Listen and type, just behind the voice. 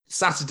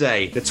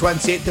Saturday, the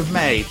 28th of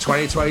May,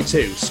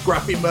 2022,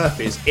 Scrappy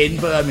Murphy's in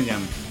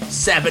Birmingham,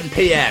 7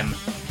 p.m.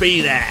 Be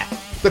there.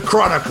 The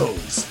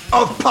Chronicles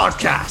of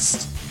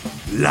Podcast.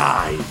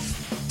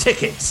 Live.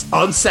 Tickets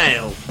on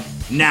sale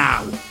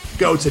now.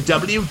 Go to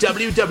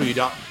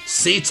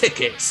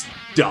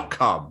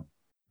www.ctickets.com.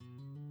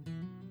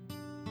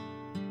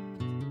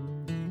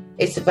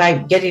 It's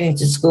about getting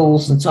into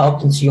schools and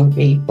talking to young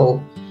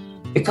people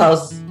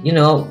because, you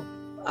know,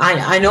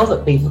 I know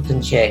that people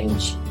can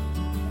change.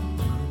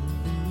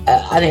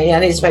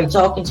 And it's about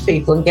talking to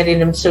people and getting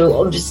them to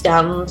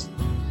understand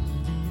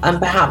and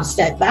perhaps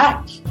step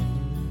back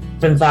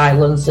from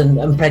violence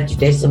and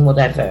prejudice and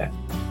whatever.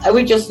 And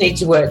we just need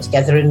to work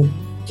together and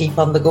keep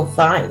on the good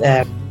fight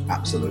there.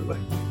 Absolutely.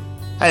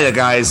 Hey there,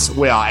 guys.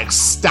 We are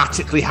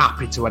ecstatically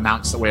happy to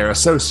announce that we are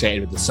associated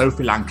with the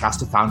Sophie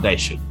Lancaster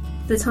Foundation.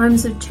 The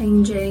times are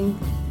changing,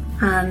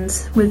 and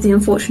with the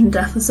unfortunate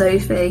death of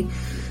Sophie,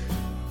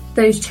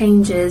 those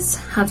changes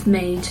have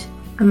made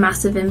a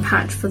massive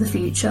impact for the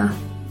future.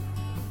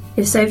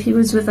 If Sophie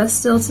was with us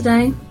still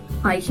today,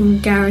 I can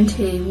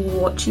guarantee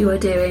what you are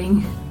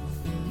doing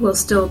will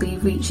still be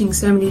reaching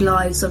so many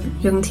lives of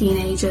young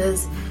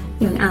teenagers,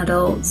 young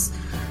adults,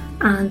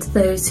 and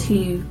those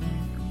who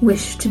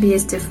wish to be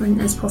as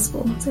different as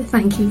possible. So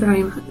thank you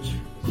very much.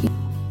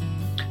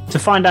 To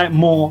find out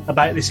more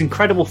about this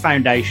incredible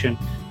foundation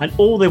and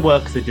all the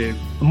work they do,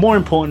 and more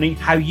importantly,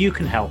 how you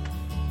can help,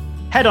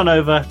 head on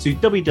over to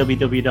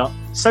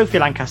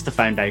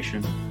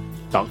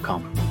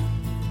www.sophielancasterfoundation.com.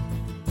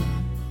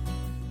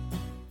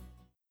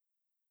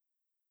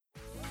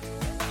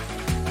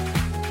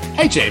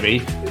 Hey, Jamie,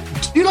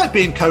 do you like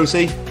being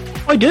cozy?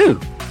 I do.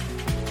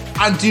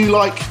 And do you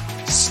like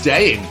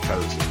staying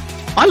cozy?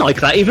 I like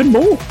that even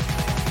more.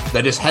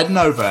 Then just heading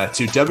over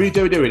to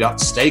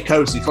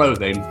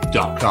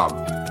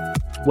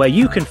www.staycozyclothing.com, where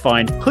you can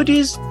find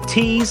hoodies,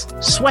 tees,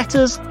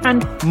 sweaters,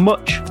 and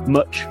much,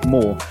 much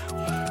more.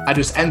 And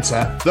just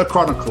enter The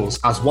Chronicles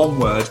as one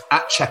word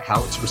at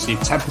checkout to receive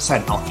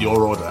 10% off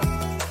your order.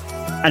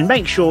 And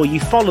make sure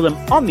you follow them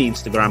on the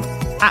Instagram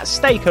at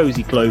Stay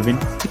Cozy Clothing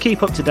to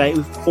keep up to date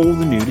with all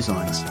the new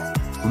designs.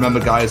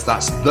 Remember, guys,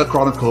 that's The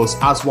Chronicles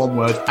as one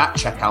word at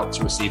checkout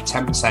to receive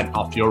 10%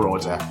 off your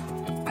order.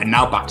 And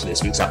now back to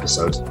this week's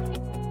episode.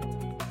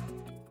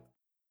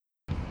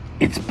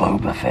 It's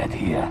Boba Fett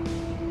here,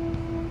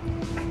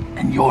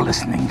 and you're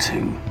listening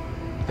to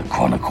The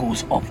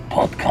Chronicles of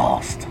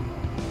Podcast.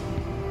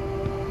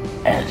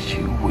 As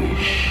you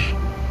wish.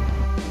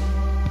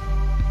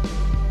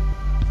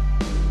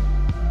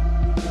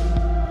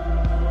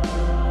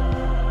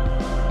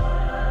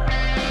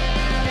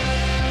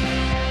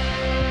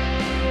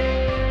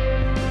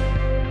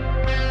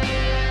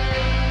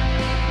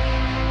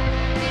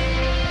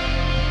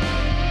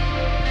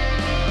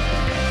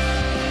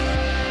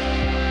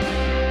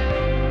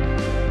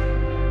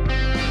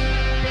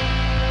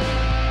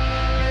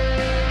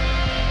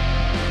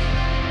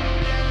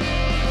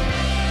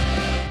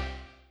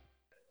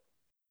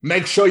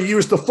 Make sure you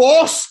use the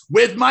force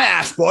with my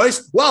ass,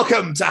 boys.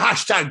 Welcome to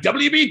hashtag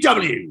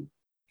WBW.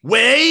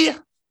 Way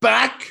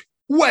Back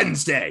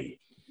Wednesday.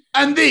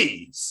 And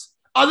these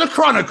are the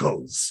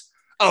Chronicles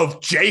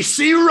of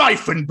J.C.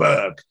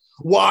 Reifenberg.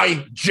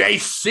 Why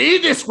J.C.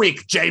 this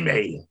week,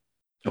 Jamie?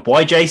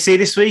 Why J.C.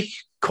 this week?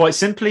 Quite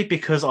simply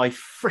because I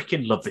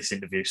freaking love this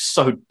interview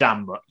so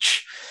damn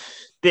much.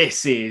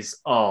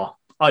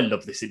 I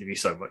love this interview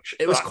so much.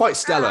 It was quite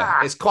stellar.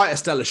 It's quite a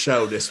stellar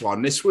show, this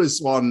one. This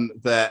was one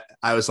that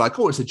I was like,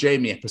 oh, it's a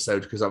Jamie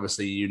episode, because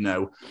obviously you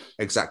know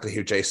exactly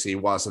who JC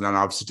was. And then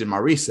I obviously did my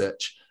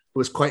research. I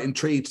was quite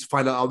intrigued to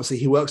find out, obviously,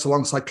 he works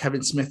alongside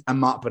Kevin Smith and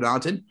Mark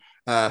Bernardin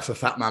for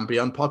Fat Man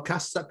Beyond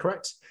podcast. Is that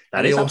correct?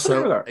 That is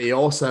also, he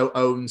also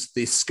owns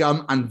the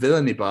Scum and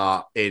Villainy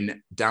Bar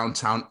in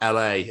downtown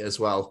LA as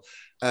well.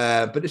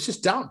 But it's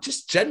just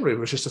generally, it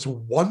was just a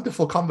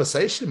wonderful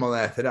conversation more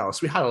than anything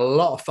else. We had a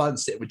lot of fun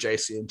sitting with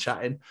JC and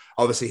chatting.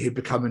 Obviously, he'd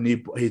become a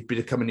new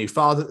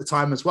father at the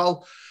time as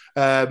well,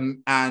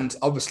 and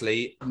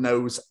obviously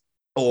knew,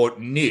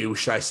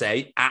 should I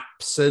say,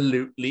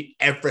 absolutely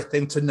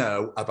everything to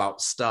know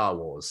about Star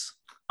Wars.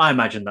 I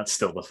imagine that's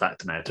still the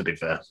fact now, to be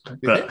fair.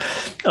 But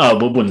it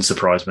wouldn't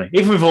surprise me.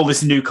 Even with all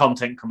this new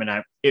content coming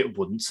out, it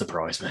wouldn't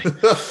surprise me.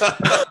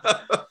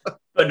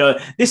 But no,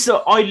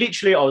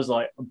 I was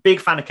like a big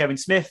fan of Kevin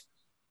Smith,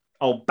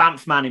 old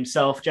Banff man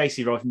himself,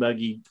 J.C. Reifenberg.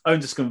 He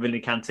owns a Scum and Villainy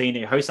Canteen.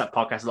 He hosts that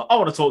podcast. I was like, I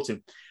want to talk to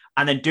him.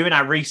 And then doing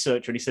our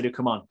research, when he said,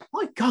 come on,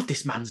 my God,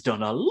 this man's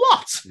done a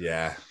lot.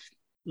 Yeah.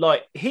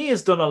 Like, he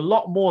has done a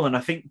lot more than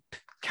I think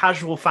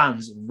casual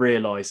fans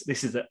realise.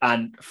 This is a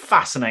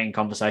fascinating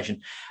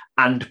conversation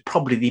and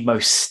probably the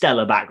most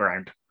stellar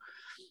background.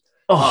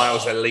 Oh, that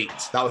was elite.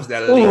 That was the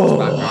elite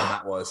background,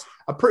 that was.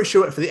 I'm pretty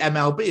sure it went for the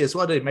MLB as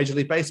well, didn't it? Major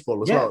League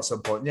Baseball as well at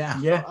some point. Yeah.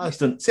 Yeah. I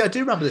do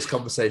remember this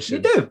conversation.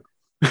 You do?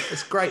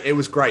 It's great. It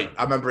was great.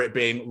 I remember it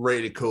being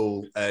really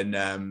cool. And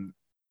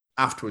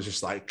afterwards,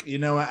 just like, you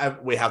know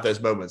what, we have those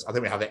moments. I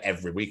think we have it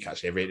every week,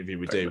 actually, every interview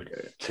we do,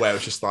 where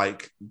it's just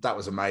like, that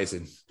was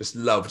amazing. Just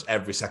loved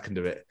every second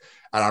of it.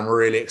 And I'm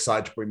really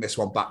excited to bring this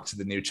one back to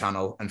the new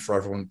channel, and for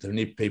everyone, the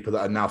new people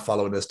that are now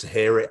following us to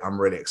hear it.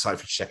 I'm really excited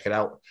to check it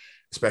out,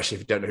 especially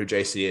if you don't know who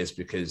JC is,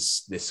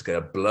 because this is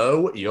going to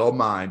blow your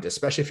mind,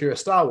 especially if you're a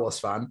Star Wars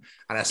fan,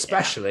 and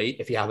especially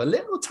if you have a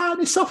little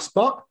tiny soft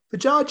spot for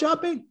Jar Jar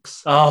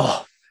Binks.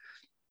 Oh,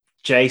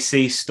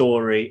 JC's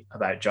story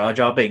about Jar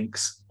Jar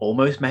Binks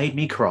almost made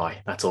me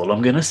cry. That's all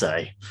I'm going to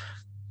say.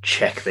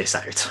 Check this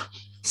out.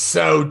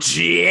 So,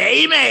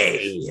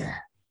 Jamie,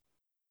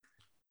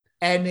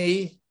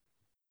 any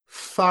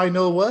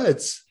final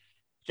words?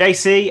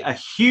 JC, a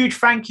huge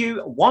thank you.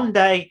 One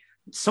day,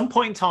 at some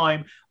point in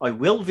time, I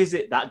will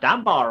visit that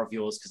damn bar of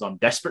yours because I'm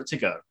desperate to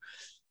go.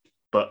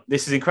 But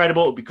this is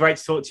incredible. It'll be great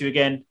to talk to you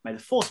again. May the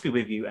force be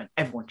with you, and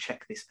everyone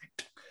check this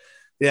out.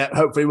 Yeah,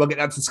 hopefully we'll get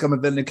down to the Scum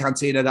and Villainy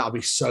Cantina. That'll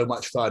be so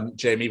much fun.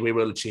 Jamie, we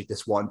will achieve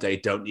this one day.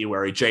 Don't you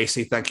worry.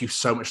 JC, thank you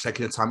so much for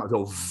taking the time out of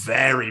your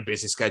very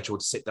busy schedule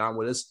to sit down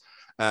with us.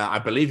 I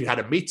believe you had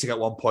a meeting at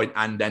one point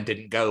and then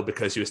didn't go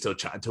because you were still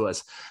chatting to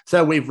us.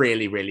 So we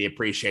really, really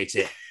appreciate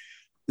it.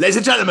 Ladies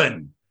and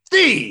gentlemen,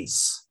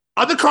 these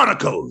are the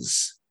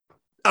Chronicles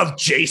of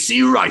J.C.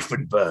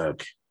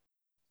 Reifenberg.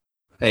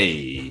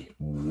 Hey,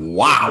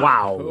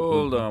 wow.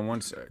 Hold on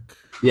one sec.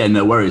 Yeah,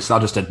 no worries. I'll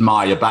just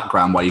admire your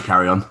background while you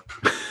carry on.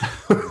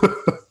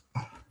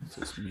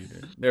 Just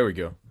muted. There we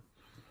go.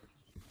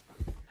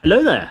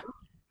 Hello there.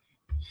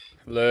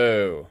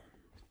 Hello.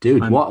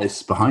 Dude, what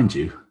is behind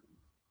you?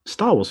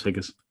 Star Wars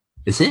figures.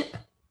 Is it?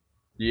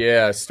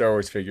 Yeah, Star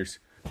Wars figures.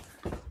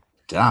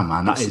 Damn,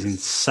 man. That is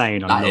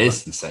insane. That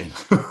is insane.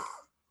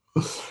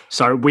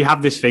 So we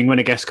have this thing when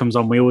a guest comes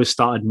on, we always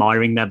start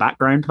admiring their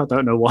background. I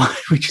don't know why.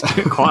 We just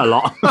do it quite a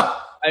lot.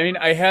 I mean,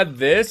 I had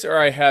this or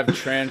I have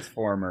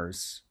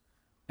Transformers,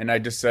 and I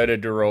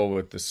decided to roll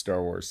with the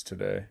Star Wars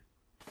today.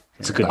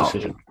 It's a good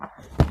decision.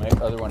 My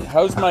other one.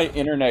 How's my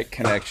internet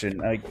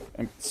connection? I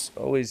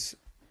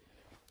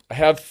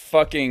have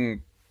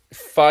fucking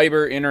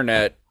fiber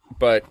internet,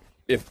 but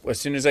as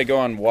soon as I go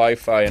on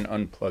Wi-Fi and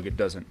unplug, it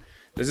doesn't.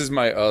 This is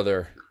my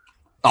other.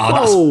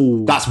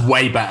 Oh, that's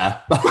way better.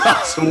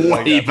 That's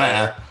way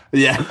better.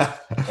 Yeah.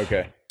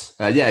 Okay.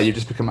 Yeah, I've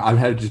just become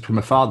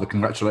a father.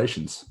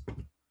 Congratulations.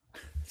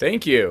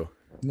 Thank you.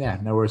 Yeah,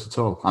 no worries at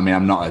all. I mean,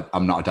 I'm not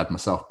a dad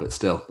myself, but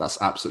still, that's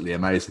absolutely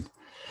amazing.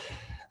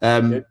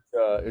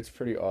 It's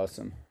pretty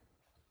awesome.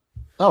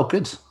 Oh,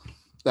 good.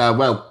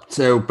 Well,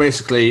 so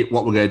basically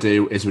what we're going to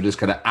do is we're just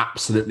going to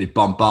absolutely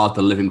bombard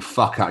the living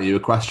fuck out of you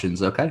with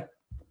questions, okay?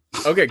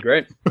 Okay,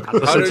 great.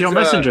 Send to your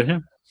messenger, yeah.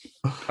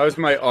 How's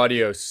my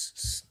audio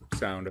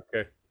sound?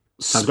 Okay.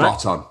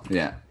 Spot on,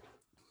 yeah.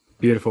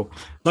 Beautiful.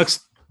 What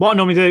I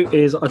normally do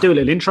is I do a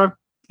little intro,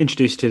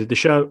 introduce you to the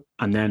show,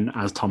 and then,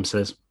 as Tom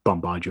says,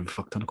 bombard you with a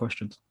fuck ton of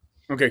questions.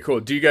 Okay, cool.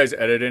 Do you guys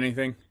edit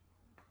anything?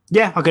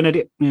 Yeah, I can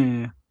edit.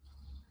 Yeah.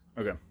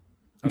 Okay.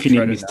 If you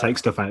need me to take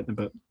stuff out,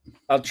 but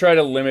I'll try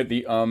to limit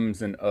the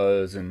ums and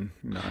uhs and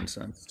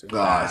nonsense too.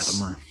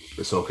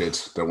 It's all good.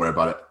 Don't worry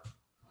about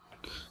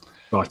it.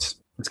 Right,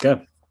 let's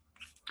go.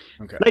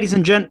 Okay. Ladies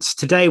and gents,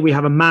 today we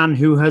have a man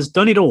who has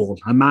done it all,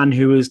 a man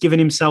who has given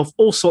himself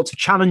all sorts of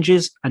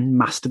challenges and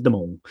mastered them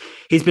all.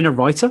 He's been a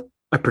writer,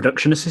 a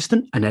production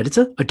assistant, an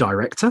editor, a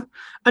director,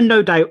 and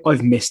no doubt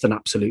I've missed an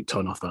absolute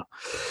ton of that.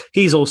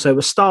 He's also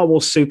a Star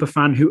Wars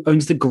superfan who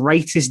owns the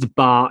greatest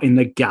bar in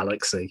the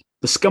galaxy,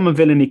 the Scum and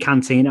Villainy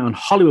Cantina on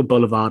Hollywood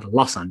Boulevard,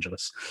 Los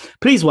Angeles.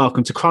 Please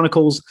welcome to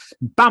Chronicles,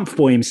 Banff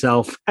Boy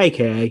himself,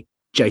 aka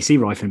J.C.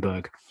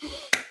 Reifenberg.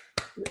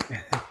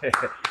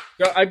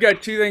 I've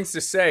got two things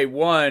to say.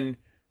 One,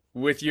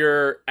 with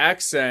your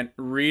accent,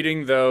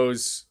 reading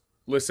those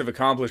lists of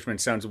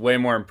accomplishments sounds way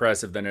more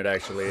impressive than it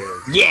actually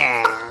is.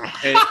 Yeah.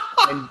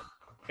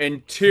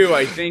 And two,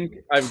 I think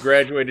I've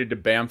graduated to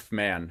Banff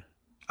man.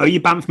 Oh, you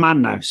Banff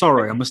man now?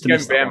 Sorry, I must have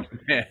missed that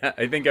one.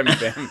 I think I'm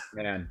Banff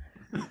man.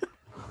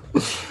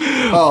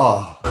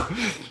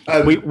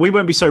 We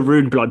won't be so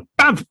rude and be like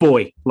Banff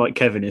boy like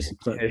Kevin is.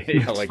 So.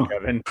 Yeah, like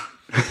Kevin.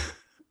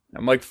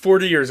 I'm like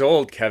 40 years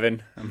old,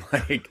 Kevin. I'm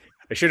like,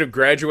 I should have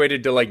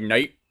graduated to like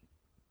Night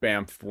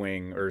Banff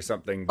Wing or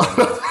something.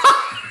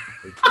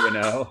 You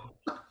know.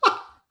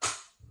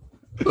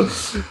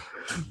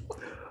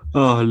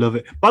 Oh, I love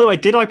it. By the way,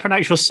 did I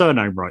pronounce your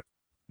surname right?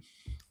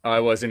 I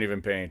wasn't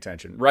even paying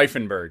attention.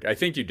 Reifenberg. I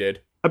think you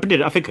did. I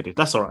did. I think I did.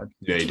 That's all right.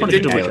 Yeah, you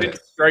It didn't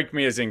strike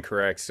me as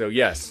incorrect. So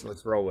yes,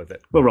 let's roll with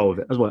it. We'll roll with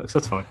it as well.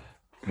 That's fine.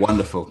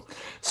 Wonderful.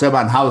 So,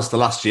 man, how's the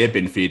last year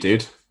been for you,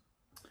 dude?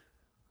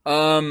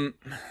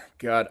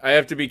 God, I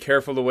have to be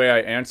careful the way I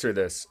answer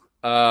this.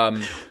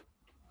 I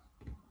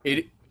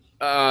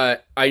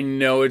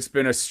know it's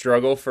been a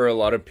struggle for a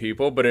lot of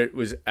people, but it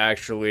was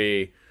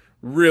actually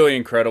really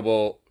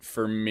incredible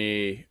for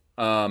me.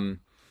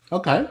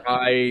 Okay.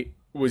 I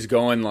was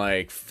going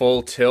like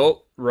full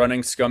tilt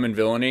running Scum and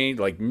Villainy,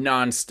 like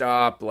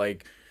nonstop,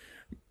 like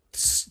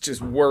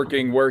just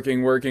working,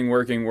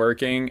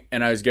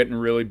 and I was getting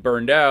really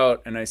burned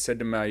out. And I said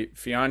to my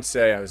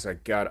fiance, I was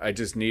like, God, I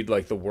just need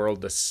like the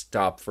world to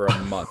stop for a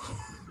month.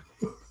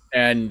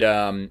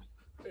 And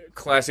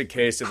classic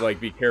case of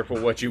like, be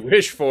careful what you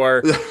wish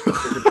for.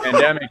 The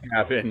pandemic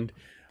happened.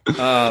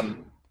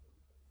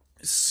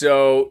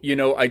 So, you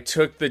know, I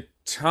took the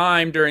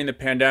time during the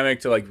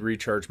pandemic to like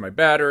recharge my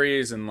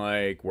batteries and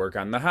like work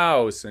on the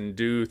house and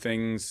do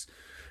things,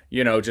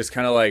 you know, just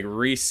kind of like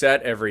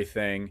reset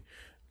everything.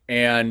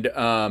 And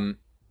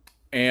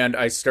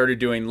I started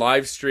doing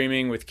live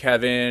streaming with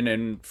Kevin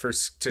and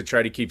to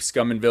try to keep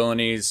Scum and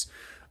Villainies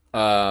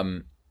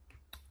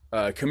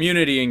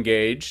community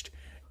engaged.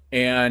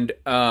 And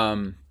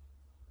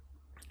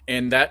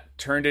that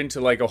turned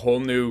into like a whole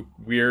new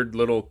weird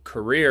little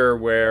career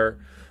where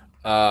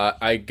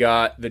I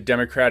got the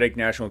Democratic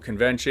National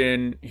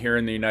Convention here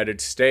in the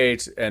United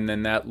States, and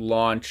then that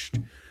launched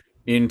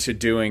into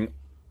doing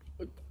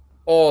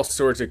all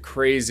sorts of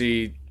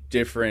crazy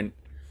different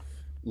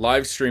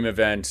live stream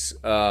events,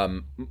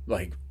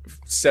 like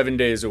 7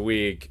 days a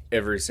week,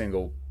 every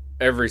single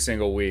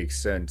week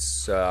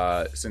since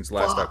last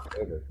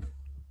October.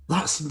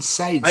 That's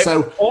insane.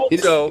 I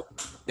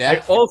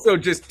also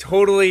just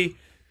totally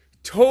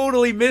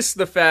missed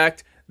the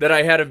fact that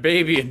I had a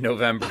baby in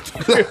November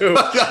too. So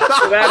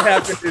that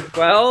happened as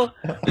well,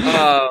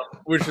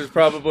 which was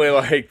probably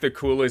like the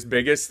coolest,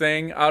 biggest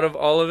thing out of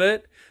all of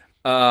it.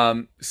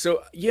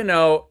 So, you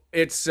know,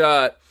 it's,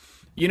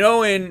 you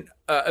know, in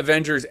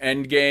Avengers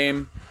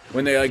Endgame,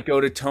 when they like go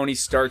to Tony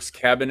Stark's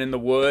cabin in the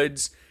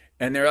woods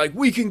and they're like,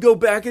 we can go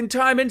back in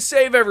time and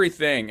save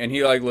everything. And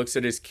he like looks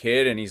at his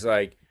kid and he's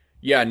like,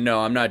 yeah, no,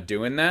 I'm not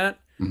doing that.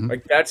 Mm-hmm.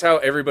 Like, that's how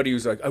everybody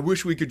was like, I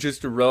wish we could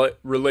just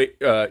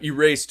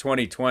erase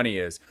 2020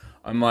 is.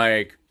 I'm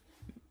like,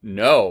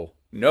 no,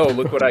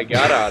 look what I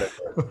got out of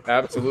it.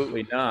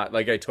 Absolutely not.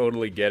 Like, I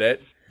totally get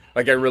it.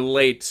 Like, I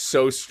relate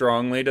so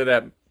strongly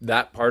to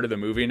that part of the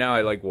movie now.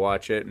 I like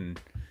watch it and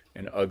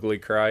ugly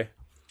cry.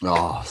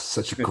 Oh,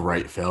 such a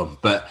great film.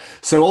 But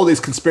so all these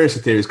conspiracy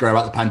theories going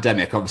about the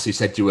pandemic, obviously you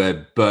said you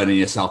were burning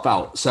yourself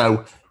out.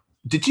 So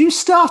did you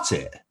start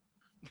it?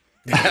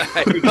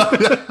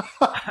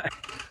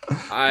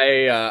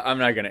 I'm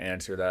not going to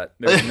answer that.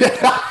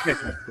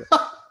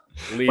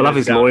 We'll have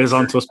his lawyers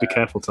on to us. Be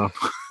careful, Tom.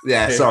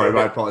 Yeah, sorry,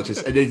 my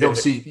apologies. And then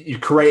obviously you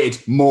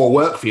created more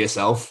work for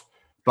yourself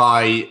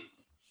during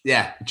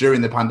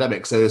the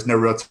pandemic. So there's no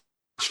real time to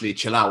actually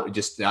chill out and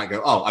just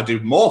go, oh, I do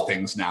more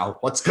things now.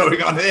 What's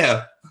going on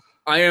here?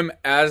 I am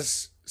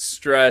as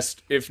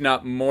stressed, if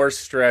not more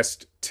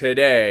stressed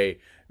today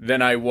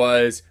than I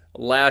was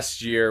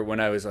last year when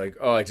I was like,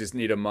 oh, I just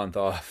need a month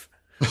off.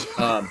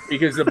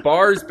 Because the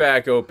bar's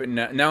back open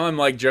now. I'm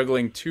like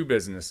juggling two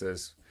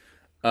businesses,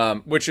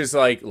 which is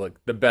like,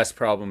 look, the best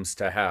problems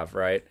to have,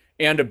 right?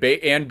 And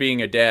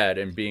being a dad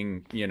and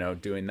being, you know,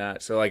 doing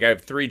that. So like I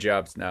have 3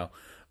 jobs now,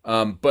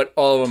 but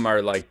all of them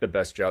are like the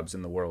best jobs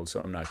in the world. So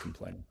I'm not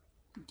complaining.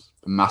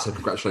 Massive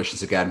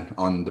congratulations again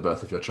on the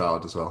birth of your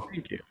child as well.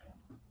 Thank you.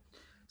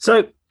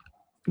 So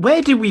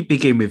where do we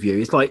begin with you?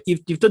 It's like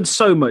you've done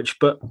so much,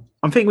 but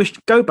I'm thinking we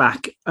should go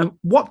back.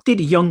 What did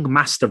young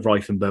Master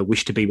Reifenberg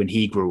wish to be when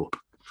he grew up?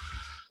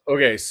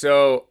 Okay,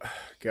 so,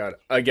 God,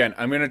 again,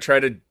 I'm going to try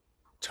to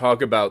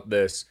talk about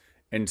this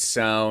and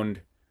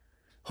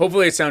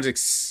hopefully it sounds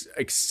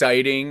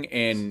exciting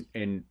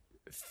and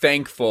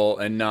thankful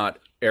and not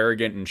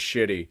arrogant and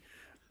shitty,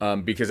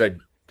 because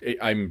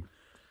I'm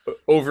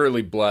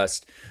overly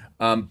blessed.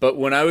 But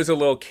when I was a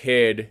little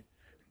kid,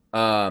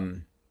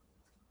 the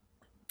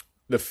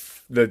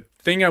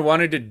thing I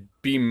wanted to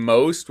be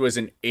most was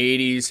an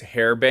 80s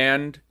hair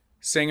band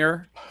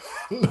singer.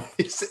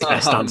 Best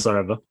answer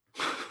ever.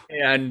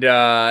 And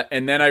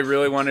then I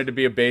really wanted to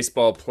be a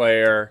baseball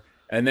player.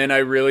 And then I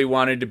really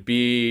wanted to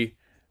be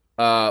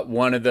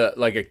one of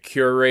a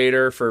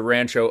curator for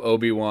Rancho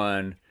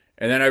Obi-Wan.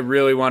 And then I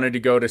really wanted to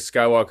go to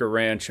Skywalker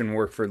Ranch and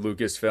work for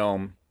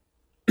Lucasfilm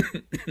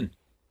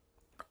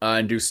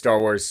and do Star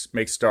Wars,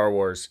 make Star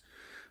Wars.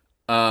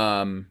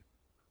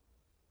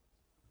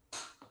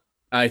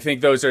 I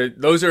think those are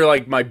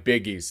like my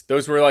biggies.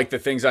 Those were like the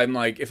things I'm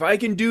like, if I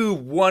can do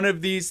one of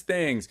these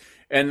things,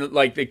 and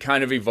like they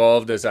kind of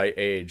evolved as I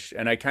aged,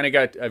 and I've kind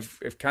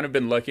of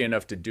been lucky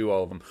enough to do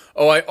all of them.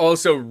 Oh, I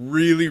also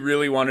really,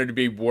 really wanted to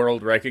be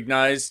world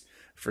recognized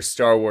for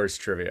Star Wars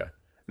trivia.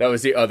 That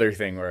was the other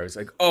thing where I was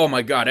like, oh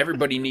my God,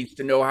 everybody needs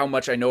to know how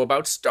much I know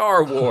about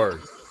Star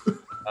Wars.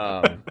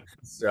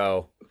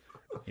 So,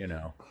 you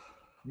know,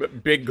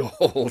 big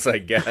goals, I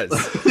guess.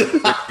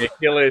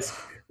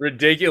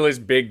 Ridiculous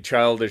big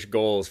childish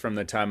goals from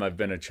the time I've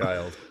been a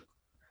child.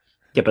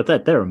 Yeah,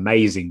 but they're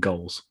amazing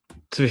goals,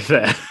 to be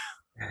fair.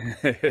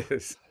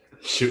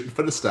 Shooting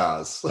for the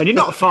stars. And you're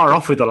not far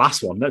off with the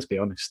last one, let's be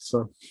honest.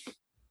 So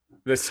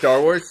the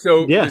Star Wars?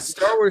 So yeah. The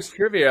Star Wars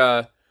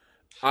trivia,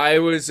 I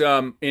was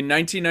in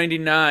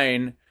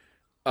 1999,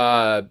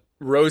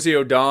 Rosie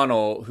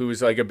O'Donnell, who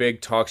was like a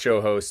big talk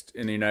show host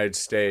in the United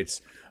States,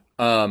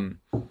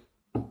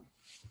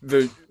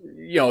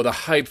 the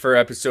hype for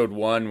episode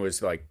 1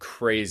 was like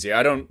crazy.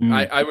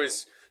 I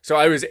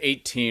was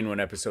 18 when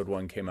episode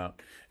 1 came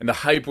out, and the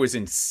hype was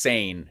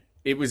insane.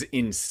 It was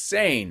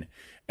insane.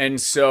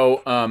 And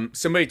so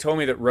somebody told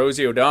me that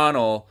Rosie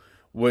O'Donnell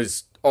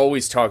was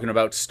always talking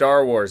about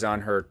Star Wars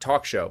on her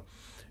talk show.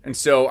 And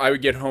so I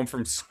would get home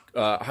from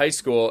high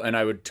school and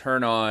I would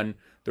turn on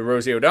the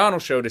Rosie O'Donnell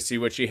show to see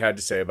what she had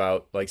to say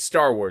about like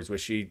Star Wars.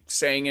 Was she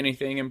saying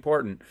anything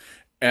important?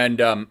 And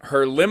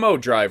her limo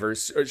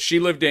drivers, she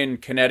lived in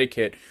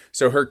Connecticut,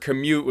 so her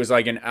commute was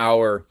like an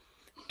hour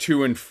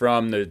to and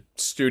from the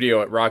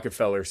studio at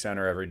Rockefeller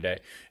Center every day.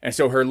 And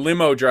so her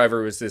limo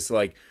driver was this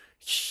like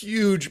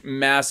huge,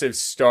 massive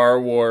Star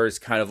Wars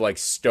kind of like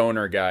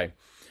stoner guy.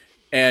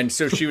 And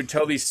so she would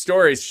tell these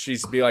stories.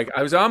 She'd be like,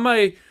 I was on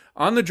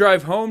the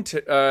drive home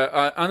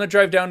on the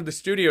drive down to the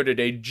studio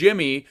today.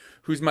 Jimmy,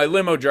 who's my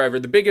limo driver,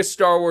 the biggest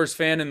Star Wars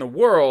fan in the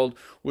world,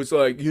 was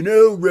like,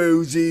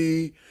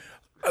 Rosie,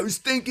 I was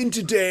thinking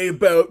today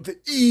about the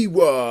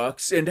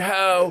Ewoks and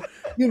how,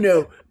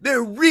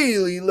 they're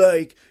really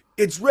like,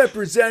 it's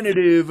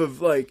representative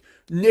of like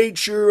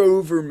nature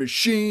over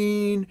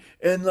machine,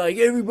 and like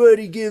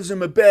everybody gives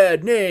them a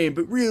bad name,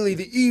 but really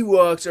the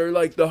Ewoks are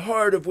like the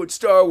heart of what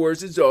Star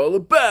Wars is all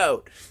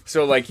about.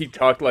 So like he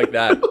talked like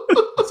that.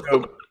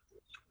 So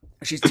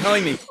she's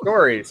telling me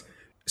stories.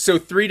 So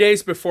 3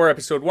 days before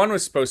episode 1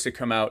 was supposed to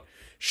come out,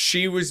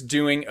 she was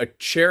doing a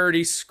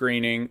charity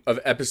screening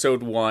of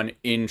episode 1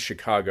 in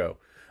Chicago,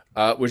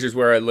 which is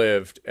where I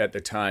lived at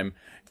the time.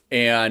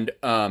 And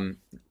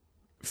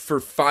for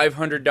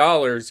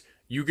 $500,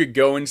 you could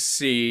go and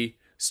see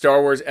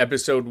Star Wars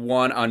Episode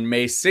 1 on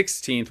May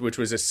 16th, which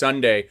was a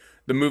Sunday.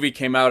 The movie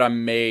came out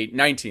on May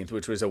 19th,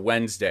 which was a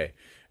Wednesday.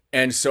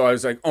 And so I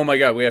was like, oh my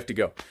God, we have to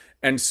go.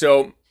 And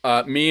so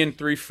me and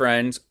 3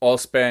 friends all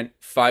spent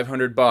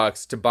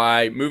 $500 to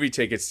buy movie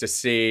tickets to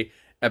see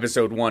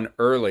Episode 1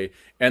 early.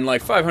 And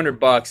like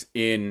 $500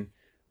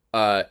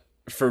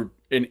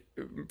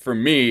 for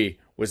me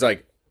was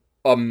like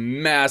a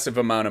massive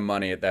amount of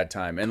money at that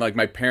time. And like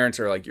my parents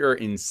are like, you're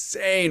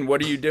insane.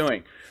 What are you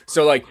doing?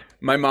 So like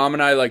my mom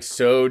and I like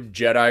sewed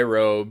Jedi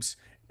robes,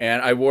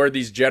 and I wore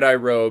these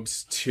Jedi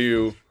robes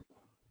to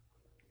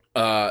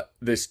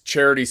this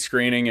charity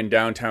screening in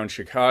downtown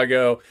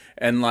Chicago.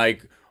 And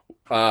like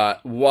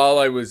while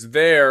I was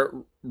there,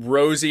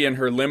 Rosie and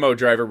her limo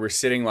driver were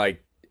sitting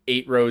like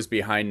 8 rows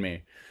behind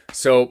me.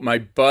 So my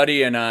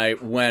buddy and I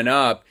went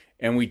up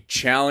and we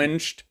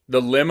challenged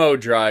the limo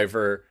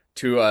driver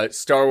to a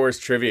Star Wars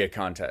trivia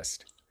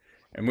contest.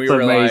 And we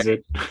were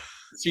amazing. Like,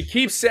 she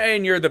keeps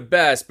saying you're the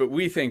best, but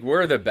we think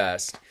we're the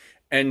best.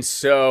 And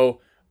so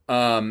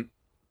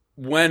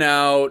went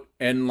out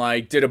and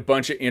like did a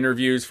bunch of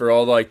interviews for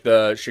all like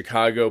the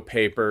Chicago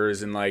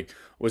papers, and like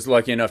was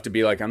lucky enough to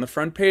be like on the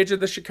front page of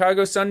the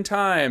Chicago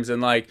Sun-Times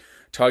and like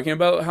talking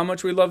about how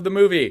much we love the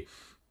movie.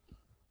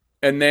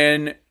 And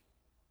then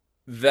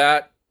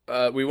that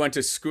we went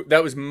to school.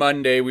 That was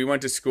Monday. We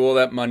went to school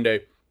that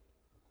Monday.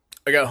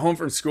 I got home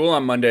from school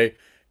on Monday,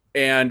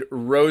 and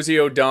Rosie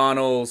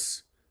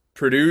O'Donnell's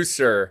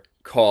producer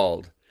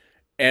called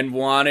and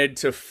wanted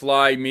to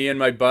fly me and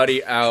my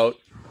buddy out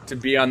to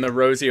be on the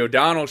Rosie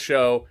O'Donnell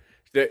show.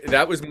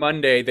 That was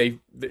Monday.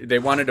 They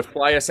wanted to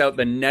fly us out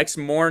the next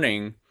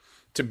morning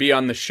to be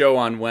on the show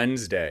on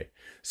Wednesday.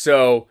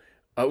 So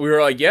we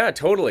were like, yeah,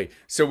 totally.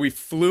 So we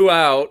flew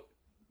out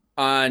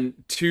on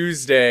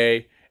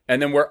Tuesday, and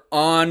then we're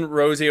on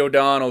Rosie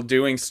O'Donnell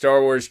doing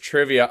Star Wars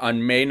trivia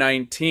on May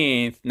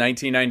 19th,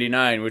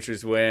 1999, which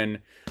is when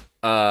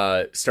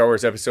Star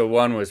Wars Episode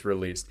 1 was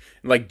released.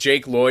 And, like,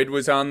 Jake Lloyd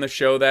was on the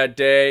show that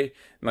day.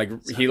 And, like,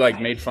 he,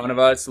 like, made fun of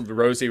us.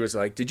 Rosie was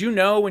like, did you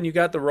know when you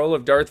got the role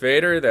of Darth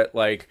Vader that,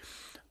 like,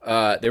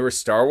 there were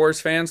Star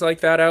Wars fans like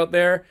that out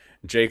there?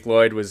 Jake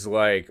Lloyd was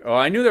like, oh,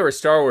 I knew there were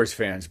Star Wars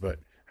fans, but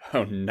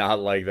not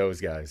like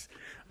those guys.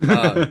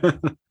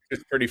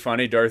 It's pretty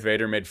funny. Darth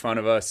Vader made fun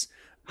of us.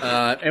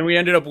 And we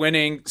ended up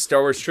winning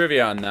Star Wars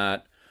trivia on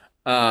that.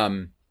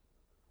 And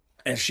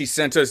she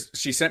sent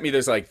me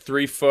this like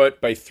 3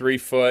 foot by 3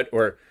 foot,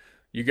 or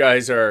you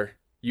guys are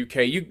UK.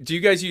 Do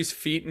you guys use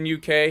feet in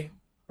UK?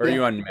 Or are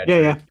you on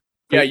med?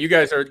 Yeah, you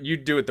guys you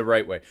do it the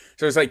right way.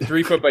 So it's like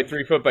 3 foot by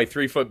 3 foot by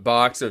 3 foot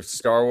box of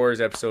Star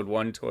Wars Episode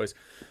 1 toys.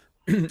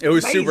 It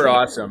was amazing. Super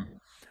awesome.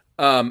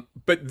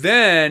 But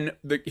then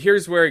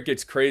here's where it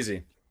gets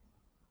crazy.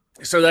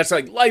 So that's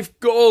like life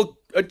goal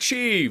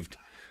achieved.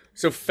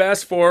 So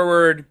fast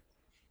forward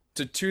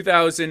to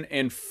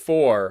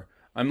 2004.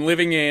 I'm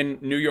living in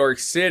New York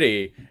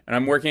City, and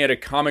I'm working at a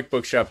comic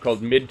book shop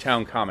called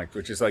Midtown Comics,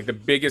 which is like the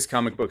biggest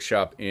comic book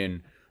shop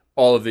in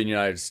all of the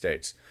United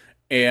States.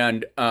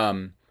 And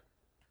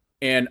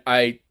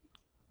I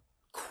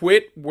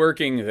quit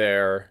working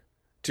there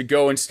to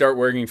go and start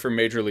working for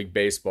Major League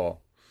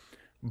Baseball.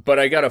 But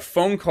I got a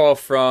phone call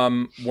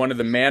from one of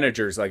the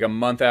managers like a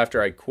month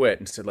after I quit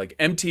and said, like,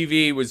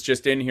 MTV was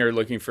just in here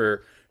looking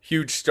for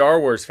huge Star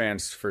Wars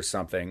fans for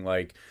something.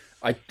 Like,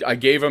 I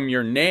gave him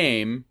your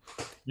name.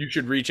 You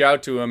should reach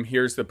out to him.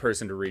 Here's the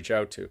person to reach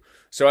out to.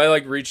 So I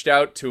like reached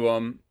out to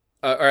him,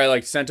 or I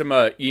like sent them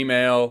a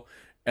email,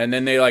 and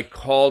then they like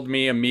called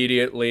me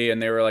immediately,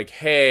 and they were like,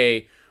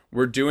 "Hey,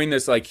 we're doing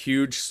this like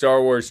huge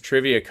Star Wars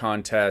trivia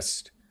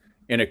contest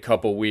in a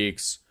couple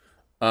weeks,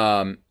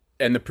 and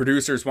the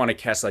producers want to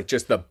cast like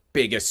just the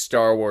biggest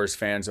Star Wars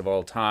fans of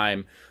all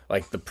time.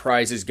 Like the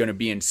prize is going to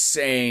be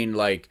insane.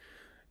 Like."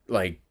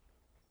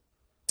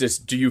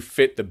 Just, do you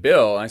fit the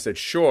bill? And I said,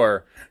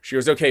 sure. She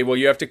goes, okay, well,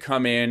 you have to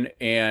come in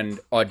and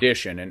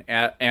audition and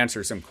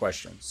answer some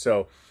questions.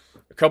 So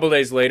a couple of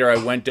days later, I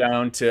went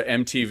down to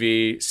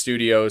MTV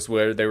Studios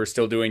where they were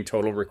still doing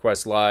Total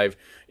Request Live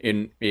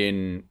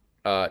in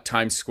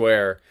Times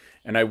Square.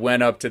 And I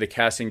went up to the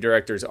casting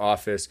director's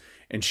office,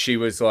 and she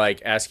was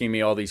like asking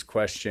me all these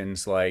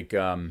questions like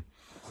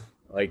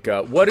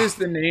what is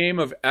the name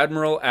of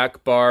Admiral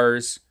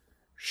Akbar's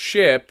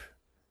ship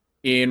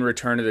in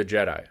Return of the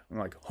Jedi? I'm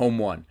like, Home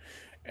One.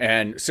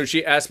 And so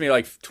she asked me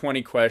like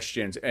 20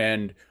 questions,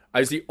 and I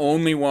was the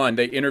only one.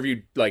 They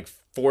interviewed like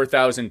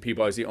 4,000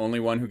 people. I was the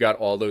only one who got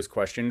all those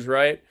questions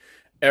right.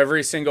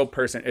 Every single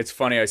person, it's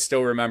funny, I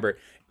still remember,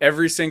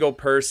 every single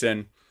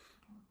person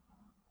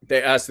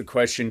they asked the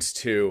questions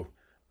to,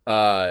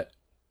 they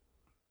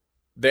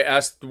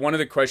asked, one of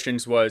the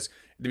questions was,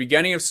 the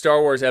beginning of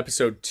Star Wars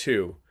Episode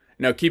 2.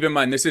 Now, keep in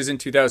mind, this is in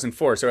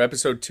 2004, so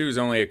Episode 2 is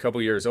only a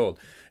couple years old.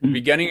 The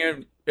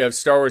beginning of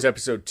Star Wars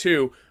Episode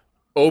 2,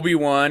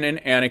 Obi-Wan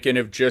and Anakin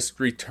have just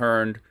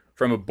returned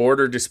from a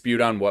border dispute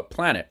on what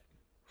planet?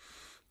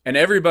 And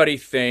everybody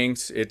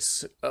thinks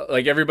it's,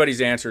 like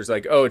everybody's answer is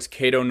like, oh, it's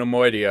Cato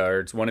Nemoidia,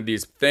 or it's one of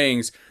these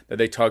things that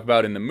they talk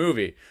about in the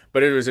movie.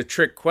 But it was a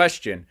trick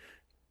question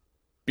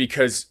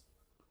because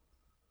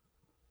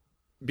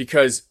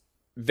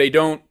they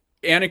don't,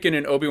 Anakin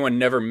and Obi-Wan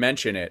never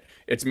mention it.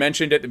 It's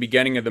mentioned at the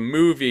beginning of the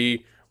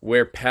movie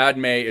where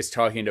Padme is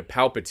talking to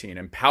Palpatine,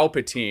 and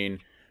Palpatine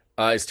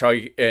is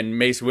talking, and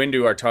Mace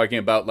Windu are talking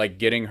about like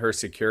getting her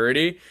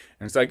security,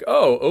 and it's like,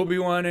 oh,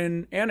 Obi-Wan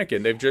and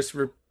Anakin, they've just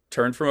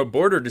returned from a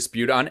border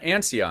dispute on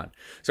Ancion.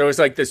 So it's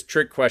like this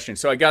trick question.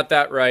 So I got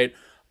that right.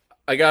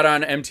 I got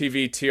on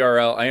MTV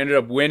TRL. I ended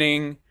up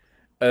winning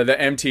the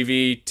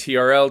MTV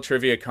TRL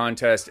trivia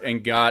contest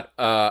and got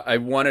I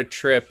won a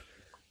trip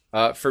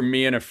for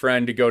me and a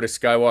friend to go to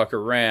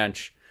Skywalker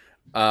Ranch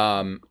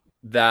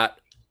that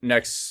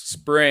next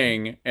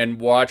spring and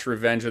watch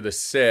Revenge of the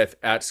Sith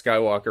at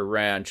Skywalker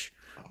Ranch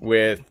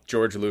with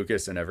George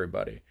Lucas and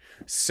everybody.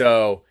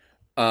 So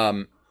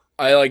I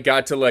like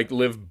got to like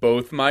live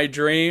both my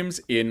dreams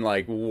in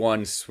like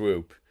one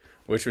swoop,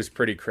 which was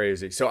pretty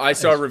crazy. So I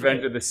saw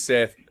Revenge of the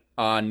Sith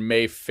on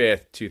May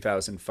 5th,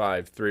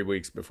 2005, 3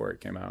 weeks before it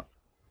came out.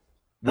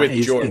 With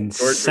George. Insane.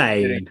 George was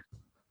sitting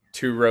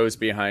 2 rows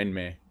behind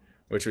me,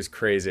 which was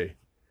crazy.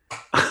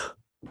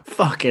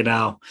 Fucking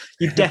hell.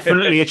 You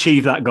definitely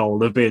achieved that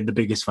goal of being the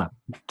biggest fan,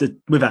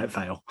 without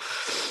fail.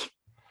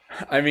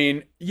 I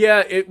mean,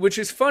 yeah, which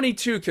is funny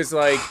too, because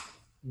like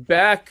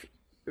back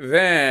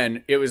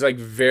then it was like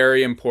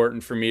very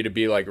important for me to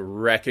be like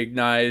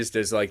recognized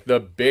as like the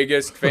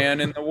biggest fan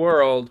in the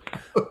world.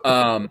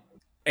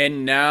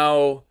 And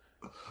now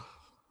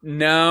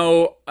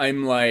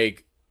I'm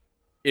like,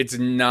 it's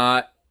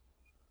not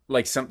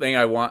like something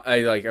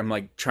I'm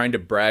like trying to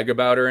brag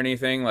about or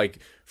anything. Like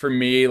for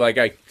me, like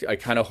I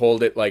kind of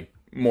hold it like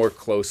more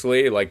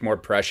closely, like more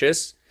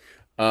precious.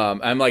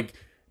 I'm like,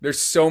 there's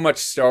so much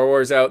Star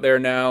Wars out there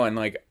now, and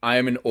like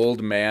I'm an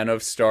old man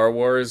of Star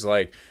Wars.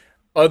 Like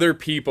other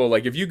people,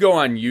 like if you go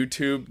on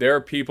YouTube, there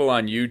are people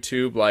on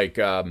YouTube like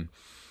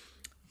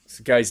this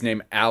guy's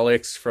named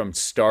Alex from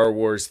Star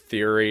Wars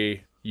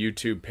Theory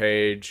YouTube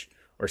page,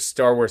 or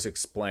Star Wars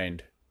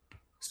Explained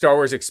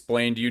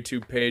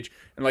YouTube page,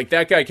 and like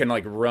that guy can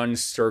like run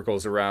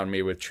circles around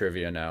me with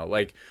trivia now.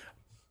 Like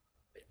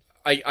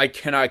I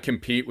cannot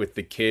compete with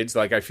the kids.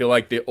 Like I feel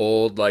like the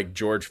old like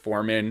George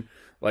Foreman,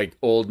 like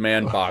old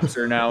man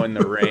boxer now in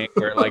the ring,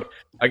 where like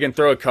I can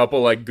throw a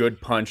couple like good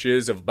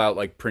punches about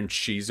like Prince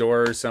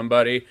Shizor or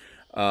somebody.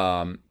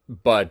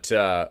 But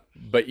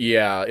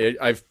yeah,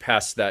 I've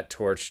passed that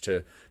torch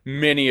to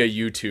many a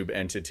YouTube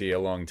entity a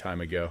long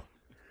time ago.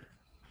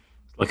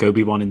 Like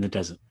Obi-Wan in the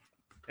desert.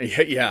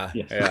 Yeah.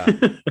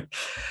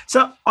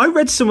 So I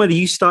read somewhere that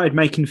you started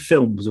making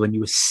films when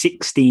you were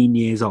 16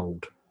 years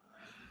old.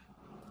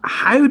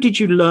 How did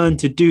you learn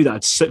to do that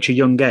at such a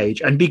young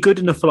age and be good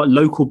enough for like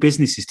local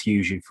businesses to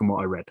use you, from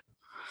what I read?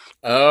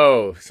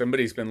 Oh,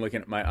 somebody's been looking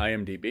at my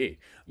IMDb.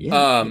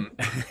 Yeah.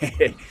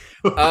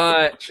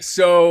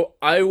 So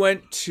I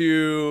went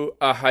to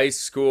a high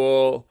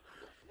school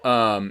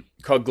called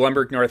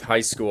Glenbrook North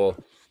High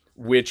School,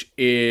 which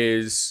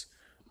is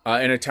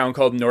in a town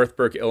called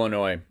Northbrook,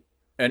 Illinois.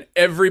 And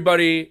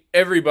everybody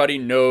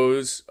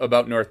knows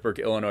about Northbrook,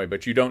 Illinois,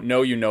 but you don't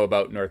know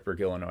about Northbrook,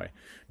 Illinois.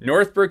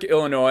 Northbrook,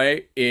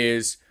 Illinois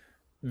is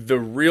the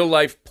real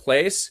life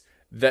place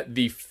that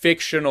the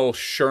fictional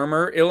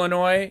Shermer,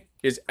 Illinois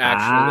is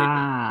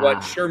actually what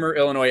Shermer,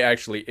 Illinois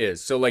actually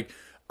is. So like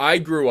I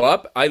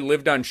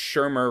lived on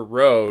Shermer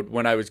Road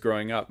when I was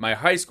growing up. My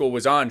high school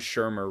was on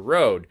Shermer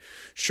Road.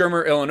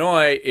 Shermer,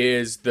 Illinois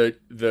is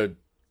the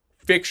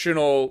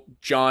fictional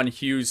John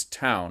Hughes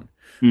town.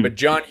 But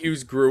John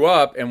Hughes grew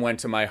up and went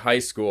to my high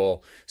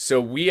school. So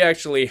we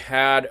actually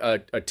had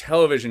a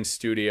television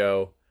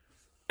studio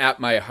at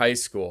my high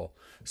school.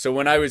 So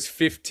when I was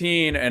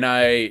 15 and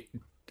I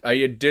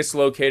had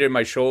dislocated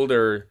my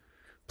shoulder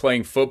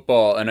playing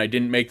football and I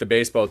didn't make the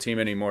baseball team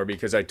anymore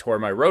because I tore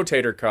my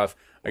rotator cuff,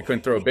 I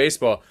couldn't throw a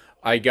baseball.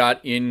 I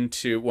got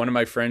into, one of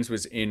my friends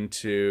was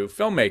into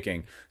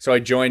filmmaking. So I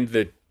joined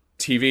the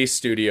TV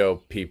studio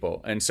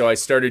people. And so I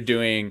started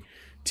doing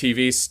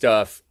TV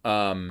stuff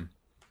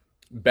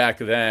back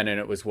then. And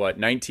it was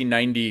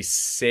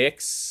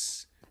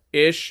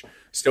 1996-ish.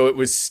 So it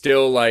was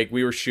still like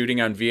we were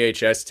shooting on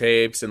VHS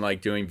tapes and like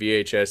doing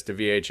VHS to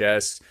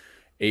VHS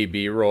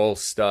A/B roll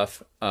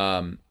stuff.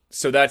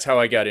 So that's how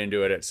I got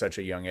into it at such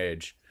a young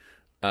age.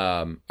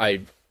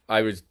 I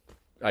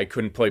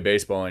couldn't play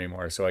baseball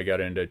anymore, so I got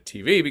into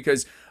TV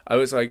because I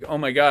was like, oh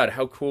my God,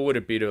 how cool would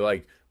it be to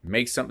like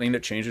make something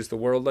that changes the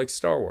world like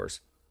Star Wars?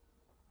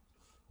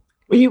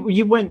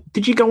 Well,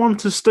 did you go on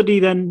to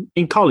study then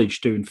in college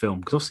doing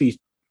film? Because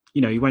obviously,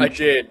 you went. I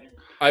did.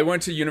 I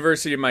went to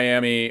University of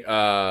Miami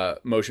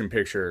motion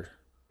picture,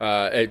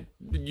 at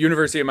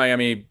University of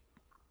Miami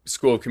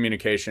School of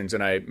Communications,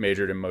 and I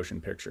majored in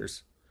motion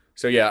pictures.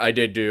 So yeah, I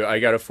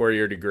got a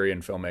 4-year degree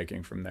in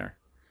filmmaking from there.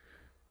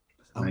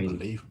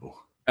 Unbelievable.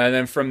 And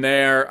then from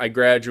there, I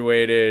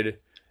graduated,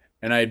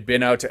 and I had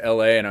been out to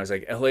LA, and I was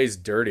like, LA's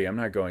dirty. I'm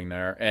not going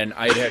there. And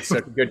I had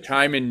such a good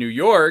time in New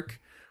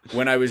York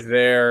when I was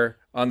there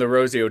on the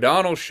Rosie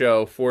O'Donnell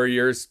show 4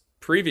 years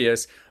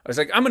previous. I was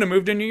like, I'm going to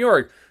move to New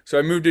York. So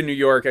I moved to New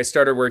York. I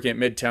started working at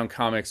Midtown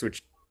Comics,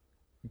 which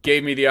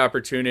gave me the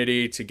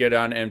opportunity to get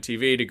on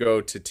MTV, to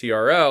go to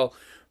TRL.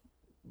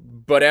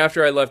 But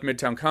after I left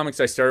Midtown Comics,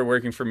 I started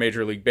working for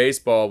Major League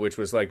Baseball, which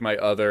was like my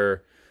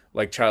other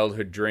like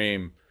childhood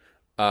dream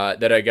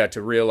that I got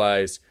to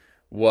realize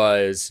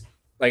was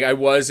like I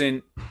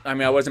wasn't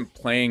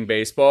playing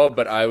baseball,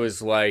 but I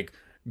was like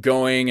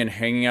going and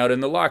hanging out in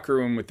the locker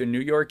room with the New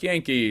York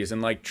Yankees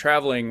and like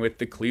traveling with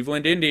the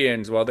Cleveland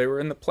Indians while they were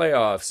in the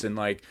playoffs, and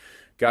like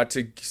got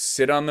to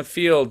sit on the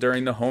field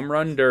during the home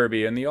run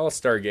derby and the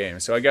All-Star game.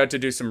 So I got to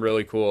do some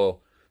really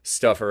cool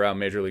stuff around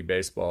Major League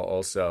Baseball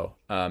also.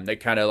 That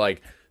kind of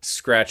like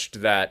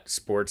scratched that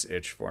sports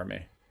itch for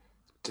me.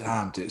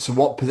 Damn, dude. So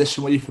what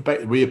position were you for?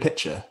 Were you a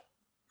pitcher?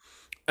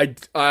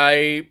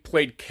 I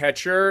played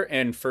catcher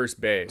and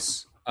first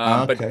base.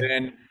 Okay. But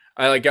then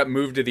I like got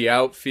moved to the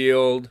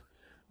outfield.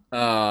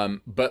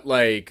 But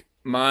like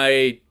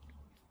I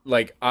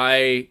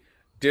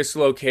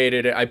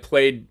dislocated it. I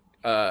played,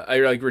 I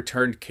like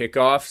returned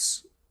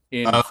kickoffs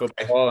in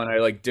football, and I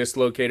like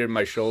dislocated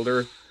my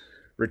shoulder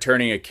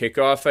returning a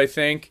kickoff, I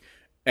think.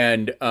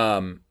 And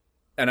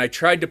I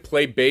tried to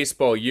play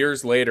baseball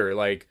years later,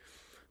 like,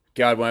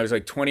 God, when I was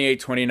like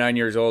 28, 29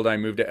 years old, I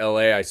moved to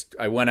LA.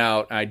 I went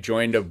out, I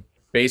joined a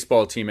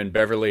baseball team in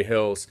Beverly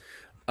Hills.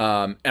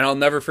 And I'll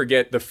never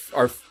forget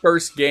our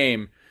first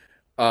game.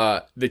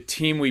 The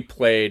team we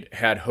played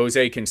had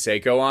Jose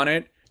Canseco on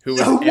it, who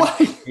was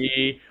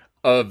MVP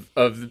of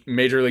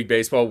Major League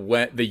Baseball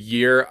the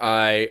year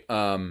I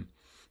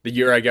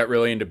got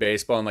really into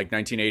baseball in like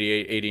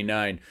 1988,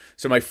 89.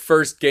 So my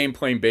first game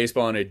playing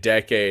baseball in a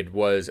decade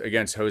was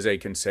against Jose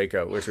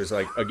Canseco, which was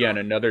like, again,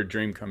 another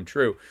dream come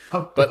true.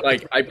 But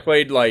like I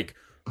played like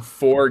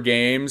 4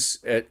 games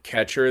at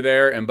catcher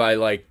there, and by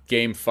like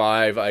game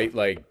 5,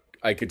 I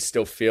could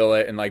still feel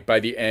it. And like by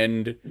the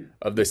end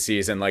of the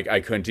season, like I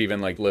couldn't even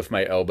like lift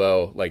my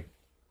elbow like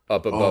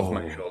up above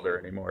my shoulder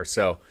anymore.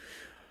 So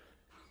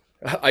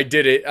I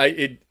did it.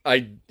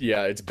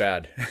 Yeah, it's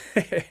bad.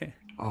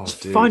 I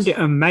find it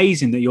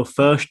amazing that your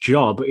first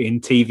job in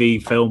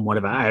TV, film,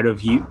 whatever, out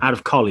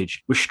of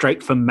college was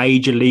straight for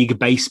Major League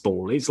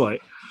Baseball. It's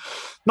like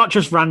not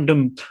just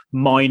random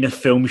minor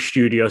film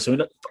studio,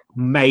 so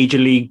Major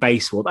League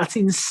Baseball. That's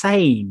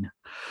insane.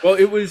 Well,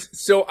 it was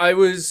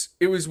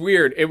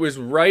weird. It was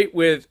right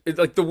with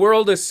like the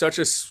world is such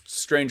a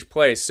strange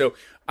place. So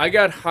I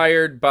got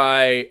hired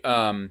by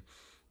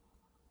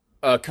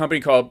a company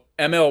called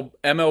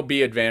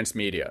MLB Advanced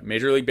Media,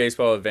 Major League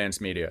Baseball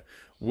Advanced Media,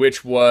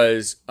 which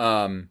was,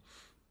 I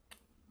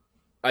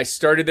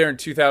started there in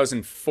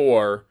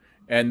 2004,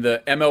 and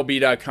the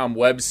MLB.com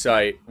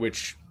website,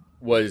 which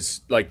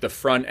was like the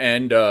front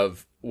end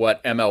of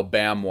what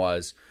MLBAM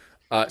was,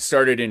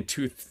 started in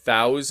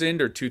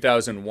 2000 or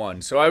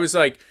 2001. So I was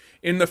like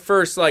within the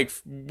first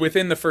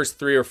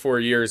 3 or 4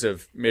 years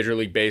of Major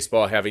League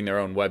Baseball having their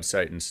own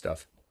website and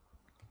stuff.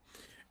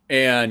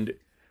 And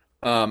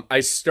I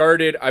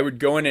would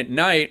go in at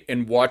night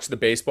and watch the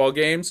baseball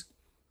games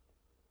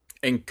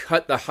and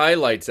cut the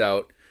highlights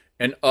out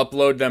and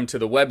upload them to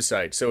the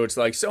website. So it's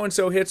like,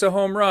 so-and-so hits a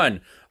home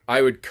run.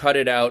 I would cut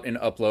it out and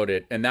upload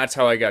it. And that's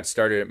how I got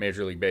started at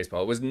Major League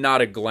Baseball. It was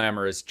not a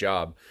glamorous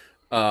job.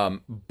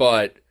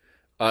 But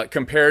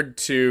compared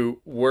to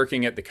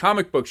working at the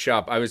comic book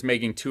shop, I was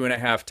making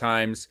 2.5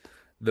 times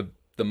the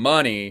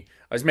money.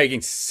 I was making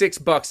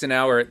 $6 an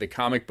hour at the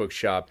comic book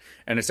shop,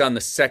 and it's on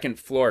the second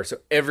floor. So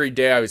every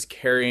day I was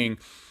carrying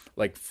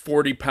like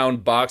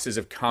 40-pound boxes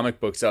of comic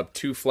books up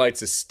 2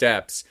 flights of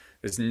steps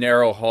this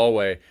narrow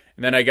hallway.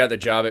 And then I got the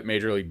job at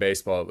Major League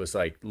Baseball. It was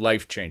like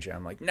life changing.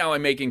 I'm like, now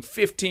I'm making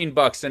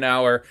 $15 an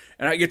hour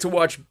and I get to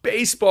watch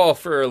baseball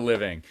for a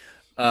living.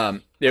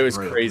 It was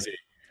crazy.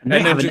 And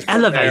they have an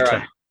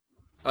elevator.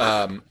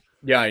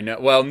 Yeah, I know.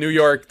 Well, New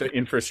York, the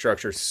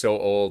infrastructure is so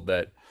old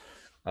that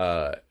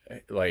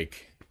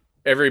like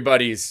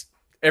everybody's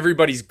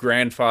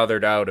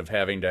grandfathered out of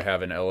having to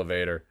have an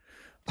elevator,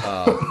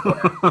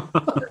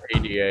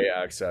 ADA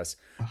access.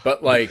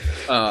 But like,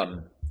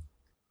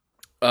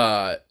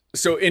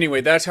 so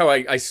anyway, that's how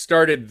I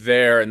started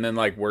there, and then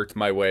like worked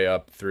my way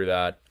up through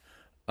that.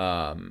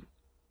 And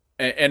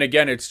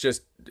again, it's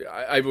just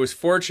I was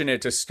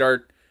fortunate to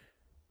start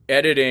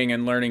editing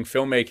and learning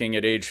filmmaking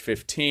at age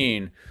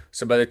 15.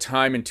 So by the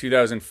time in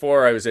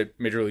 2004 I was at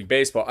Major League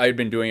Baseball, I had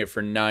been doing it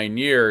for 9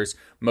 years.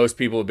 Most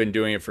people have been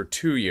doing it for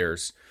 2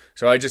 years.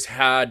 So I just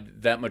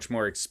had that much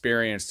more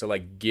experience to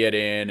like get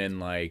in and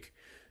like,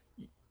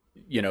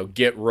 you know,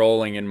 get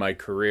rolling in my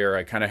career.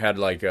 I kind of had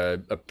like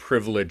a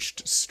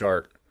privileged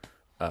start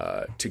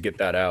to get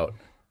that out.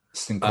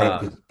 It's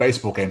incredible.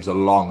 Baseball games are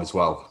long as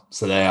well.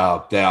 So they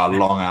are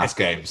long ass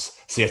games.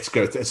 So you have to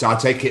go. So I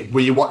take it, were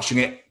you watching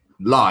it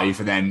live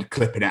and then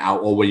clipping it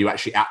out, or were you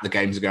actually at the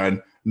games going,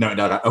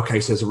 no, okay,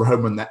 so there's a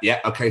home run that, yeah,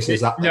 okay, so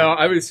there's that. No,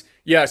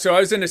 so I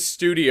was in a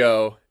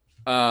studio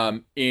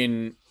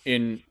in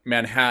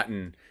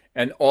Manhattan,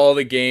 and all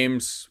the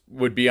games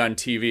would be on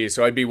TV.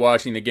 So I'd be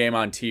watching the game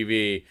on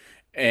TV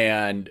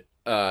and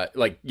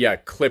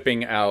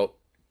clipping out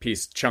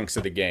chunks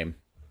of the game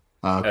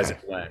as it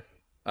went.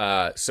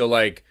 So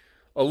like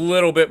a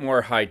little bit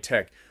more high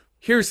tech.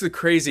 Here's the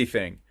crazy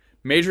thing.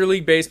 Major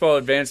League Baseball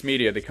Advanced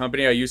Media, the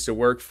company I used to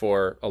work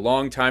for a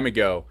long time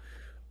ago,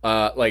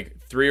 like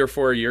 3 or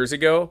 4 years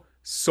ago,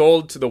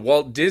 sold to the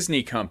Walt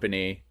Disney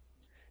Company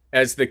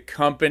as the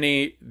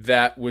company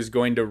that was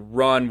going to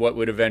run what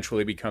would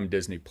eventually become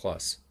Disney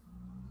Plus.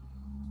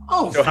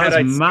 Oh, so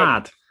that's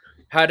mad.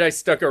 Had I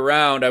stuck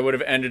around, I would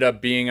have ended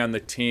up being on the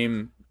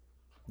team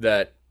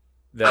that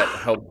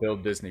helped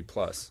build Disney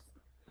Plus.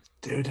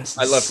 Dude, that's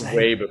I left insane.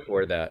 way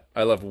before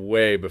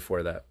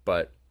that,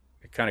 but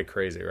kind of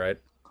crazy, right?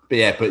 But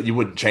yeah, but you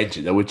wouldn't change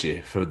it though, would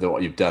you, for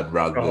what you've done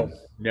rather than...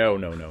 No.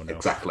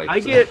 Exactly. I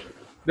get,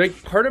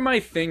 like, part of my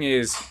thing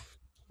is,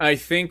 I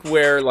think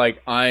where,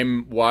 like,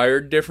 I'm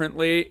wired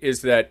differently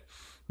is that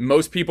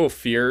most people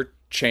fear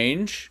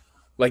change.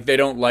 Like, they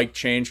don't like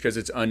change because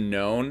it's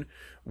unknown.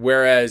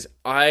 Whereas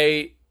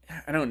I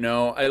don't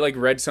know, I, like,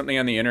 read something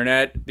on the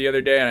internet the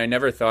other day, and I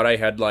never thought I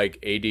had, like,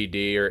 ADD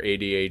or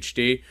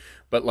ADHD.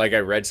 But like I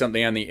read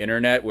something on the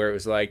internet where it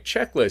was like,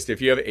 checklist if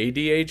you have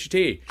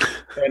ADHD.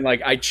 And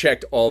like I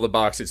checked all the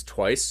boxes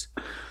twice.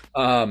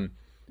 But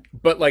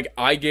like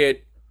I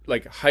get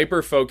like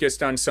hyper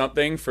focused on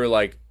something for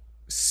like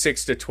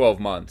 6 to 12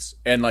 months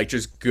and like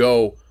just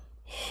go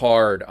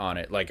hard on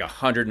it, like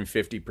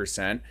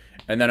 150%.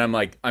 And then I'm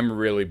like, I'm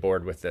really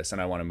bored with this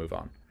and I want to move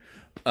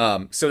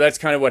on. So that's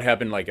kind of what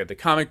happened like at the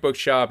comic book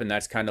shop. And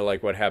that's kind of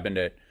like what happened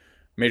at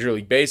Major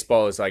League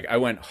Baseball is like I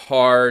went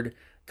hard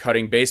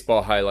cutting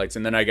baseball highlights,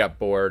 and then I got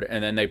bored,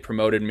 and then they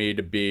promoted me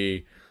to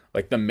be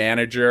like the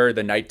manager,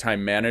 the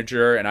nighttime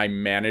manager, and I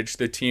managed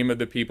the team of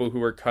the people who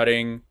were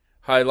cutting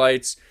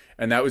highlights,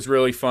 and that was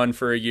really fun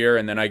for a year,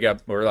 and then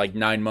or like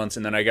 9 months,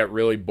 and then I got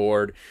really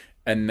bored,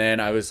 and then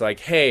I was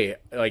like, hey,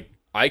 like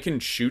I can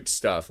shoot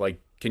stuff, like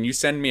can you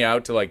send me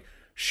out to like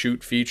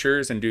shoot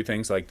features and do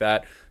things like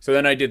that? So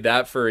then I did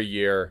that for a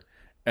year,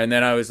 and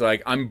then I was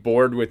like, I'm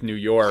bored with New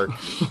York,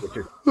 which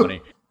is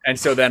funny. And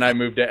so then I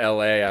moved to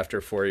LA after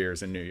 4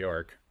 years in New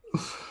York.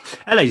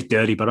 LA's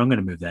dirty, but I'm going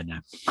to move there now.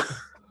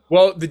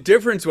 Well, the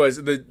difference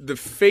was the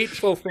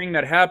fateful thing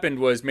that happened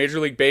was Major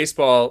League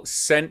Baseball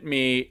sent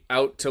me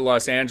out to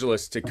Los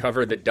Angeles to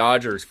cover the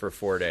Dodgers for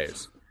 4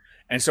 days.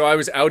 And so I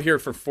was out here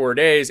for 4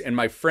 days, and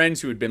my friends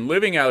who had been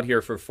living out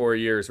here for 4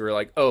 years were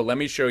like, oh, let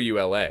me show you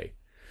LA.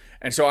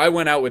 And so I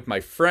went out with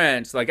my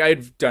friends. Like I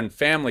had done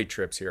family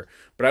trips here,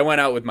 but I went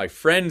out with my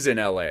friends in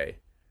LA.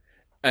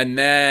 And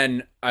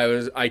then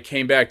I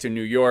came back to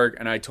New York,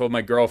 and I told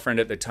my girlfriend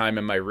at the time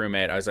and my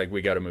roommate, I was like,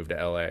 we got to move to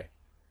LA.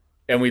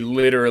 And we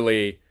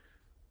literally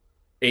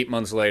 8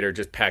 months later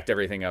just packed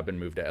everything up and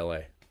moved to LA.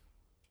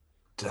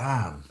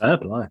 Damn.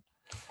 But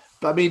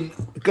I mean,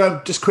 going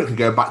back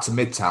to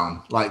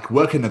Midtown, like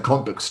working in a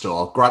comic book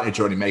store, granted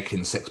you're only making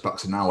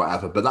 $6 an hour,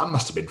 whatever, but that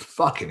must have been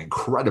fucking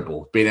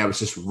incredible. Being able to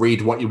just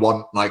read what you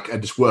want, like,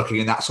 and just working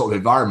in that sort of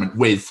environment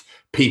with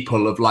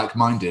people of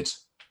like-minded.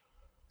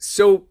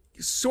 So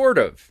sort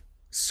of.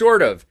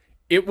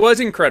 It was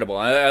incredible.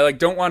 I like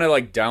don't want to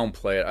like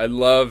downplay it. I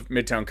love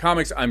Midtown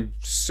Comics. I'm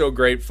so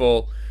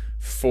grateful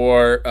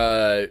for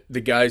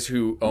the guys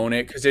who own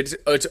it, because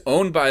it's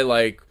owned by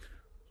like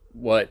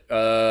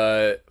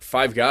 5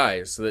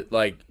 guys that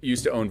like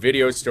used to own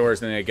video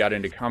stores, and then they got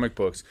into comic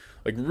books.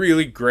 Like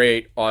really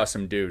great,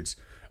 awesome dudes.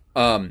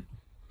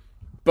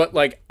 But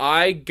like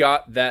I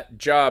got that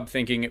job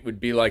thinking it would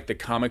be like the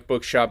comic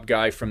book shop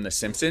guy from The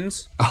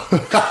Simpsons.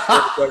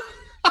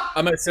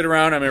 I'm going to sit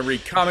around, I'm going to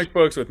read comic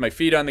books with my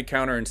feet on the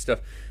counter and stuff.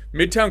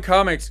 Midtown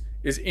Comics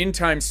is in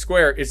Times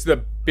Square. It's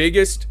the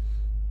biggest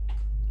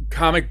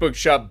comic book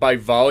shop by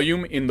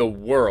volume in the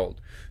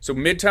world. So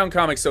Midtown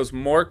Comics sells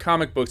more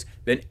comic books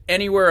than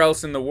anywhere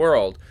else in the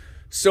world.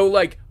 So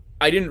like,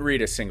 I didn't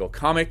read a single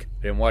comic.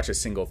 I didn't watch a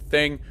single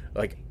thing.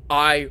 Like,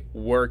 I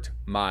worked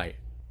my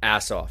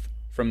ass off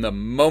from the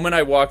moment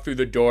I walked through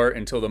the door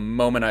until the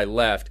moment I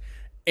left.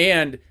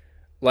 And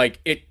like,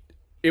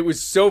 it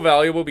was so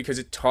valuable because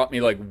it taught me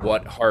like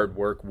what hard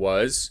work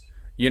was.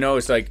 You know,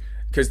 it's like,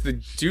 because the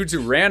dudes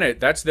who ran it,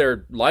 that's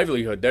their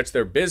livelihood, that's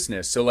their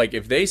business. So like,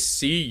 if they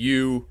see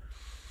you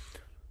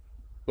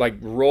like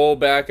roll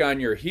back on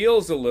your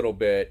heels a little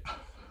bit,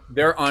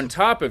 they're on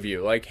top of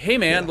you. Like, hey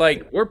man,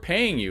 like, we're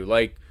paying you.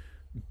 Like,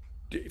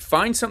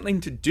 find something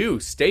to do.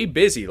 Stay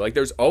busy. Like,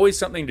 there's always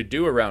something to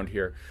do around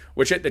here.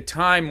 Which at the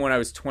time when I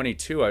was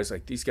 22, I was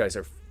like, these guys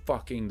are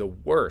fucking the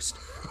worst.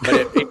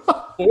 But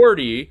at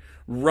 40,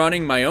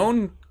 running my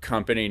own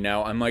company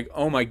now, I'm like,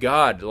 oh my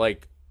God,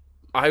 like,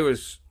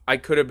 I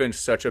could have been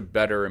such a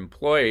better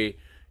employee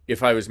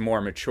if I was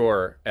more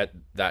mature at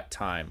that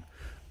time.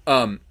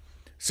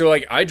 So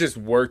like, I just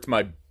worked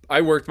my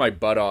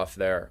butt off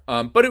there.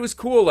 But it was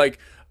cool. Like,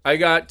 I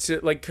got to,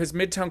 like, cause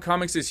Midtown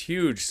Comics is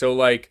huge. So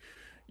like,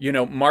 you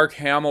know, Mark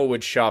Hamill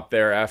would shop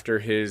there after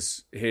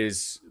his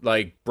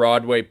like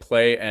Broadway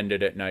play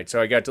ended at night.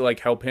 So I got to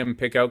like help him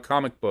pick out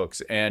comic books,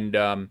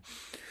 and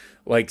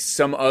like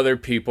some other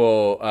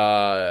people,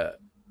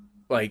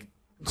 like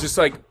just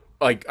like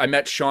I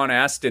met Sean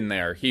Astin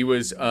there. He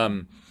was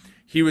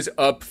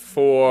up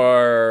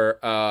for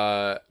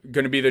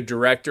going to be the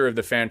director of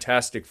the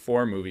Fantastic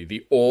Four movie,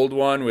 the old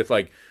one with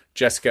like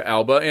Jessica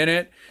Alba in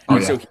it.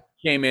 So he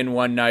came in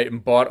one night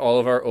and bought all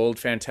of our old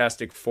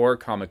Fantastic Four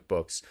comic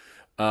books.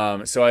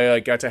 So I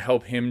like got to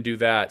help him do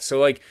that. So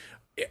like,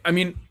 I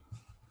mean,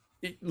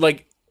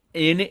 like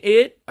in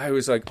it, I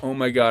was like, oh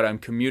my God, I'm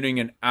commuting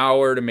an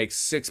hour to make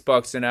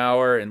 $6 an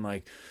hour. And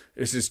like,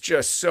 this is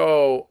just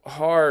so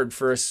hard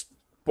for a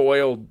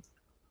spoiled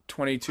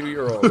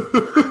 22-year-old.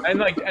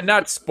 and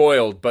not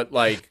spoiled, but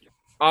like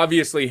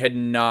obviously had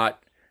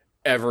not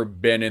ever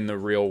been in the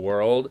real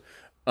world.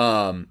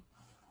 But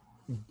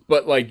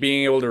like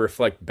being able to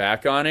reflect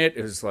back on it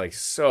is like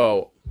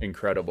so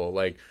incredible.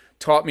 Like,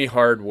 taught me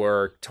hard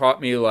work,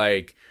 taught me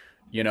like,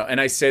 you know, and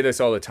I say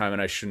this all the time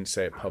and I shouldn't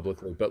say it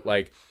publicly, but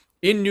like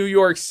in New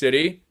York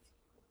City,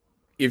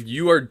 if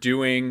you are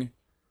doing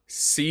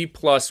C+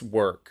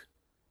 work,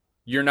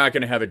 you're not going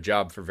to have a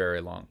job for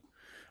very long.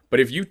 But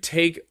if you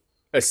take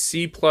a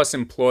C+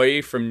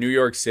 employee from New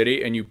York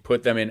City and you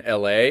put them in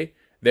LA,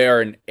 they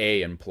are an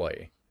A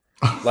employee.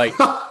 Like,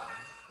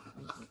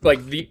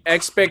 like the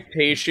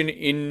expectation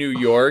in New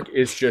York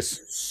is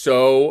just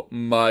so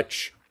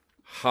much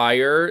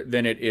higher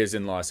than it is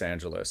in Los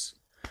Angeles.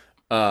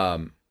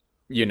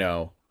 You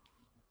know,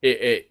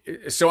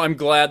 so I'm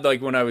glad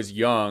like when I was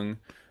young,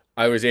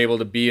 I was able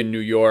to be in New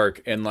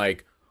York and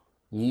like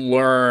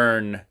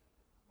learn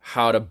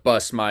how to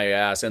bust my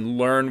ass and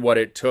learn what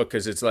it took.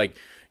 Cause it's like,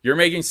 you're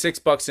making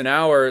 $6 an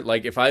hour.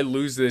 Like if I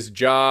lose this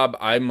job,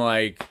 I'm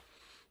like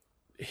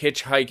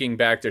hitchhiking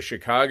back to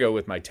Chicago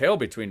with my tail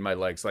between my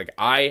legs. Like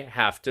I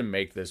have to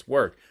make this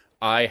work.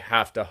 I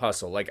have to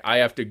hustle. Like I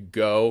have to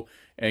go.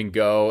 And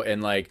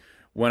like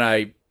when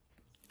I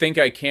think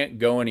I can't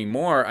go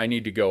anymore, I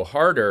need to go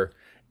harder.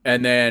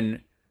 And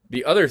then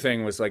the other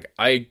thing was like,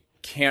 I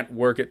can't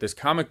work at this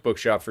comic book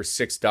shop for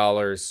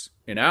 $6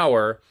 an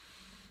hour.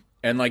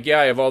 And like, yeah,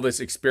 I have all this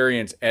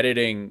experience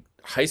editing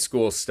high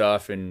school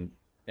stuff and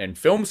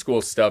film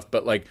school stuff,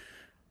 but like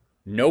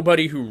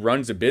nobody who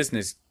runs a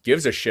business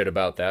gives a shit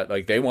about that.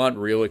 Like they want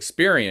real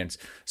experience.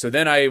 So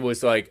then I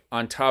was like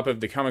on top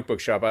of the comic book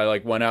shop, I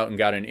like went out and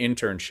got an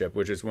internship,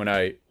 which is when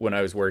I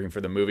was working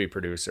for the movie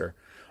producer.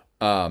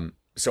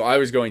 So I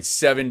was going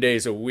 7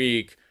 days a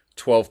week,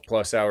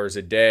 12+ hours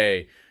a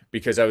day,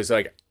 because I was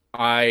like,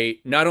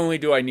 not only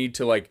do I need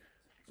to like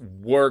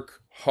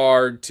work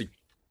hard to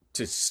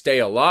stay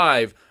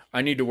alive,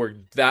 I need to work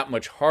that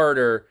much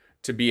harder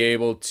to be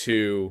able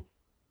to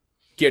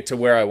get to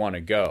where I want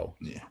to go.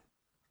 Yeah.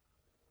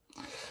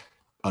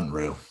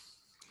 Unreal.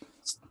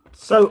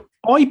 So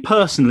I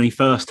personally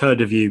first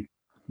heard of you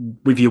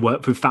with your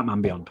work with Fat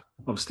Man Beyond,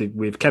 obviously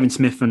with Kevin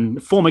Smith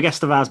and former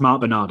guest of ours,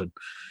 Mark Bernardin.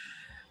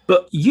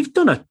 But you've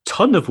done a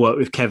ton of work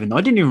with Kevin.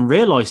 I didn't even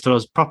realise till I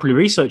was properly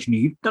researching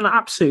you. You've done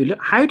absolutely.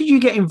 How did you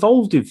get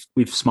involved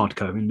with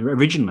Smartco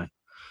originally?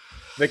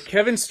 The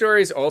Kevin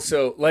story is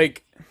also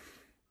like,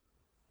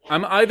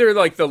 I'm either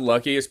like the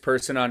luckiest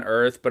person on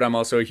earth, but I'm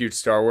also a huge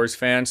Star Wars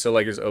fan. So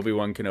like as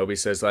Obi-Wan Kenobi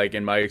says, like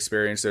in my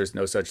experience, there's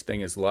no such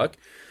thing as luck.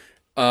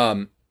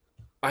 I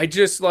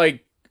just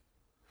like,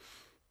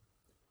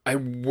 I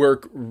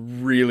work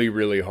really,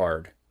 really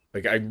hard.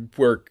 Like I'm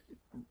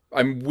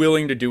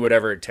willing to do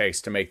whatever it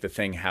takes to make the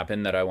thing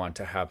happen that I want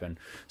to happen.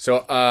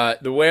 So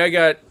the way I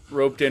got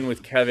roped in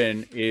with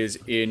Kevin is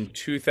in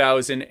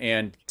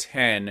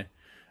 2010,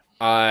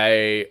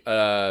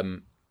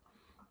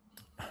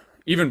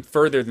 even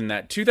further than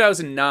that,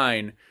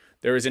 2009,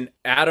 there was an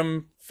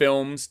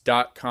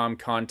AtomFilms.com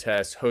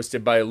contest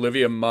hosted by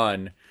Olivia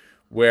Munn,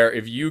 where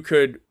if you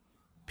could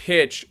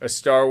pitch a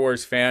Star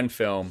Wars fan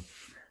film,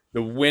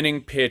 the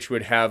winning pitch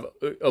would have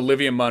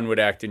Olivia Munn would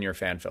act in your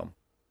fan film.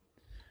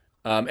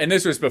 And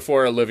this was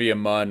before Olivia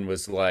Munn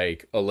was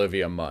like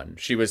Olivia Munn.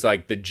 She was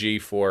like the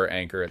G4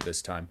 anchor at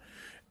this time.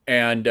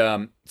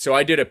 And so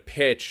I did a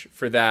pitch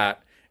for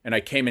that, and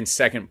I came in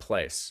second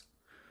place.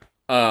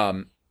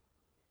 So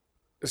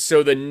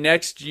the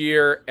next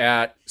year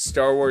at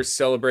Star Wars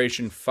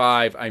Celebration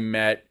 5, I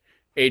met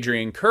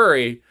Adrienne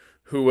Curry,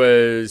 who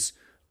was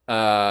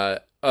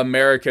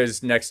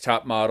America's Next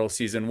Top Model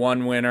season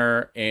 1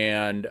 winner,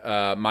 and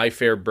My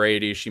Fair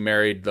Brady. She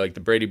married like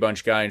the Brady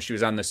Bunch guy, and she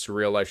was on The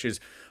Surreal Life. She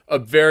was a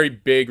very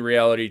big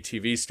reality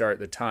TV star at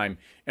the time.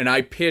 And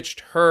I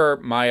pitched her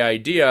my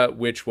idea,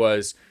 which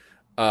was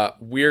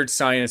Weird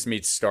Science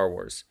meets Star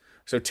Wars.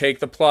 So take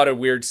the plot of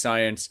Weird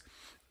Science,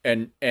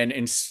 and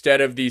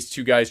instead of these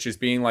two guys just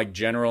being like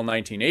general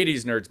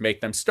 1980s nerds, make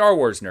them Star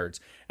Wars nerds.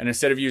 And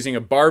instead of using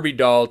a Barbie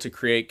doll to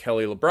create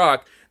Kelly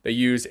LeBrock, they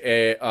use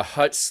a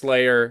Hutt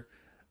Slayer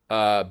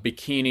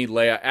bikini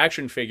Leia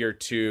action figure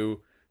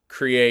to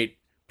create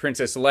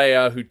Princess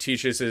Leia, who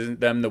teaches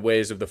them the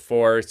ways of the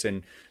Force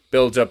and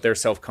builds up their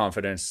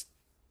self-confidence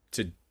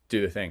to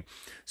do the thing.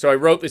 So I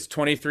wrote this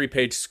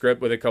 23-page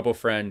script with a couple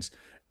friends,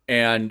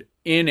 and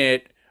in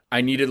it, I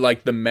needed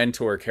like the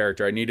mentor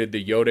character. I needed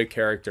the Yoda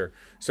character.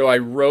 So I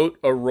wrote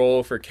a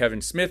role for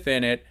Kevin Smith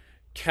in it,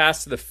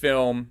 cast the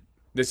film.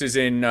 This is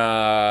in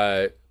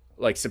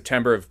like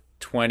September of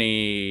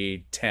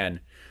 2010.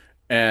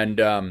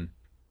 And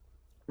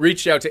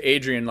reached out to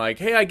Adrian like,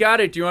 hey, I got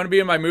it. Do you want to be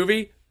in my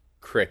movie?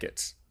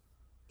 Crickets.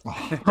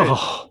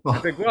 I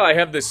was like, well, I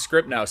have this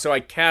script now. So I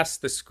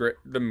cast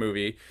the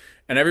movie,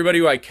 and everybody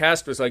who I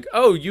cast was like,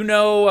 oh, you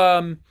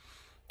know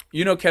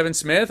Kevin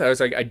Smith? I was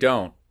like, I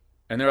don't.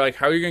 And they're like,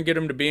 how are you going to get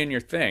him to be in your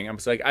thing? I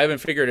was like, I haven't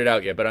figured it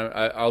out yet, but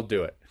I'll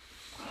do it.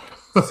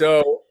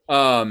 So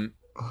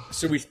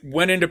we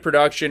went into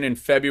production in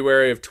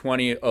February of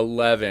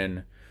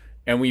 2011,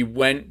 and we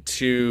went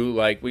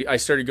to I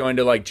started going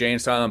to like Jay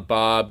and Silent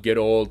Bob Get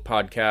Old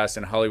podcast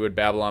and Hollywood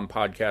Babylon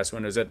podcast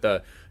when it was at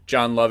the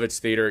John Lovitz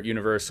Theater at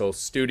Universal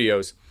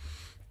Studios,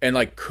 and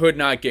like could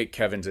not get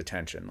Kevin's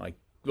attention.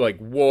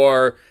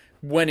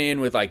 Went in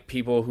with like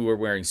people who were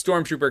wearing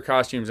stormtrooper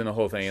costumes and the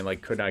whole thing, and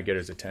like could not get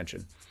his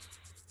attention.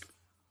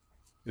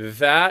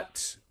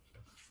 That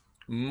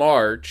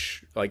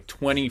March, like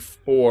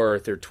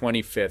 24th or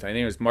 25th, I think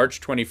it was March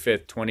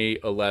 25th,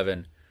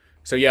 2011.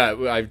 So yeah,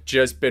 I've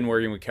just been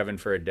working with Kevin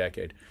for a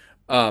decade.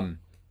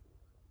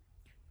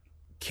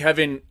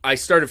 Kevin, I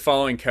started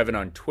following Kevin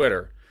on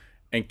Twitter,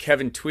 and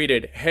Kevin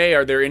tweeted, hey,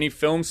 are there any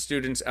film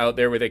students out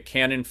there with a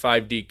Canon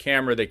 5D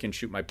camera that can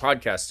shoot my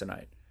podcast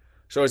tonight?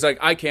 So I was like,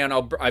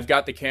 I've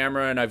got the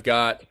camera, and I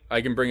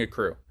can bring a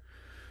crew.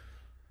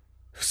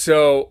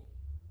 So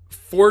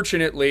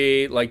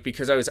fortunately, like,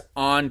 because I was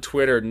on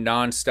Twitter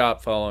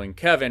nonstop following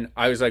Kevin,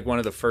 I was like one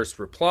of the first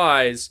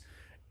replies,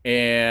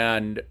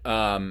 and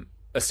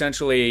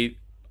essentially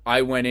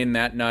I went in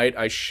that night.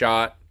 I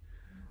shot,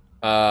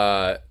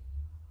 I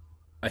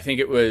think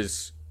it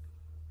was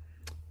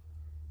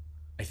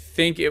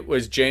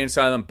Jay and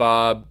Silent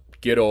Bob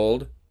Get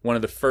Old, one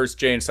of the first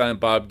Jay and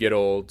Silent Bob Get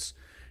Olds.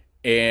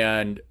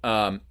 And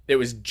it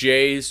was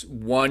Jay's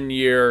 1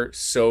 year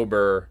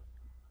sober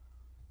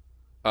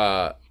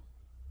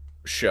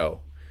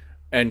show.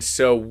 And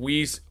so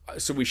we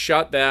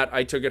shot that.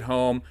 I took it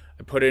home.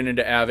 I put it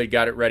into Avid,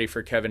 got it ready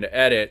for Kevin to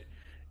edit,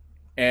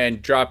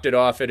 and dropped it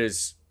off at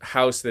his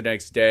house the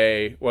next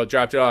day. Well,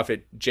 dropped it off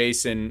at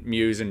Jason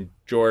Mewes and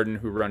Jordan,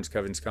 who runs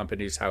Kevin's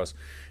company's house.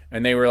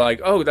 And they were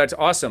like, oh, that's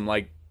awesome.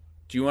 Like,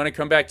 do you want to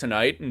come back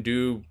tonight and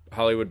do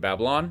Hollywood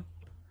Babylon?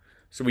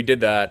 So we did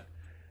that.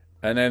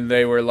 And then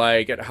they were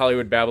like, at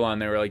Hollywood Babylon,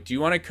 they were like, do you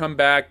want to come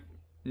back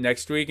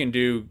next week and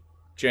do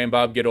Jay and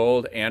Bob Get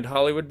Old and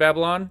Hollywood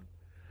Babylon?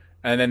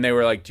 And then they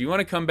were like, do you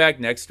want to come back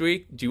next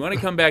week? Do you want to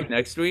come back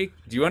next week?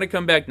 Do you want to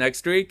come back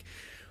next week?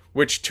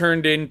 Which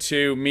turned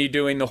into me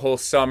doing the whole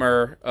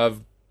summer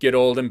of Get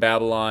Old and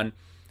Babylon.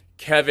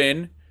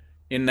 Kevin,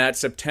 in that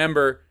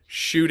September,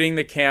 shooting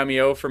the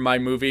cameo for my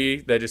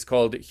movie that is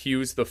called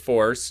Hughes the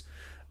Force.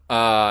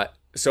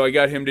 So I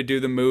got him to do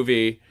the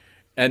movie.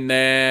 And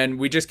then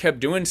we just kept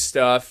doing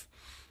stuff.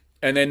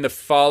 And then the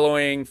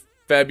following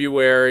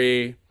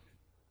February,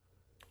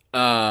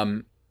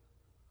 Kevin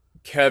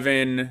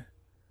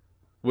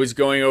was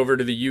going over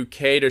to the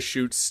UK to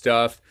shoot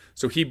stuff.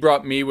 So he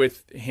brought me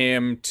with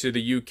him to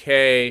the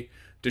UK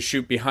to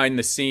shoot behind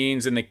the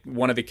scenes and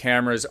one of the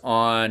cameras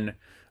on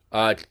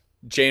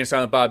Jay and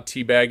Silent Bob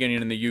Teabagging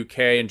in the UK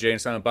and Jay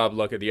and Silent Bob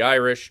Luck of the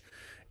Irish.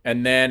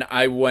 And then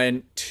I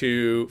went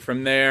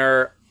from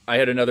there, I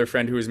had another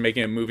friend who was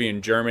making a movie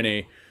in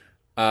Germany.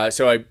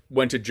 So I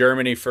went to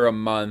Germany for a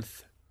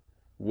month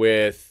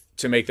to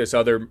make this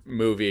other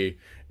movie.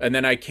 And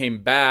then I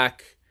came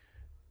back,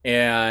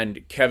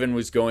 and Kevin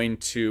was going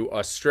to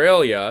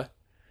Australia,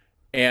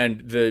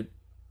 and the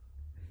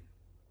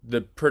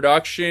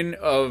production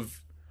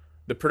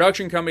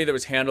company that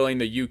was handling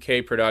the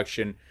UK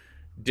production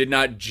did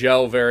not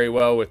gel very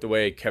well with the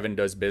way Kevin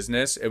does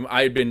business. And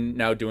I've been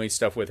now doing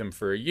stuff with him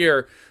for a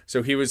year.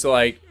 So he was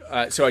like,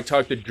 so I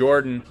talked to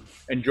Jordan,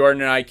 and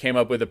Jordan and I came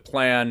up with a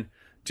plan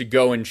to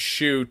go and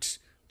shoot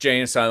Jay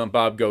and Silent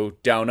Bob Go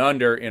Down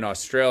Under in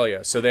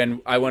Australia. So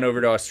then I went over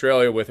to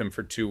Australia with him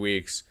for 2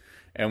 weeks,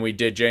 and we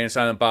did Jay and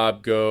Silent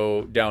Bob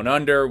Go Down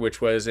Under,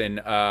 which was in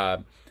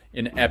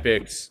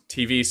Epic's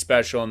TV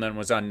special, and then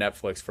was on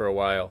Netflix for a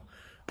while.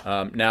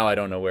 Now I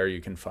don't know where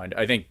you can find it.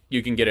 I think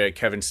you can get it at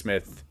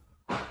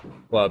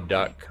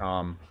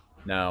kevinsmithclub.com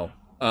now.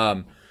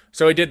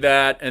 So I did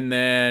that, and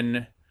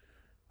then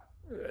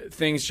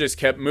things just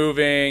kept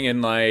moving,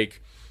 and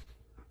like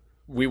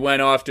we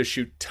went off to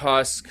shoot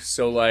Tusk.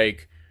 So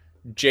like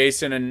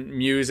Jason and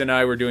Muse and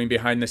I were doing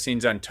behind the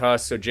scenes on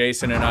Tusk. So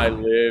Jason and I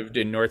lived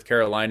in North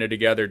Carolina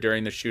together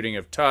during the shooting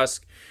of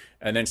Tusk.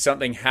 And then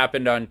something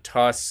happened on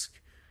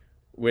Tusk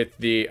with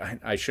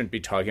I shouldn't be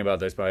talking about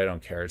this, but I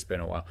don't care. It's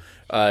been a while.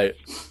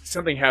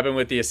 Something happened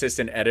with the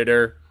assistant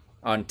editor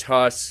on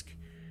Tusk.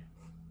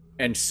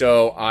 And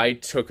so I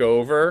took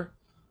over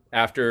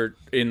after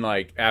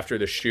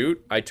the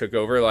shoot. I took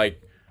over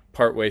like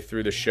partway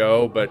through the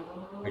show, but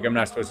like I'm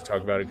not supposed to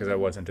talk about it because I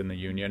wasn't in the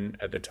union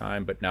at the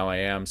time, but now I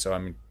am, so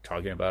I'm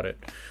talking about it.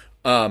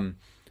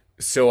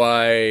 So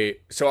I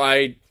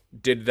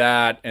did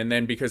that, and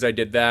then because I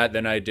did that,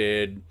 then I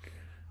did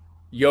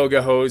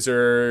Yoga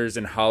Hosers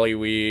and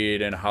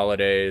Hollyweed and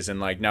Holidays, and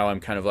like now I'm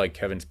kind of like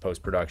Kevin's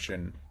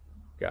post-production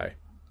guy.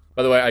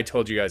 By the way, I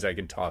told you guys I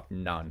can talk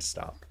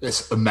nonstop.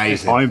 It's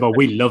amazing. Fine, but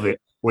we love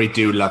it. We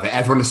do love it.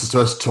 Everyone listens to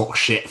us talk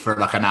shit for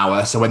like an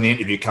hour. So when the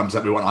interview comes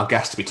up, we want our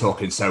guests to be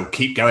talking. So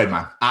keep going,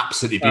 man.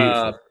 Absolutely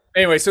beautiful.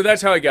 Anyway, so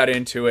that's how I got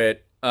into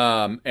it.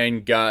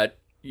 And got,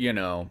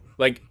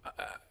 like,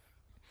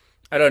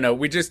 I don't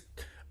know.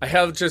 I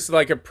have just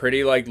like a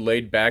pretty like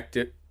laid back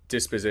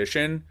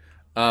disposition,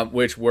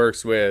 which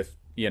works with,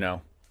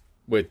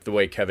 with the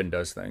way Kevin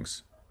does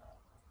things.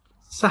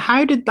 So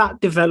how did that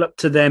develop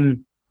to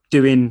them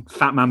doing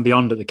Fat Man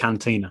Beyond at the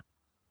Cantina?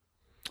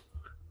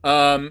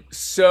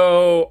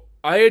 So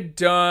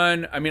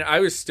I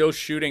was still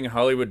shooting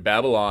Hollywood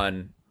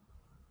Babylon.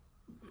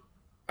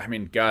 I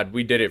mean, God,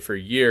 we did it for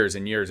years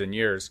and years and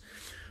years.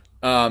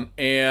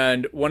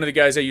 And one of the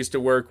guys I used to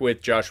work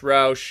with, Josh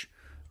Roush,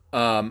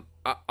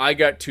 I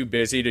got too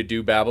busy to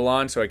do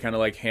Babylon, so I kind of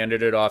like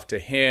handed it off to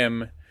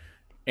him.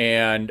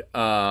 And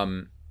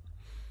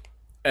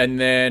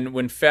then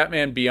when Fat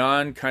Man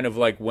Beyond kind of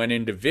like went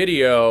into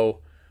video,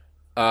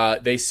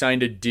 they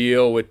signed a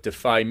deal with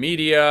Defy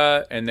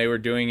Media, and they were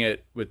doing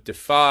it with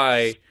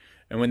Defy.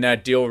 And when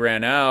that deal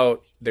ran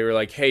out, they were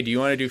like, hey, do you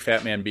want to do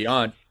Fat Man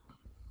Beyond?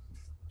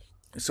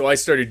 So I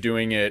started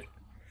doing it,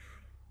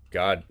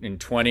 in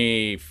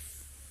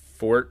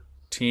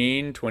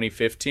 2014,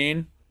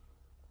 2015.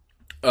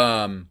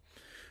 And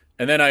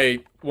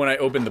then when I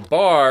opened the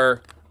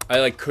bar, I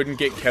like couldn't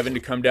get Kevin to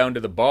come down to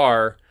the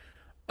bar.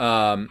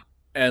 And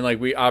like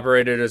we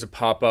operated as a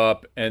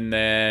pop-up, and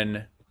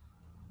then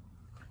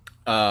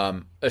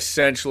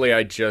essentially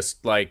I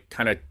just like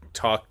kind of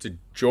talked to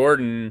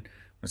Jordan. I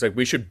was like,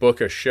 we should book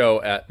a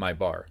show at my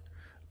bar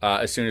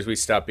as soon as we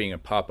stop being a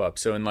pop-up.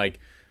 So in like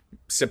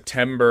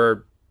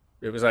September,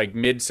 it was like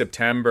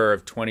mid-September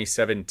of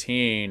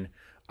 2017,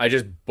 I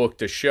just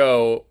booked a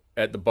show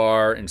at the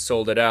bar and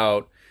sold it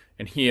out,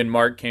 and he and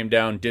Mark came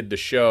down, did the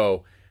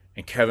show,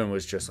 and Kevin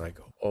was just like,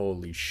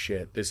 holy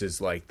shit, this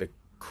is like the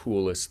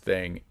coolest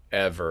thing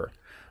ever.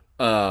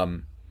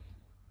 And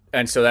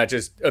so that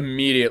just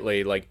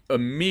immediately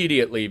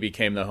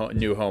became the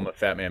new home of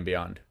Fat Man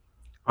Beyond.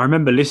 I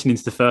remember listening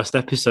to the first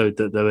episode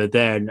that they were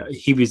there, and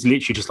he was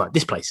literally just like,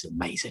 this place is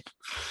amazing.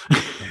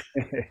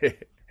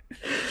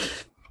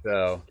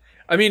 So,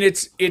 I mean,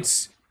 it's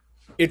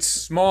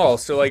small.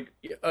 So like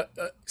a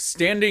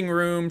standing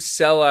room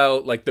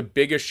sellout, like the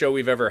biggest show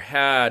we've ever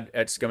had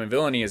at Scum and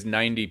Villainy is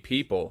 90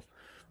 people.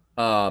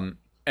 And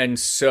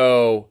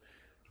so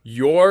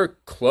you're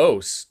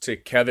close to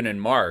Kevin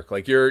and Mark.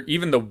 Like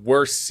even the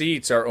worst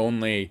seats are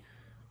only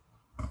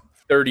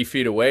 30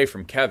 feet away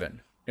from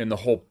Kevin in the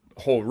whole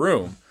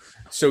room.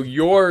 So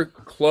you're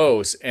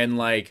close, and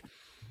like,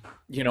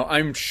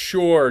 I'm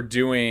sure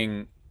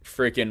doing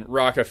freaking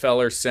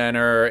Rockefeller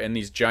Center and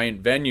these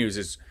giant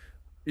venues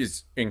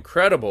is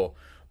incredible.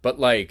 But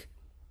like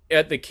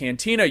at the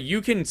Cantina,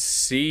 you can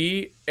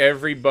see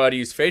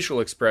everybody's facial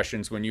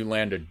expressions when you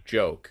land a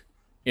joke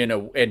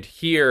and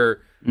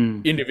hear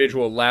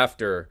individual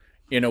laughter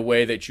in a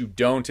way that you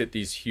don't at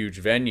these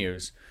huge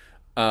venues.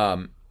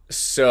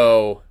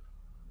 So,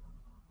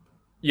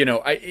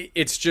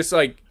 it's just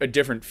like a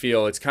different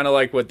feel. It's kind of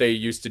like what they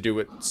used to do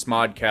with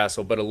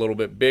Smodcastle, but a little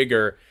bit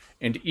bigger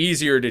and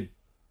easier to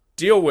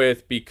deal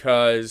with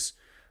because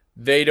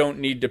they don't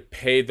need to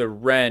pay the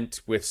rent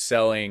with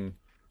selling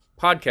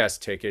podcast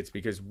tickets,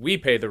 because we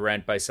pay the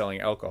rent by selling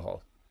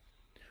alcohol,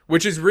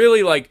 which is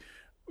really like,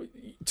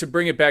 to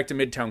bring it back to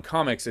Midtown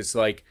Comics, it's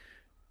like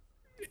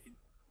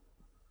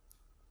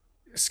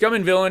Scum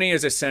and Villainy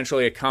is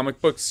essentially a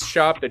comic book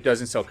shop that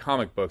doesn't sell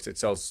comic books. It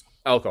sells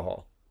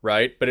alcohol.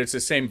 right? But it's the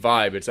same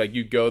vibe. It's like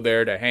you go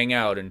there to hang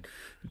out and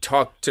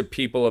talk to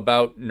people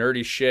about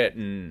nerdy shit,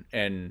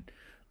 and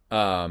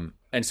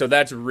so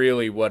that's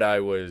really what I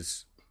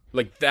was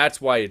like. That's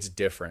why it's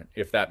different,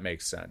 if that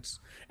makes sense.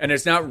 And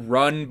it's not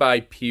run by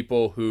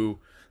people who,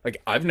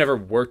 like, I've never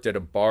worked at a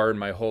bar in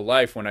my whole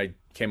life when I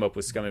came up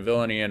with Scum and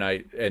Villainy,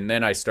 and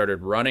then I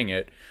started running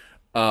it.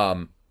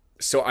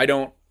 So I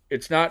don't.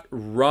 It's not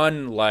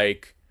run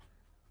like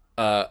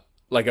a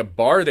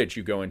bar that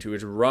you go into.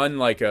 It's run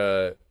like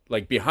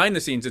behind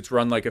the scenes. It's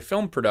run like a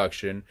film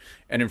production,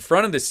 and in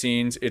front of the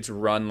scenes, it's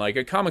run like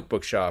a comic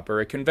book shop or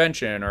a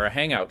convention or a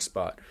hangout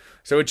spot.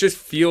 So it just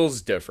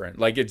feels different.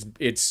 Like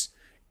its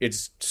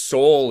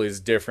soul is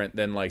different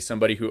than like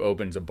somebody who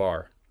opens a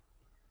bar.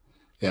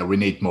 Yeah, we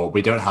need more.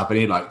 We don't have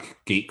any like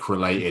geek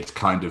related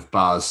kind of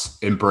bars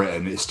in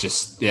Britain. It's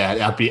just, yeah,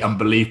 that'd be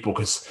unbelievable,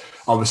 because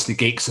obviously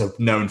geeks are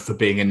known for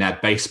being in their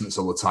basements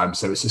all the time.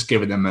 So it's just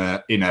giving them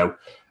an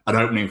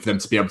opening for them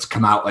to be able to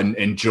come out and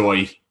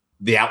enjoy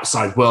the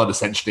outside world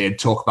essentially, and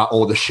talk about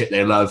all the shit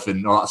they love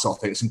and all that sort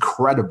of thing. It's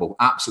incredible.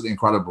 Absolutely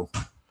incredible.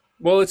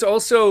 Well, it's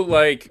also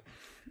like,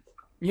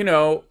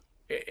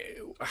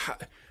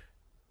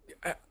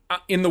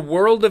 in the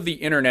world of the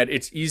internet,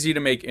 it's easy to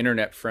make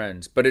internet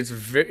friends, but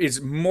it's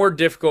more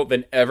difficult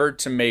than ever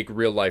to make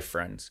real life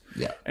friends.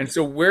 Yeah. And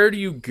so where do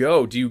you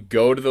go? Do you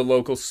go to the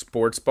local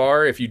sports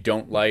bar if you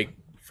don't like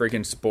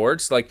freaking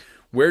sports? Like,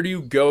 where do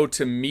you go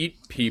to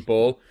meet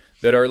people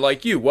that are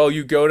like you? Well,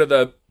 you go to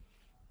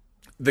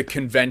the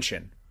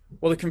convention.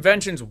 Well, the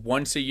convention's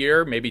once a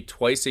year, maybe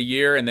twice a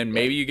year, and then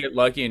maybe you get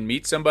lucky and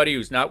meet somebody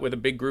who's not with a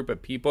big group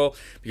of people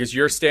because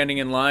you're standing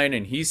in line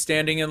and he's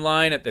standing in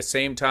line at the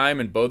same time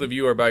and both of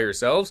you are by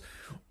yourselves.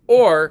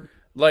 Or,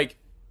 like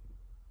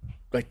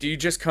do you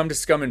just come to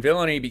Scum and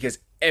Villainy because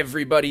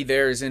everybody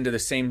there is into the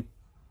same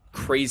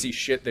crazy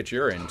shit that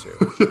you're into?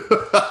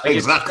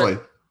 Exactly.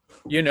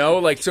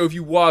 So if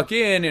you walk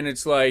in and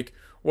it's like,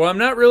 well, I'm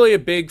not really a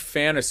big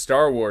fan of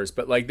Star Wars,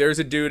 but like there's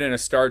a dude in a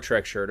Star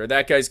Trek shirt, or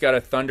that guy's got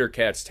a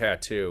Thundercats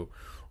tattoo,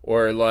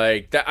 or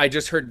like that. I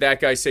just heard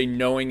that guy say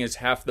knowing is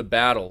half the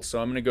battle,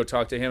 so I'm gonna go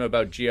talk to him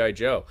about G.I.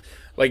 Joe.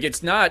 Like,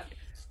 it's not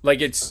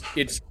like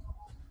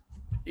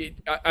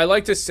I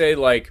like to say,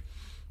 like,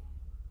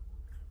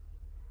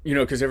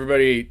 because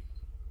everybody's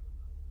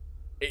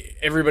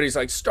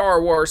like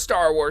Star Wars,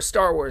 Star Wars,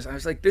 Star Wars. I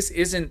was like, this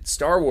isn't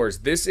Star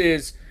Wars. This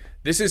is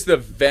the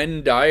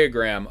Venn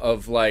diagram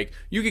of, like,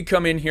 you could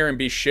come in here and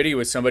be shitty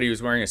with somebody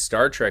who's wearing a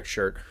Star Trek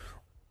shirt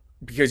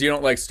because you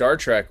don't like Star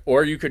Trek,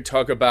 or you could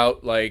talk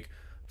about like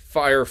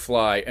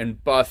Firefly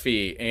and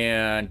Buffy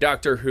and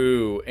Doctor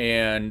Who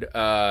and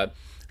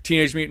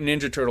Teenage Mutant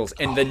Ninja Turtles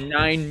and the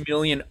 9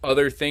 million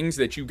other things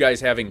that you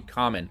guys have in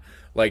common.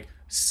 Like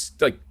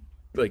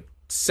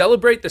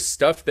celebrate the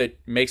stuff that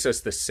makes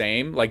us the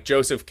same. Like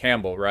Joseph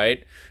Campbell,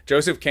 right?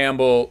 Joseph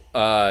Campbell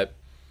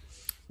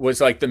was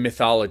like the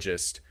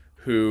mythologist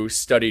who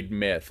studied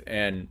myth,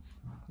 and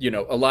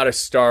a lot of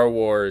Star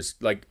Wars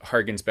like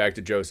harkens back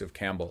to Joseph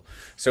Campbell.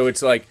 So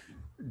it's like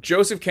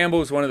Joseph Campbell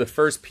was one of the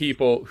first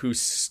people who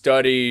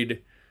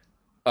studied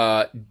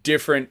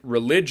different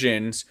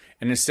religions,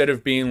 and instead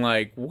of being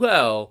like,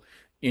 well,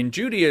 in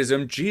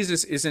Judaism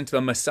Jesus isn't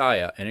the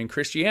Messiah and in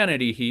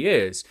Christianity he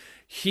is,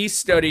 he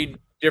studied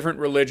different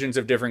religions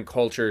of different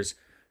cultures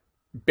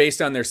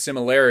based on their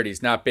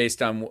similarities, not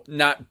based on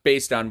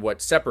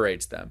what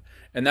separates them.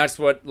 And that's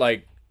what,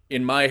 like,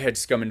 in my head,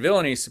 Scum and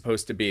Villainy is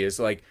supposed to be, is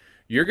like,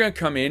 you're going to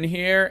come in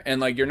here and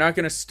like, you're not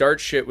going to start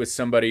shit with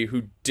somebody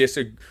who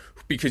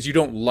because you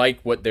don't like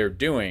what they're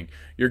doing.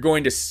 You're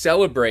going to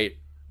celebrate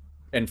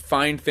and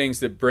find things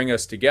that bring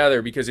us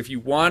together, because if you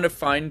want to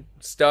find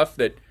stuff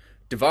that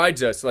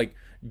divides us, like,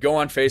 go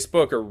on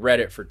Facebook or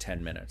Reddit for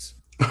 10 minutes.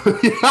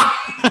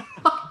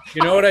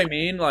 You know what I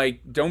mean?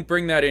 Like, don't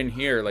bring that in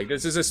here. Like,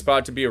 this is a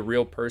spot to be a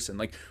real person.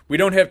 Like, we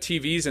don't have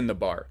TVs in the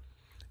bar,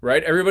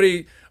 right?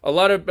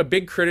 A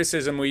big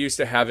criticism we used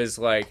to have is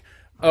like,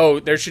 oh,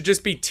 there should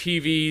just be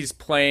TVs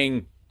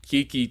playing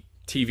geeky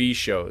TV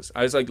shows.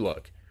 I was like,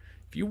 look,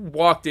 if you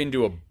walked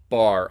into a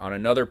bar on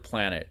another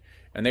planet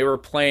and they were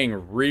playing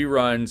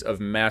reruns of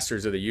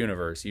Masters of the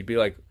Universe, you'd be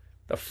like,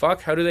 the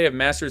fuck? How do they have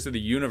Masters of the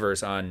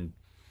Universe on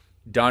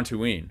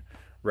Dantooine,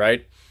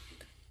 right?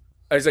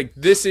 I was like,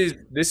 this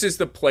is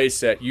the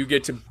place that you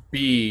get to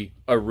be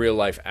a real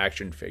life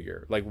action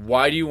figure. Like,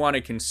 why do you want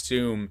to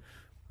consume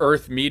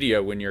Earth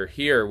media when you're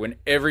here, when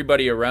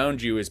everybody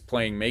around you is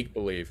playing make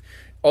believe?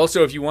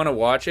 Also, if you want to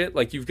watch it,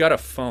 like, you've got a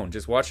phone,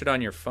 just watch it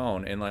on your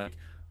phone and like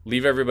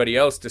leave everybody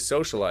else to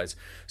socialize.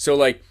 So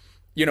like,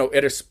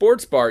 at a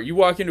sports bar, you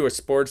walk into a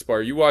sports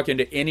bar, you walk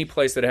into any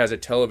place that has a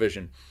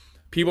television,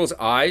 people's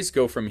eyes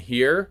go from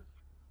here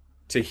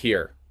to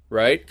here,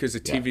 right? Because the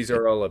TVs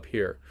are all up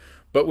here.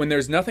 But when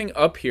there's nothing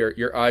up here,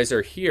 your eyes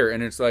are here,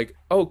 and it's like,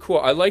 oh, cool,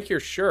 I like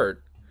your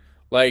shirt.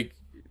 Like,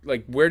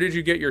 where did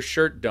you get your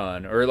shirt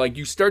done? Or like,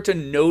 you start to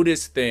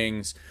notice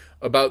things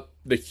about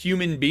the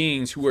human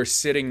beings who are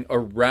sitting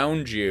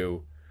around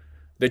you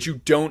that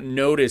you don't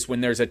notice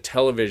when there's a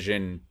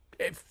television,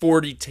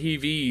 40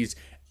 TVs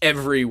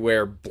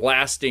everywhere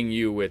blasting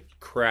you with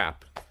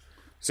crap.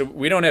 So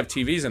we don't have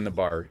TVs in the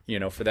bar,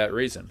 for that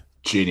reason.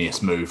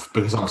 Genius move,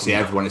 because obviously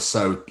everyone is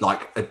so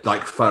like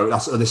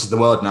this is the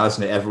world now,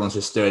 isn't it? Everyone's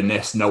just doing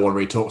this. No one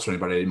really talks to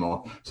anybody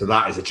anymore. So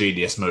that is a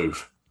genius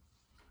move.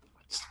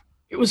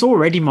 It was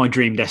already my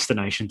dream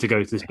destination to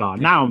go to this bar.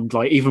 Now I'm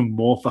like even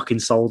more fucking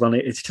sold on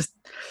it. It's just,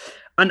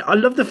 and I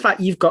love the fact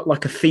you've got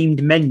like a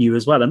themed menu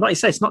as well. And like you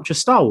say, it's not just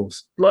Star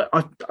Wars. Like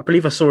I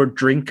believe I saw a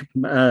drink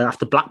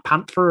after Black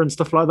Panther and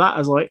stuff like that. I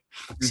was like,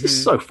 this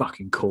is so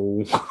fucking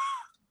cool.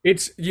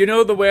 It's,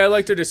 the way I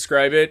like to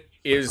describe it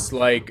is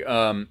like,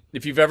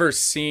 if you've ever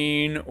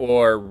seen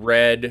or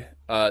read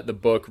the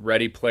book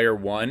Ready Player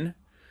One,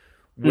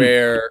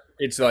 where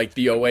it's like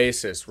the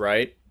Oasis,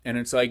 right? And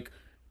it's like,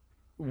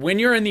 when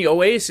you're in the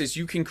Oasis,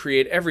 you can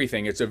create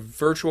everything. It's a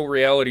virtual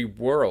reality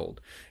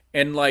world.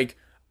 And like,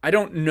 I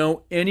don't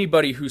know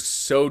anybody who's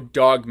so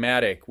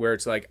dogmatic where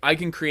it's like, I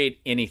can create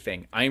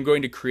anything. I am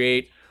going to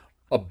create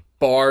a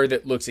bar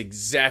that looks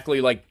exactly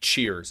like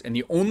Cheers. And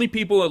the only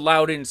people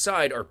allowed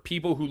inside are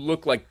people who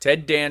look like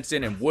Ted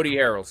Danson and Woody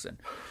Harrelson,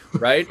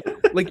 right?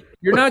 Like,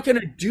 you're not going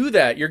to do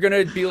that. You're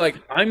going to be like,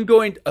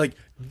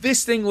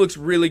 this thing looks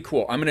really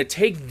cool. I'm going to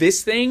take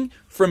this thing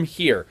from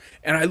here.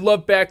 And I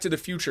love Back to the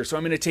Future. So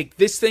I'm going to take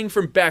this thing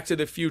from Back to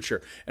the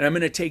Future. And I'm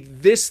going to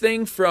take this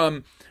thing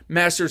from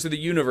Masters of the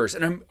Universe.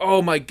 And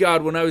oh my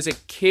God, when I was a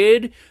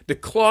kid, the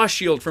claw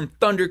shield from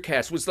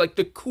Thundercats was like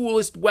the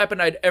coolest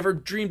weapon I'd ever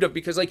dreamed of,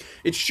 because like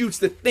it shoots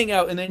the thing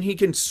out and then he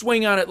can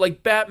swing on it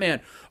like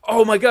Batman.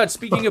 Oh my God,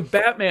 speaking of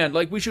Batman,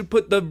 like we should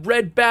put the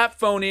red bat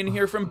phone in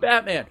here from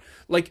Batman.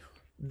 Like,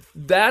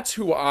 that's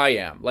who I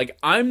am. Like,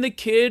 I'm the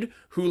kid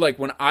who, like,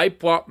 when I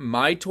bought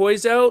my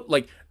toys out,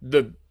 like,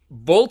 the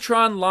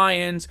Voltron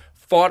Lions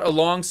fought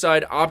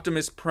alongside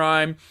Optimus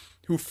Prime,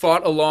 who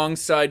fought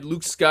alongside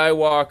Luke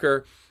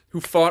Skywalker, who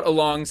fought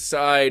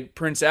alongside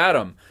Prince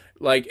Adam.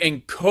 Like,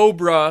 and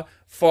Cobra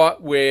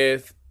fought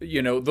with,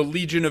 the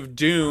Legion of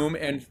Doom.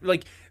 And,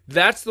 like,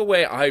 that's the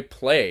way I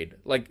played.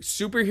 Like,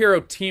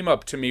 superhero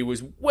team-up to me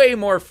was way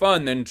more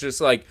fun than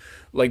just, like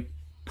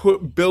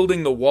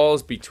building the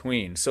walls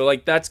between. So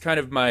like that's kind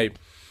of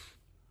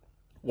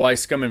why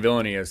Scum and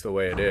Villainy is the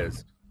way it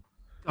is.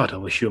 God, I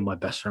wish you were my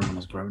best friend when I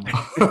was growing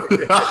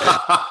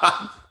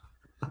up.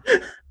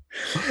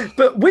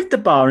 But with the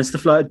bar and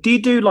stuff like that, do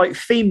you do like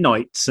theme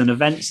nights and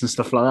events and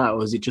stuff like that,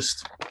 or is it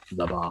just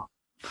the bar?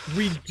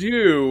 We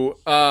do.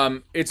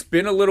 It's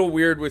been a little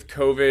weird with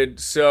COVID.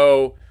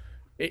 So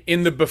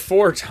in the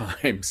before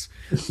times,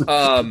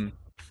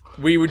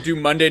 we would do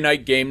Monday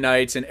night game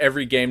nights, and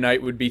every game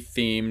night would be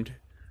themed.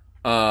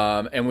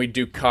 And we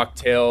do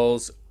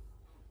cocktails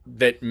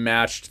that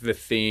matched the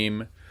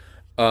theme.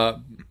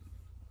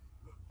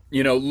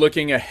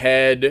 Looking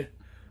ahead,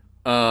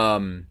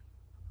 like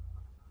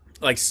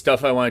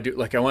stuff I want to do.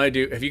 Like I want to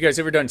do. Have you guys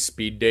ever done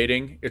speed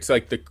dating? It's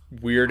like the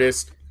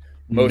weirdest,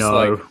 most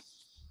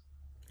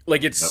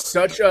it's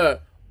such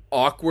a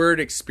awkward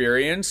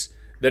experience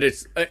that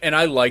it's. And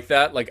I like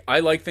that. Like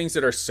I like things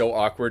that are so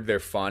awkward they're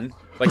fun.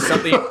 Like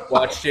something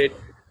watched it.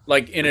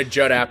 Like in a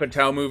Judd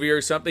Apatow movie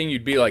or something,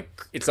 you'd be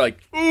like, it's like,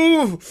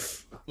 ooh,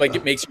 like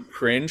it makes you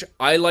cringe.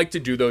 I like to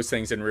do those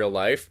things in real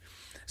life.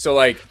 So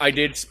like I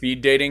did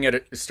speed dating at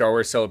a Star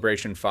Wars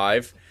Celebration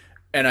 5,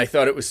 and I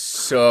thought it was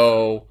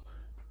so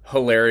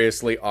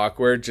hilariously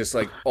awkward. Just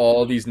like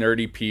all these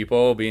nerdy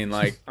people being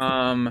like,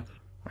 my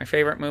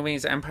favorite movie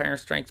is Empire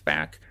Strikes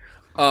Back.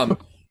 And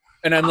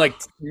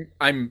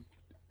I'm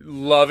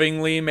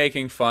lovingly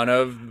making fun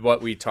of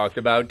what we talked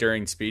about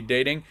during speed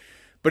dating.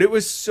 But it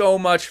was so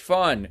much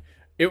fun.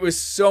 It was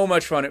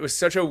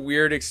such a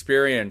weird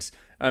experience.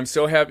 I'm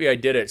so happy I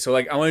did it. So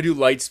like I want to do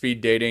light speed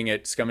dating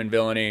at Scum and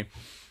Villainy.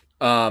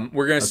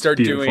 We're gonna start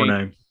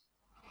doing.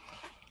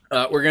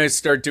 We're gonna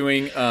start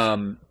doing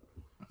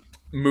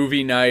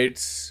movie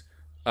nights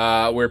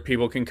where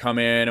people can come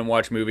in and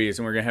watch movies,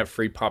 and we're gonna have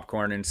free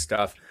popcorn and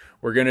stuff.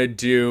 We're gonna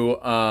do.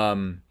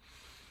 We're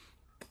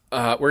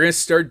gonna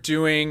start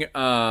doing.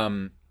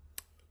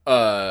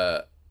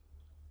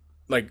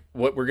 Like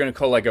what we're going to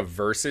call like a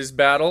versus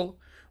battle,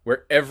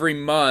 where every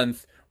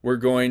month we're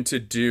going to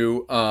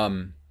do,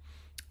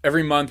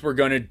 every month we're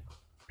going to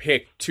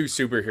pick two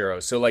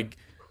superheroes. So like,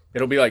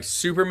 it'll be like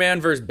Superman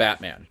versus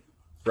Batman,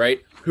 right?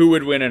 Who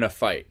would win in a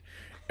fight?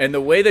 And the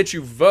way that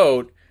you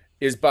vote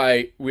is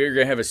we're going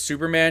to have a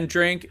Superman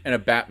drink and a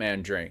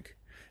Batman drink.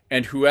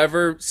 And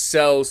whoever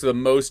sells the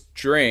most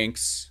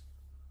drinks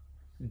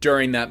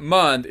during that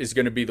month is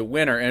going to be the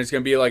winner. And it's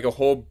going to be like a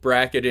whole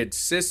bracketed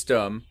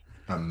system.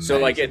 Amazing. So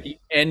like at the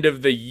end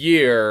of the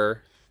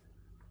year,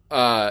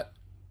 we're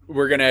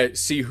going to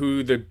see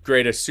who the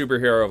greatest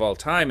superhero of all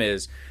time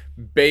is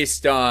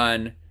based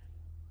on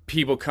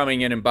people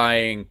coming in and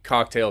buying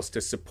cocktails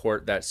to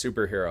support that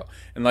superhero.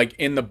 And like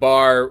in the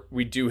bar,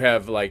 we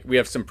have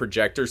some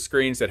projector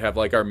screens that have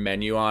like our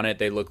menu on it.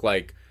 They look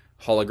like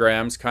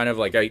holograms, kind of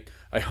like I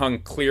hung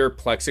clear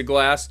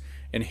plexiglass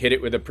and hit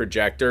it with a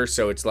projector.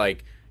 So it's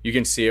like you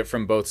can see it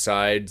from both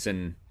sides,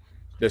 and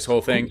this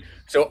whole thing.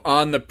 So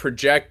on the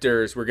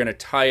projectors, we're going to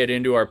tie it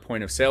into our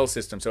point of sale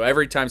system. So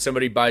every time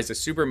somebody buys a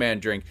Superman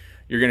drink,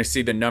 you're going to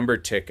see the number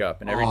tick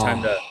up. And every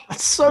time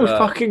that's so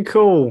fucking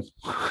cool.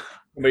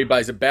 Somebody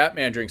buys a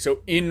Batman drink.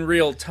 So in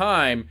real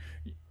time,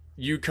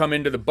 you come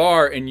into the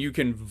bar and you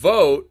can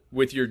vote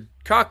with your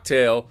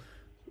cocktail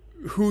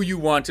who you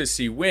want to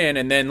see win.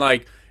 And then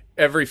like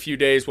every few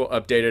days, we'll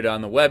update it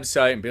on the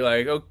website and be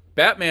like, oh,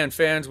 Batman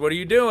fans, what are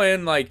you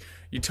doing? Like,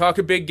 you talk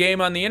a big game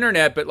on the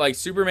internet, but like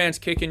Superman's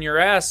kicking your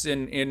ass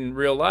in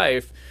real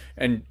life,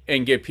 and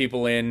get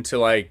people in to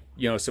like,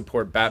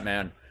 support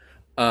Batman.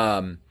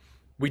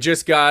 We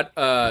just got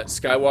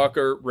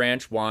Skywalker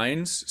Ranch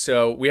wines.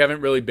 So we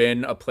haven't really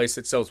been a place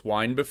that sells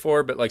wine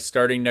before, but like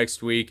starting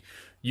next week,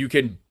 you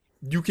can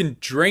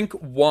drink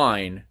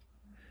wine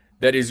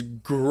that is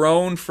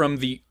grown from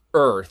the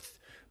earth,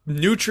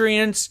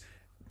 nutrients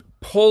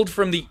pulled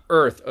from the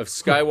earth of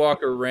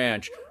Skywalker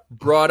Ranch,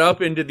 brought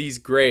up into these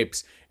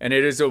grapes, and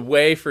it is a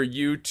way for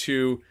you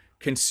to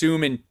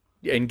consume and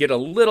get a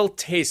little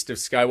taste of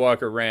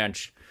Skywalker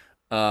Ranch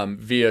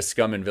via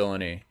Scum and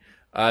Villainy.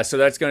 So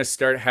that's going to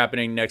start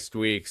happening next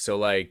week. So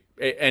like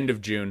end of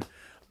June.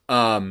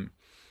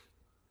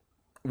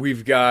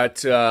 We've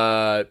got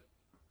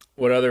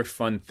what other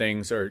fun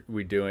things are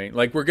we doing?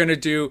 Like we're going to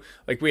do,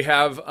 like we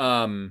have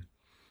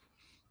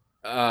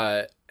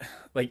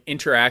like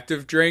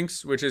interactive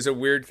drinks, which is a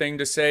weird thing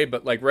to say,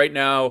 but like right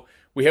now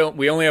we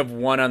only have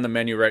one on the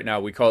menu right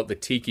now. We call it the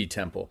Tiki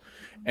Temple.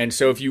 And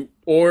so if you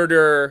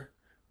order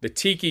the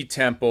Tiki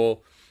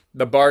Temple,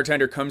 the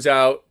bartender comes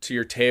out to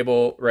your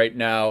table right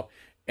now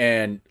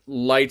and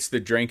lights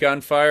the drink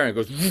on fire, and it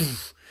goes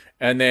woof.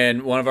 And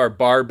then one of our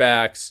bar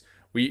backs,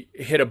 we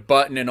hit a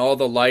button and all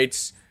the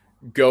lights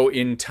go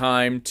in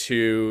time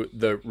to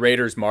the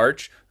Raiders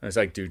March. And it's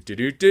like do do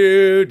do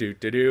do do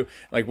do do.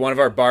 Like one of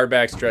our bar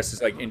backs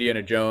dresses like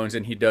Indiana Jones,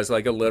 and he does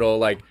like a little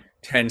like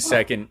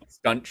 10-second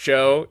stunt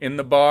show in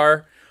the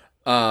bar.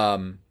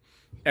 And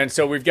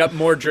so we've got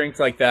more drinks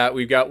like that.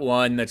 We've got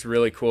one that's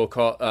really cool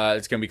called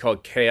it's gonna be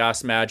called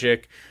Chaos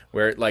Magic,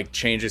 where it like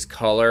changes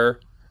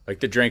color. Like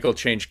the drink will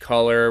change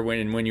color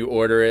when you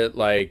order it.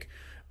 Like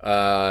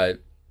all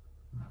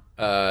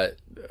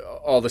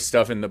the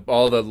stuff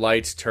all the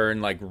lights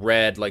turn like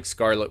red, like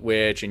Scarlet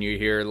Witch, and you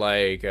hear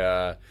like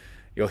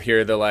you'll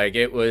hear the like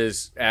it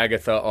was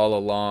Agatha all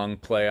along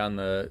play on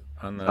the.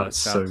 That's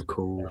so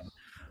cool.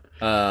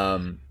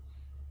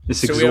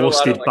 This So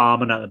exhausted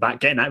barman at the back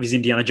getting out of his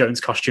Indiana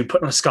Jones costume,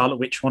 putting on a Scarlet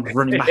Witch one,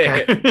 running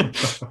back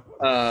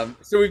out.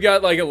 So we've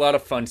got like a lot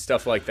of fun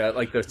stuff like that.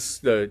 Like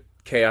the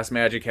Chaos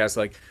Magic has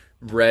like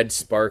red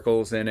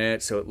sparkles in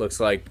it, so it looks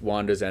like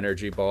Wanda's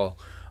energy ball.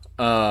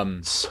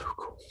 So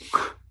cool.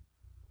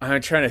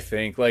 I'm trying to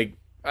think. Like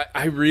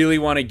I really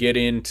want to get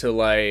into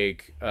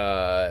like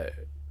and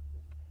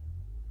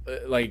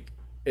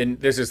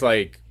this is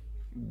like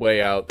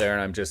way out there,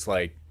 and I'm just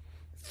like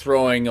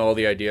throwing all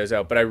the ideas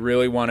out, but I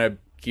really want to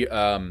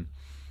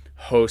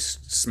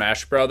host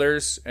Smash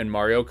Brothers and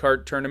Mario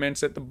Kart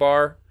tournaments at the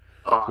bar,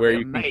 where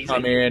you can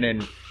come in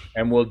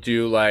and we'll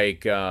do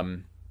like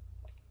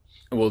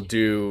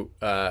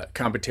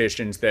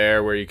competitions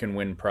there where you can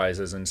win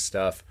prizes and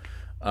stuff.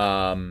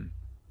 I mean,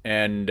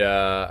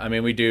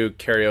 we do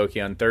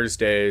karaoke on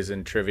Thursdays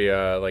and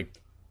trivia, like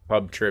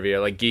pub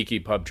trivia, like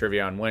geeky pub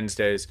trivia on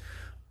Wednesdays.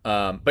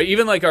 But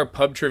even like our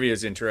pub trivia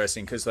is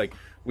interesting because like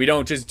we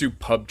don't just do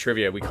pub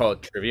trivia, we call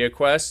it Trivia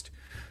Quest.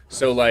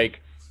 So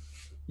like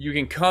you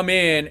can come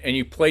in and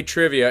you play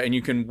trivia and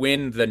you can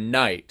win the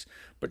night,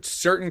 but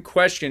certain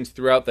questions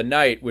throughout the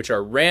night, which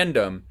are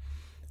random,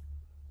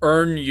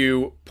 earn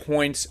you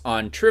points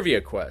on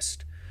Trivia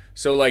Quest.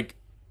 So like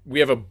we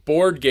have a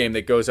board game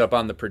that goes up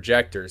on the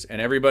projectors,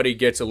 and everybody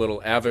gets a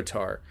little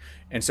avatar.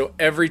 And so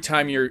every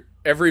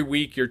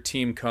week your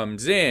team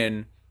comes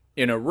in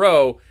a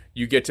row,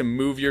 you get to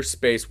move your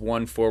space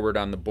one forward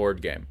on the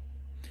board game.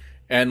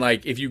 And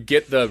like if you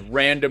get the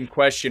random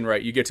question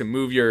right, you get to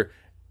move your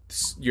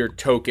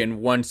token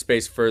one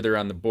space further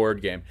on the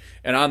board game.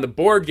 And on the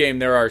board game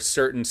there are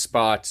certain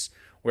spots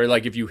where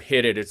like if you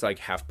hit it, it's like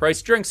half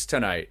price drinks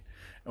tonight,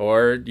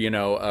 or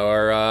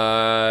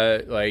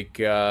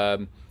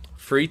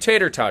free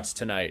tater tots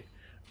tonight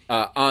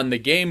on the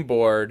game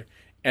board.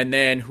 And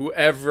then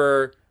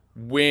whoever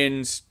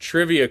wins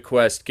Trivia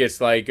Quest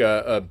gets like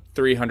a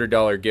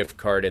 $300 gift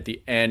card at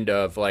the end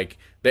of like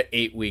the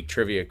 8-week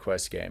Trivia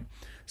Quest game.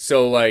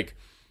 So like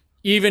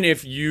even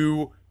if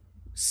you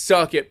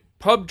suck at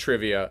pub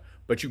trivia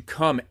but you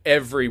come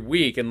every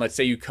week, and let's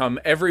say you come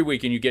every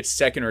week and you get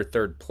second or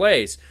third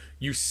place,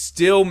 you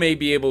still may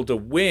be able to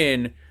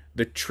win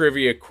the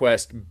Trivia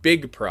Quest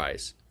big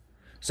prize.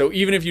 So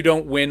even if you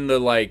don't win the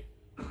like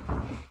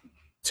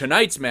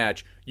tonight's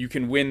match, you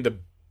can win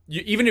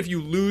even if you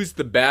lose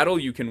the battle,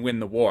 you can win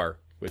the war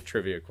with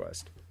Trivia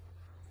Quest.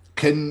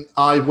 Can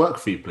I work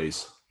for you,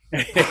 please?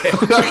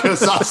 Because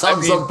that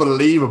sounds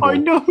unbelievable. I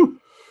know.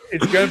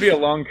 It's going to be a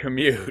long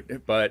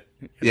commute, but...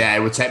 Yeah,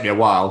 it would take me a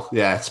while.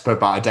 Yeah, it's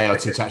about a day or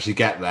two to actually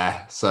get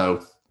there.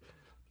 So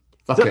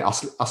Okay, I'll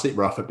sleep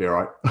rough. It'll be all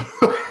right.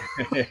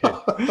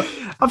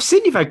 I've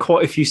seen you've had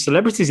quite a few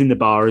celebrities in the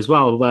bar as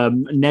well.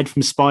 Ned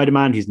from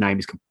Spider-Man, his name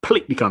is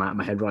completely gone out of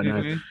my head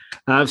right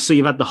now. So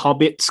you've had the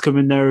Hobbits come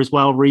in there as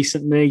well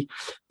recently.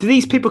 Do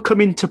these people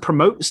come in to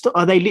promote stuff?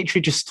 Are they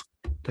literally just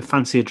they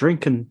fancy a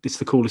drink and it's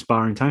the coolest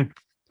bar in town?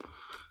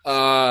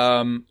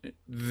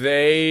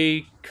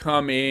 They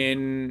come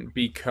in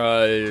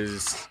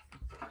because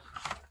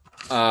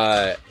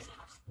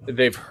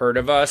they've heard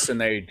of us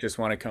and they just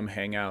want to come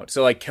hang out.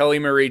 So like Kelly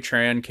Marie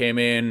Tran came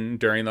in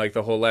during like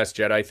the whole Last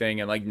Jedi thing,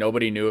 and like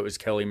nobody knew it was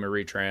Kelly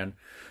Marie Tran.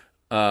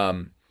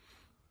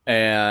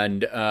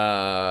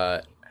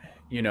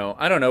 You know,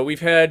 I don't know. We've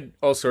had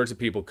all sorts of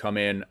people come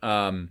in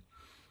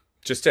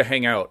just to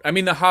hang out. I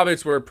mean, the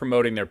Hobbits were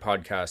promoting their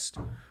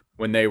podcast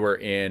when they were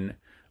in.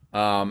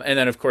 And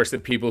then, of course, the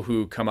people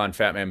who come on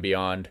Fat Man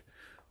Beyond,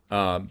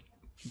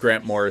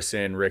 Grant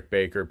Morrison, Rick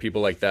Baker,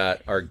 people like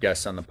that are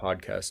guests on the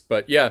podcast.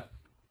 But yeah,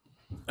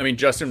 I mean,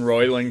 Justin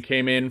Roiland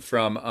came in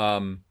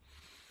from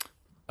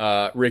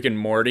Rick and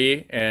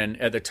Morty. And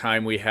at the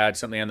time we had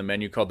something on the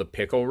menu called the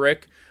Pickle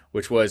Rick,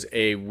 which was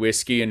a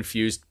whiskey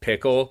infused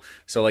pickle.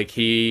 So like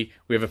we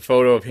have a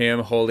photo of him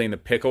holding the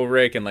Pickle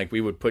Rick, and like we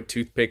would put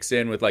toothpicks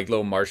in with like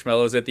little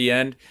marshmallows at the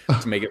end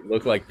to make it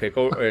look like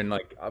pickle, and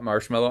like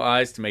marshmallow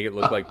eyes to make it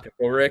look like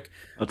Pickle Rick.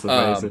 That's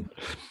amazing.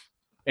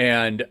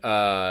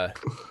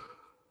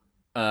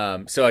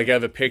 So like I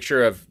have a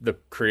picture of the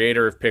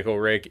creator of Pickle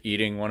Rick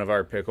eating one of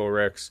our Pickle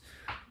Ricks.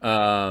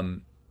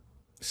 So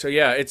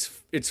yeah,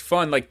 it's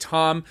fun, like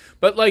Tom.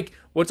 But like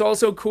what's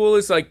also cool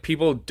is like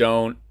people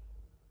don't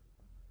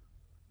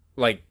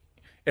like.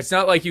 It's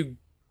not like you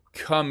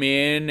come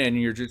in and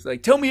you're just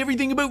like, tell me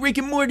everything about Rick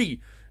and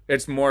Morty.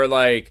 It's more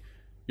like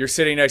you're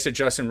sitting next to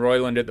Justin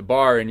Roiland at the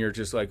bar and you're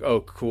just like,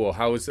 oh, cool.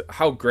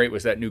 How great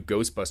was that new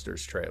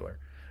Ghostbusters trailer?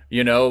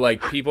 You know,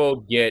 like people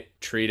get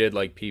treated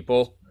like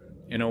people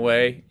in a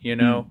way, you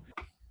know.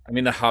 I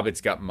mean, the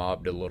Hobbits got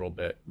mobbed a little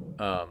bit,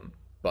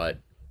 but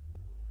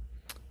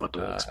what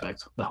do I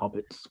expect? The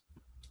Hobbits.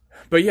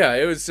 But yeah,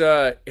 it was.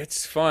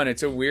 It's fun.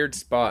 It's a weird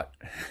spot.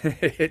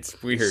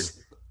 It's weird.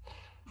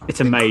 It's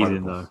amazing,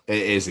 Incredible. though.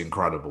 It is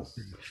incredible.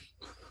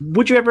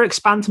 Would you ever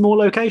expand to more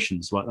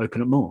locations, like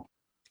open up more?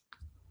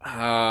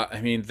 I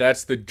mean,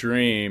 that's the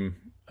dream.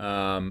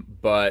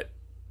 But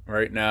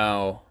right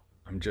now,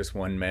 I'm just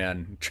one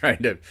man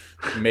trying to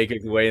make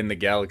his way in the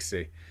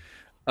galaxy.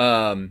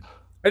 I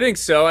think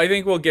so. I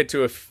think we'll get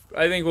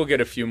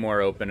a few more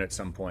open at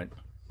some point.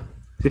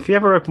 If you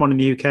ever open one in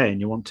the UK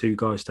and you want two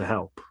guys to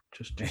help,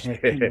 just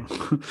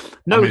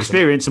no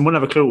experience and won't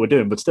have a clue what we're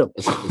doing, but still,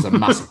 there's a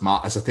massive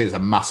market. I think there's a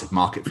massive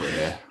market for it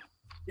here.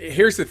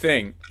 Here's the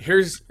thing.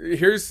 Here's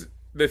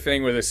the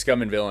thing with a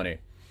Scum and Villainy.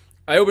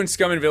 I opened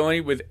Scum and Villainy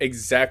with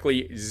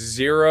exactly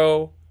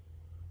zero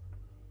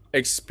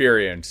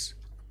experience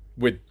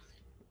with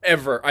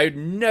ever. I'd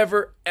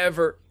never,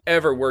 ever,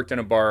 ever worked in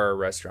a bar or a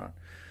restaurant.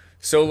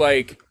 So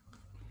like,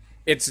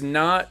 it's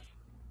not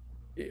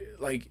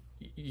like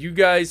you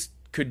guys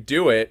could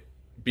do it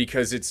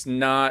because it's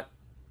not.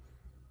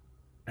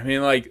 I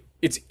mean, like,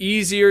 it's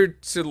easier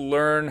to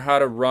learn how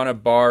to run a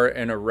bar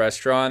and a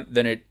restaurant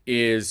than it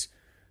is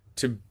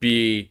to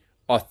be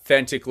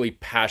authentically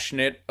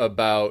passionate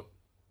about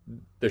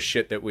the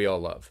shit that we all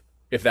love,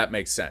 if that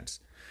makes sense.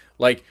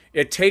 Like,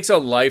 it takes a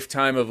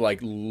lifetime of, like,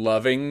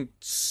 loving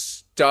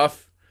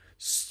stuff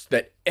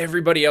that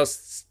everybody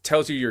else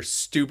tells you you're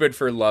stupid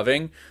for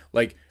loving.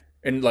 Like,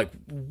 and, like,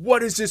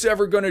 what is this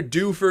ever going to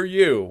do for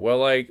you? Well,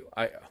 like,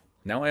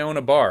 now I own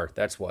a bar.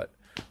 That's what.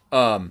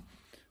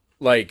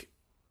 Like,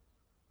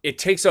 it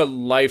takes a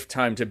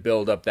lifetime to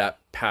build up that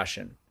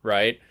passion,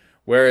 right?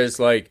 Whereas,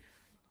 like,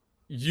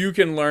 you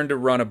can learn to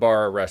run a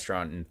bar or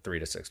restaurant in 3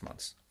 to 6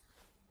 months.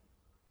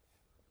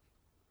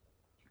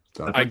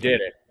 I did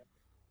it.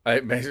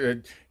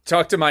 I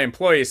talked to my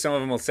employees. Some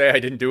of them will say I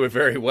didn't do it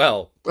very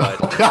well,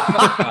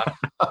 but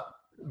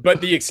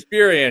but the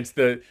experience,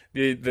 the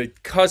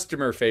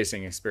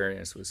customer-facing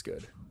experience was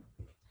good.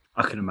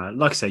 I can imagine.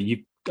 Like I say,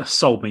 you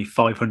sold me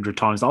 500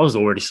 times. I was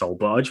already sold,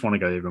 but I just want to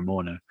go even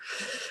more now.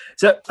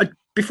 So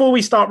before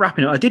we start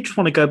wrapping up, I did just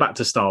want to go back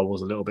to Star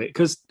Wars a little bit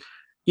because,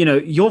 you know,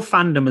 your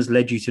fandom has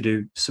led you to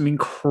do some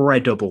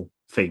incredible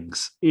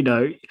things. You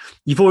know,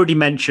 you've already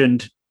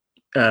mentioned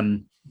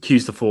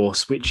Use the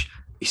Force, which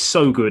is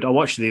so good. I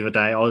watched it the other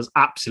day. I was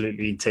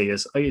absolutely in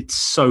tears. It's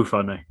so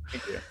funny.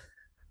 Thank you.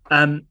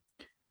 And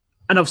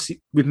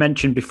obviously, we've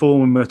mentioned before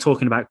when we were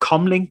talking about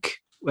Comlink,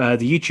 the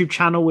YouTube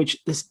channel, which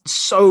there's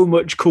so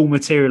much cool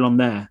material on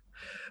there.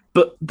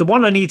 But the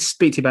one I need to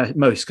speak to you about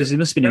most, because it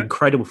must have been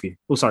incredible for you.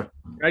 Oh, sorry.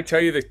 Can I tell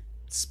you the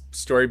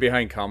story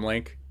behind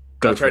Comlink?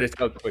 I'll try to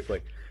tell it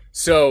quickly.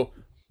 So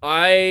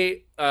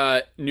I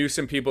knew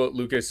some people at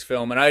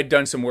Lucasfilm, and I had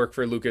done some work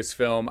for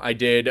Lucasfilm. I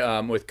did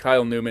with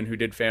Kyle Newman, who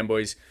did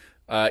Fanboys.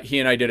 He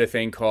and I did a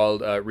thing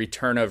called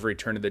Return of the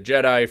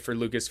Jedi for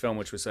Lucasfilm,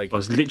 which was like... I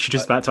was literally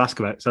just about to ask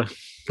about it, so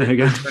there you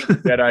go. Return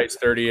of the Jedi's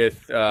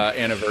 30th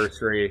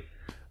anniversary.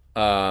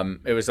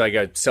 It was like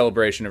a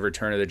celebration of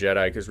Return of the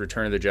Jedi because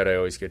Return of the Jedi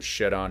always gets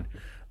shit on.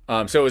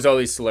 So it was all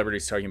these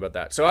celebrities talking about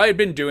that. So I had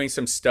been doing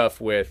some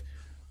stuff with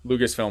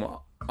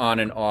Lucasfilm on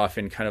and off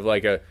in kind of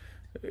like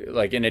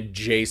an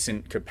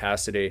adjacent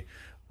capacity.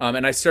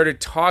 And I started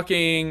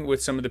talking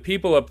with some of the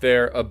people up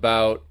there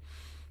about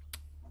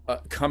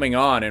coming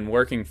on and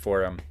working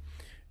for them.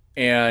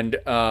 And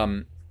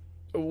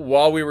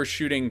while we were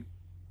shooting,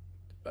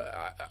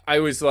 I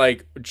was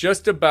like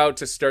just about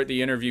to start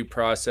the interview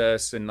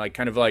process and like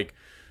kind of like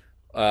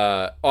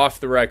off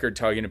the record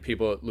talking to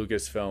people at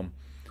Lucasfilm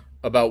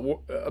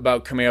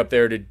about coming up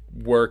there to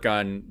work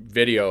on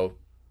video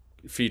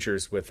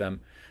features with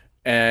them.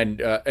 And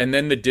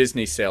then the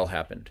Disney sale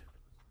happened.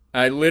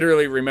 I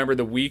literally remember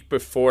the week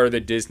before the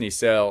Disney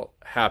sale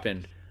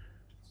happened,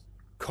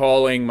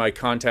 calling my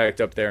contact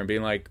up there and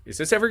being like, is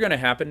this ever going to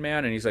happen,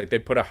 man? And he's like, they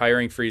put a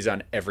hiring freeze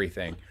on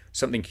everything.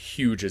 Something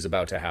huge is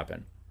about to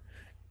happen.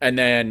 And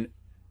then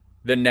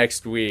the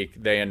next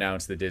week they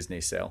announced the Disney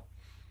sale.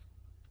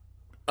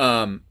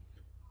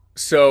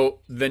 So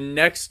the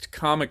next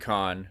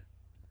Comic-Con,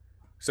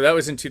 so that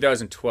was in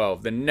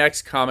 2012. The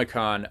next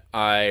Comic-Con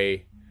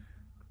I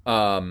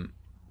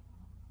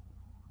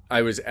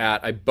was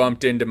at, I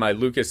bumped into my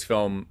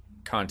Lucasfilm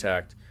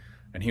contact,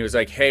 and he was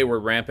like, hey, we're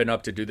ramping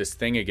up to do this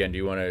thing again.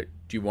 Are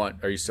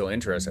you still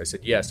interested? I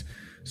said, yes.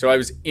 So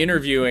I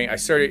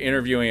started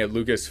interviewing at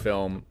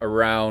Lucasfilm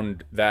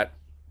around that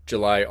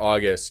July,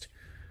 August,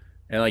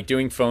 and like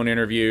doing phone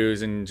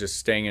interviews and just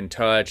staying in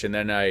touch. And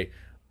then I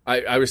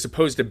was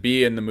supposed to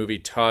be in the movie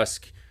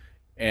Tusk,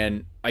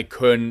 and I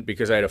couldn't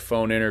because I had a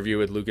phone interview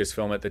with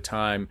Lucasfilm at the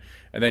time.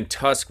 And then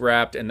Tusk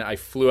wrapped, and I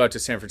flew out to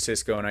San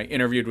Francisco, and I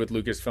interviewed with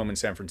Lucasfilm in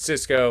San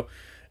Francisco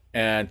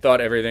and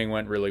thought everything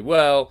went really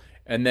well.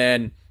 And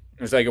then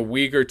it was like a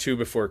week or two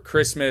before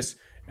Christmas,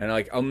 and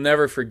like I'll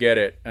never forget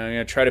it. And I'm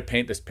going to try to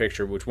paint this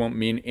picture, which won't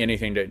mean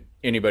anything to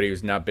anybody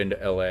who's not been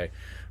to LA.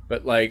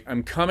 But like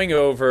I'm coming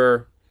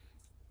over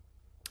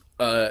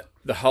the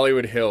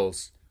Hollywood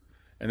Hills,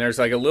 and there's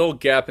like a little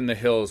gap in the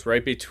hills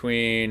right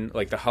between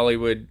like the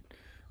Hollywood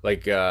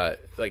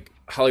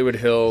Hollywood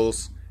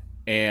Hills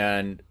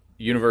and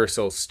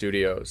Universal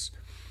Studios.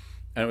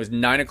 And it was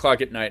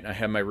 9:00 at night, and I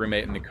had my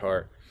roommate in the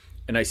car,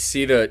 and I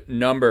see the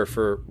number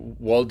for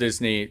Walt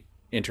Disney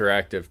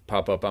Interactive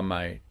pop up on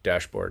my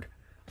dashboard.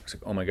 I was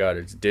like, oh my God,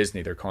 it's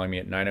Disney. They're calling me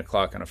at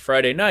 9:00 on a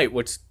Friday night.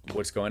 What's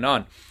going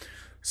on?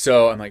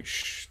 So I'm like,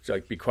 shh,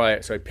 like be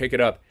quiet. So I pick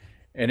it up,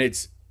 and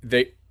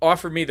they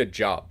offered me the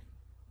job.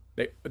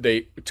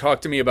 They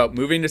talked to me about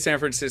moving to San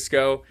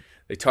Francisco.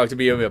 They talked to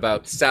me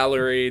about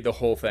salary, the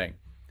whole thing.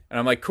 And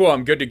I'm like, cool,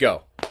 I'm good to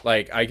go.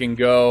 Like, I can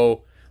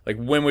go, like,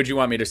 when would you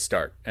want me to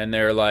start? And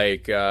they're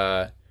like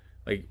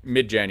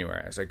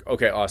mid-January. I was like,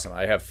 okay, awesome.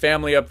 I have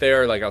family up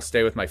there. Like, I'll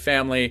stay with my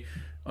family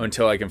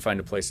until I can find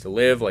a place to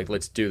live. Like,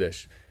 let's do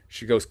this.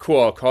 She goes,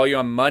 cool, I'll call you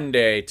on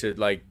Monday to,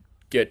 like,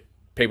 get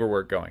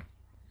paperwork going.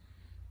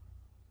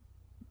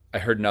 I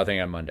heard nothing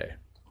on Monday.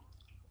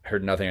 I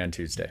heard nothing on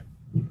Tuesday.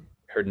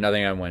 I heard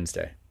nothing on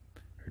Wednesday.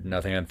 I heard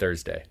nothing on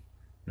Thursday.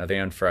 Nothing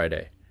on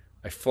Friday.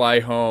 I fly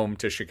home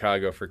to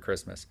Chicago for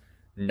Christmas.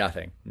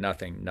 Nothing.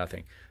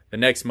 The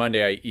next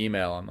Monday I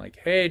email. I'm like,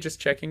 hey, just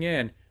checking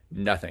in.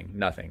 Nothing.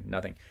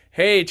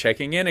 Hey,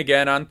 checking in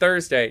again on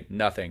Thursday.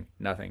 Nothing.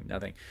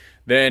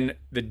 Then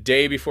the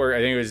day before, I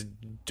think it was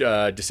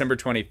December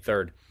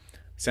 23rd, I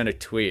sent a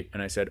tweet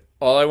and I said,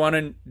 all I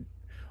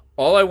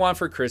want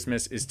for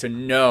Christmas is to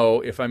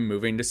know if I'm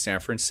moving to San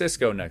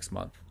Francisco next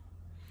month.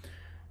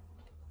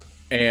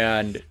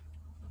 And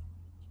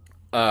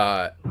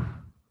I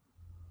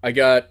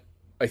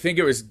think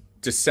it was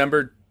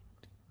December,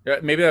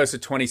 maybe that was the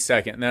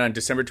 22nd. And then on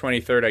December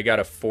 23rd, I got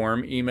a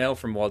form email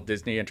from Walt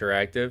Disney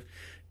Interactive.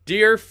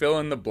 Dear fill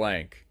in the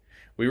blank,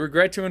 we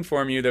regret to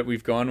inform you that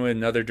we've gone with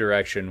another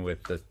direction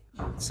with the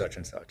such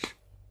and such.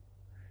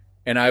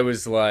 And I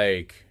was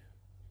like,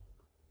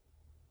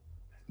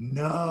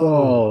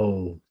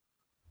 no.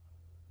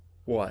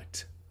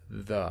 What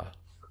the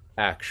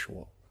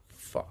actual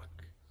fuck?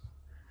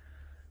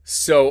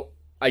 So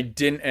I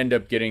didn't end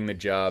up getting the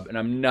job, and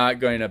I'm not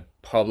going to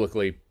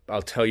publicly,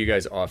 I'll tell you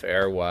guys off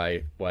air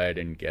why I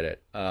didn't get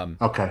it.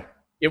 Okay.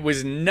 It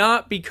was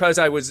not because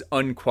I was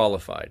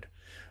unqualified.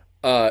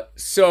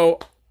 So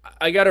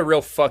I got a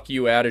real fuck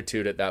you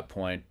attitude at that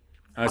point.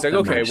 I was like,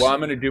 okay, well, I'm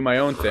going to do my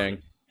own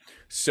thing.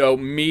 So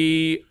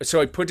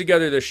I put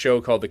together this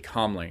show called The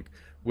Comlink,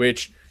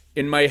 which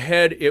in my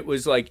head, it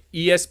was like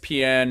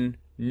ESPN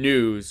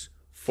news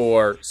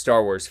for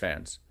Star Wars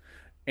fans.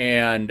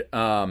 And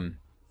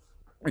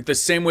like the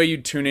same way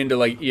you'd tune into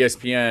like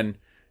ESPN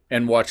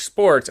and watch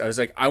sports, I was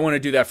like, I want to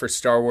do that for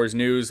Star Wars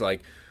news.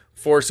 Like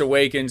Force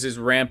Awakens is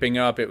ramping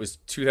up. It was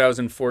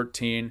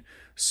 2014.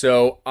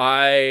 So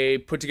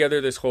I put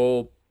together this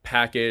whole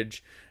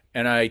package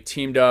and I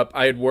teamed up.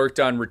 I had worked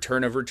on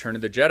Return of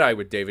the Jedi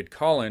with David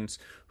Collins,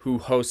 who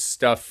hosts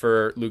stuff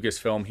for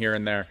Lucasfilm here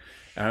and there.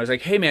 And I was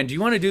like, hey man, do you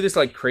want to do this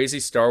like crazy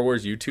Star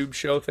Wars YouTube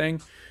show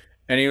thing?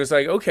 And he was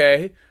like,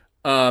 okay.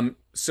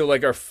 So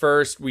like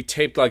we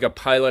taped like a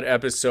pilot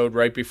episode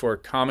right before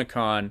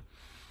Comic-Con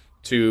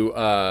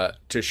to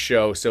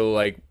show. So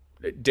like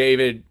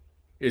David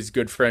is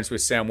good friends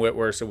with Sam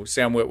Witwer. So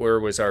Sam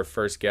Witwer was our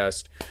first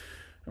guest,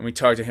 and we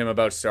talked to him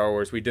about Star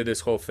Wars. We did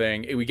this whole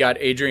thing. We got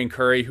Adrian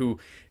Curry, who,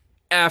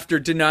 after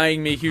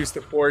denying me he used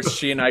the Force,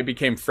 she and I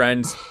became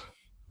friends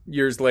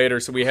years later.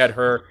 So we had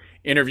her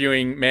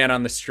interviewing man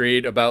on the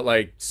street about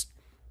like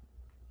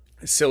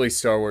silly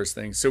Star Wars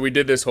things. So we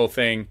did this whole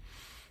thing.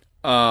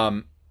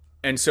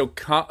 And so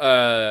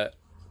Comlink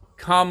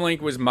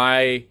was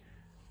my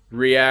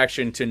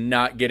reaction to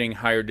not getting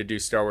hired to do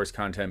Star Wars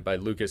content by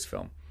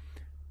Lucasfilm.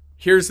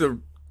 Here's the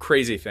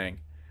crazy thing.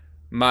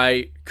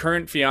 My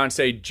current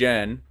fiance,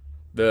 Jen,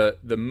 the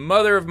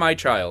mother of my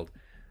child,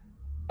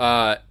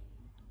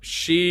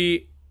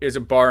 she is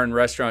a bar and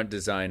restaurant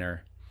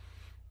designer.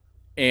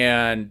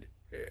 And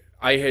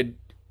I had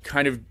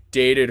kind of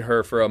dated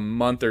her for a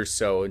month or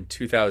so in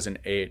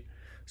 2008.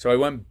 So I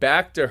went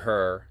back to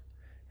her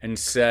and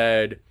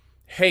said,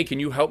 hey, can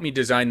you help me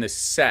design this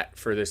set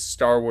for this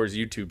Star Wars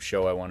YouTube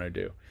show I want to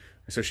do?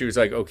 So she was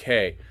like,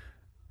 okay.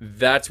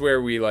 That's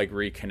where we like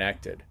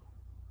reconnected.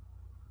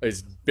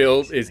 Is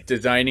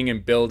designing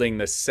and building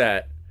the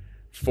set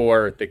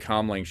for the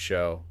Comlink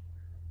show.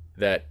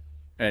 That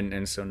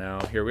and so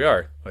now here we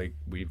are. Like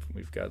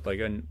we've got like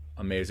an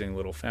amazing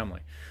little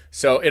family.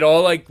 So it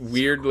all like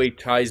weirdly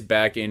ties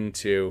back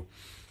into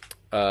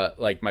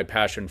like my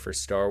passion for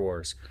Star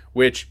Wars,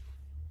 which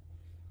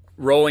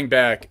rolling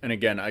back, and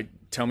again,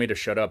 tell me to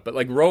shut up, but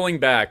like rolling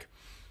back,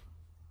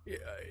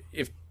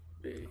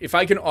 if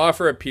I can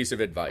offer a piece of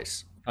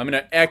advice, I'm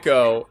going to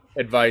echo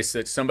advice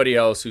that somebody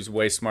else who's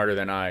way smarter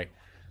than I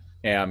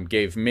am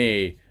gave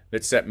me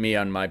that set me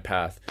on my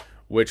path,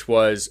 which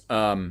was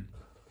when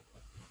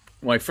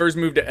I first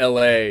moved to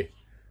LA,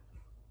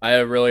 I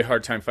had a really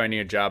hard time finding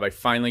a job. I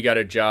finally got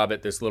a job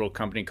at this little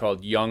company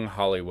called Young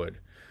Hollywood.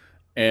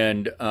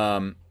 And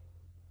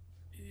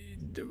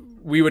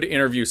we would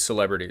interview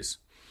celebrities.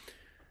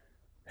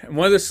 And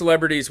one of the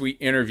celebrities we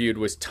interviewed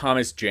was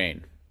Thomas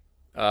Jane,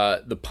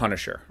 the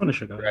Punisher.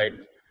 Punisher guy. Right?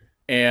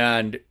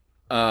 And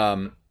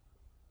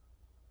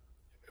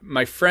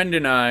my friend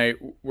and I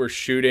were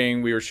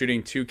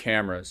shooting 2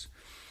 cameras.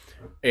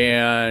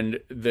 And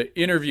the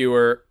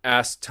interviewer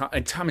asked,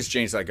 and Thomas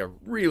Jane's like a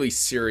really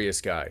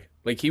serious guy.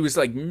 Like he was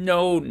like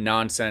no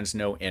nonsense,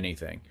 no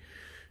anything.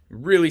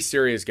 Really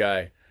serious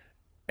guy.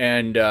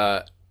 And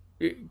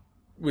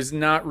was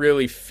not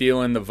really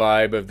feeling the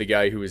vibe of the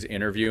guy who was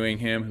interviewing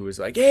him, who was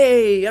like,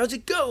 hey, how's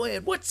it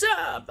going? What's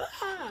up?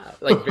 Ah!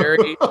 Like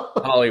very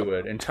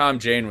Hollywood. And Tom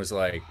Jane was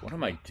like, what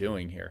am I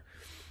doing here?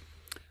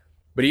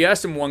 But he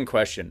asked him one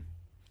question.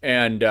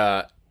 And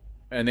the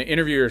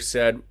interviewer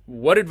said,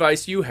 what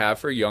advice do you have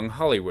for Young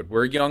Hollywood?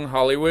 We're Young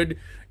Hollywood.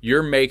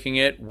 You're making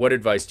it. What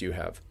advice do you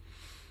have?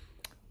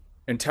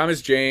 And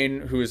Thomas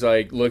Jane, who is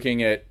like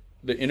looking at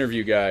the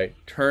interview guy,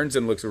 turns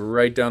and looks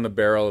right down the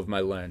barrel of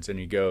my lens. And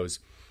he goes,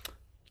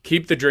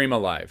 keep the dream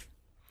alive.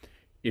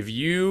 If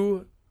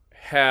you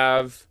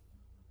have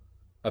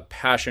a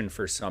passion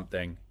for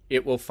something,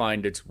 it will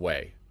find its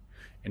way.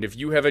 And if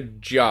you have a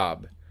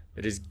job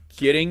that is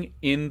getting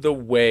in the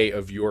way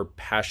of your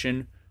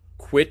passion,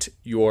 quit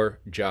your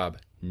job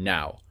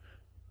now.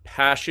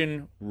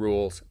 Passion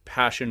rules.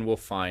 Passion will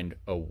find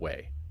a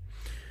way.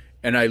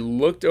 And I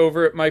looked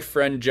over at my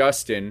friend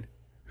Justin,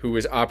 who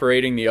was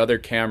operating the other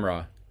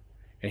camera,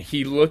 and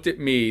he looked at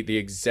me the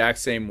exact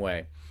same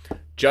way.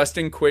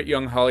 Justin quit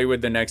Young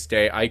Hollywood the next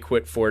day. I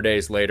quit 4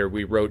 days later.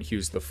 We wrote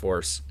Hughes the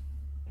Force.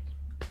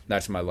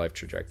 That's my life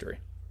trajectory.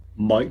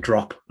 Mic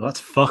drop. That's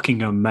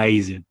fucking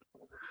amazing.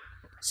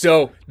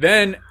 So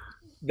then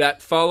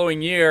that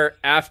following year,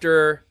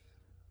 after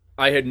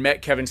I had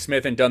met Kevin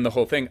Smith and done the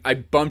whole thing, I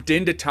bumped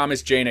into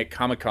Thomas Jane at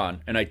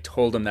Comic-Con and I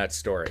told him that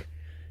story.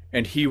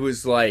 And he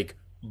was like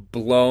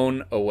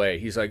blown away.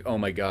 He's like, oh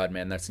my God,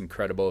 man, that's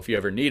incredible. If you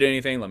ever need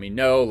anything, let me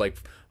know. Like,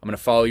 I'm going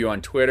to follow you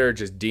on Twitter.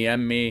 Just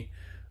DM me.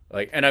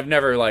 Like, and I've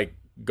never like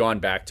gone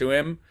back to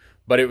him,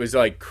 but it was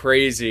like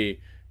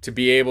crazy to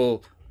be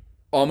able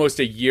almost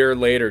a year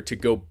later to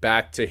go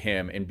back to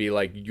him and be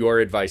like, your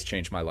advice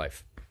changed my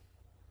life.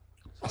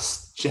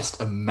 That's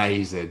just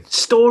amazing.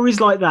 Stories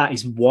like that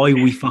is why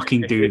we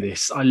fucking do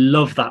this. I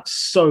love that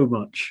so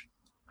much.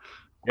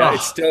 Yeah,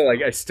 it's still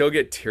like I still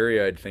get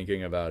teary-eyed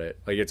thinking about it.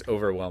 Like it's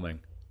overwhelming.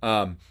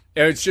 And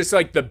it's just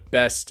like the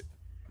best.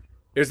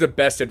 It was the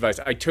best advice.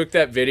 I took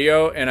that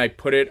video and I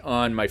put it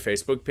on my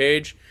Facebook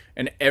page.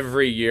 And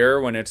every year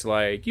when it's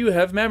like, you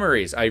have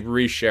memories, I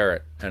reshare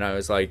it. And I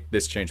was like,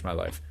 this changed my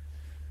life.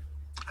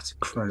 That's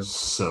incredible.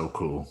 So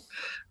cool.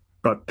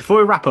 Right, before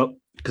we wrap up,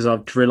 because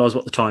I've realised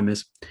what the time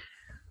is,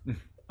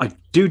 I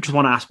do just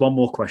want to ask one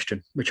more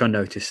question, which I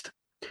noticed.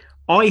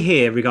 I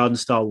hear regarding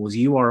Star Wars,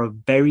 you are a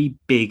very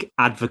big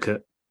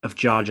advocate of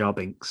Jar Jar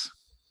Binks.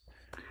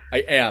 I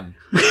am.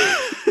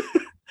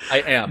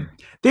 I am.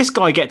 This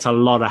guy gets a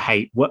lot of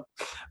hate. What?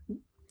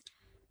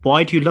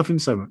 Why do you love him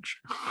so much?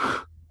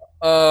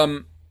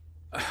 How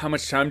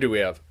much time do we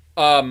have?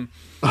 So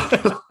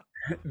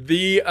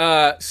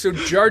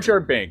Jar Jar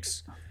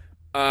Binks.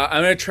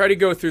 I'm going to try to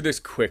go through this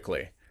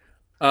quickly.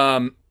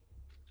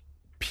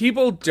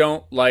 People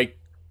don't like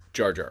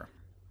Jar Jar.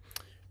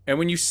 And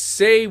when you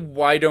say,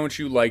 why don't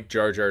you like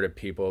Jar Jar to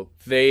people,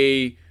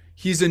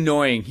 he's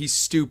annoying, he's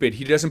stupid,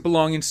 he doesn't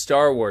belong in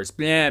Star Wars,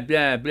 blah,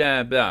 blah,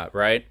 blah, blah,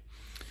 right?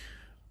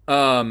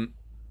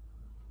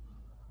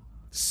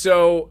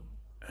 So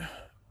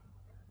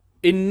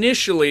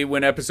initially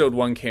when episode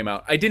 1 came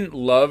out, I didn't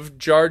love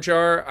Jar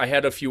Jar. I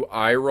had a few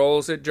eye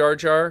rolls at Jar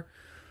Jar.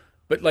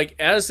 But like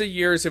as the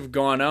years have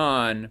gone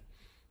on,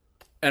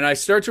 and I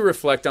start to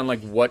reflect on like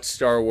what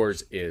Star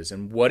Wars is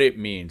and what it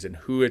means and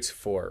who it's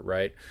for,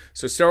 right?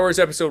 So Star Wars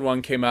Episode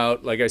 1 came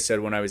out, like I said,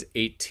 when I was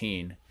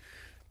 18.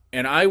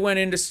 And I went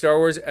into Star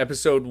Wars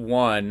Episode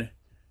 1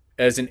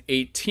 as an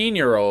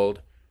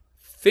 18-year-old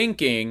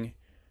thinking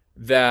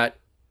that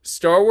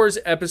Star Wars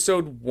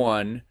Episode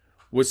 1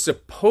 was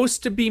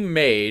supposed to be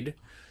made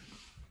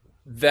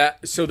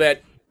so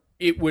that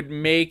it would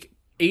make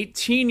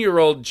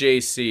 18-year-old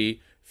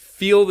JC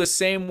feel the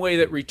same way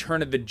that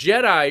Return of the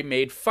Jedi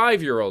made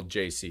 5-year-old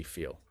JC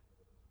feel.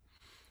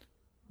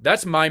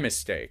 That's my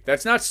mistake.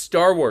 That's not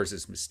Star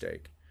Wars'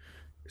 mistake.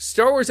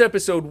 Star Wars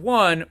Episode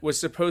 1 was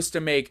supposed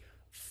to make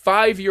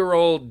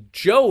 5-year-old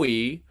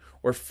Joey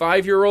or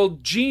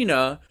 5-year-old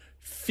Gina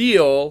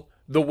feel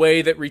the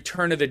way that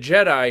Return of the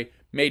Jedi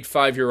made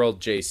 5-year-old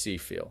JC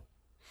feel.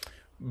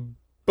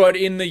 But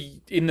in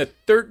the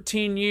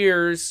 13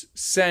 years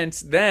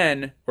since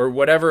then, or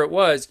whatever it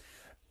was,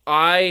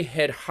 I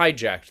had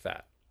hijacked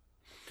that.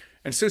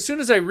 And so as soon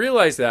as I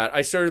realized that,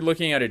 I started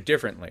looking at it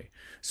differently.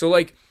 So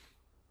like,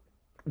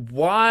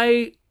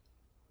 why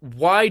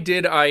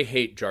did I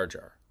hate Jar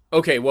Jar?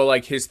 Okay, well,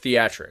 like his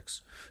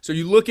theatrics. So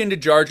you look into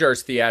Jar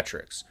Jar's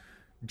theatrics.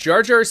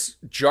 Jar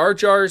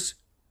Jar's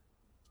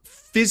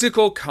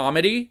physical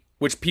comedy,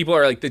 which people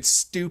are like, that's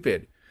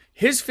stupid.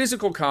 His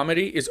physical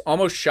comedy is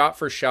almost shot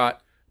for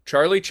shot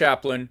Charlie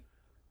Chaplin,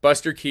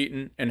 Buster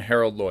Keaton, and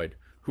Harold Lloyd,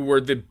 who were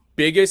the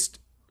biggest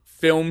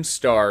film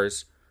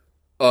stars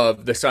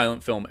of the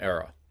silent film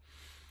era.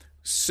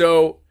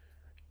 So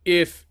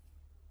if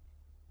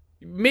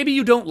maybe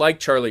you don't like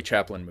Charlie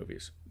Chaplin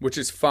movies, which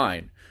is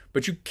fine,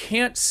 but you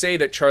can't say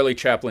that Charlie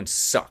Chaplin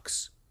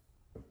sucks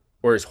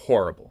or is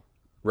horrible,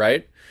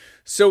 right?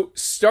 So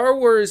Star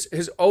Wars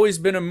has always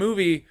been a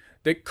movie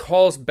that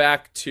calls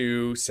back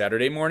to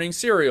Saturday morning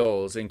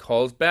serials and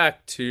calls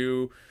back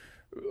to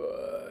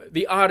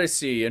the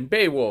Odyssey and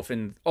Beowulf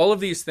and all of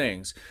these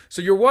things.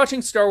 So you're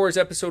watching Star Wars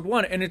Episode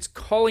 1 and it's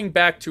calling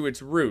back to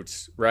its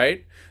roots,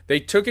 right? They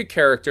took a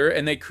character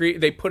and they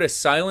put a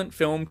silent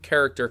film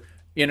character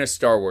in a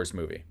Star Wars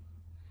movie.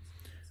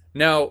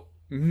 Now,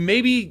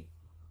 maybe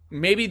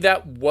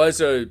that was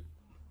a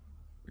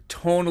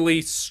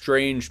tonally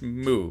strange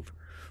move,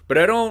 but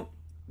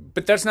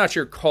that's not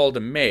your call to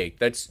make.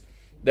 That's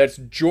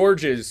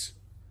George's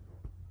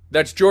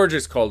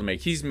call to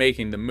make. He's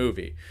making the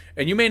movie.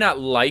 And you may not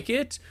like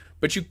it,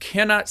 but you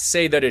cannot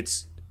say that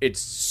it's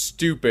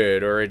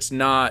stupid or it's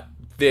not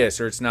this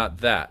or it's not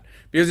that.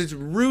 Because it's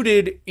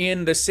rooted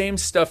in the same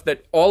stuff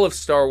that all of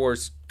Star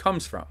Wars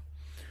comes from.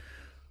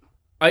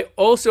 I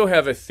also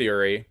have a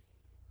theory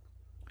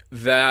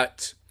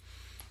that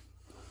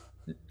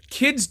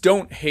kids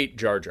don't hate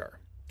Jar Jar.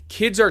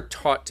 Kids are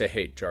taught to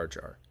hate Jar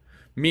Jar.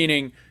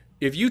 Meaning,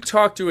 if you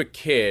talk to a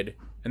kid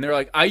and they're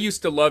like, I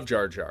used to love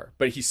Jar Jar,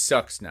 but he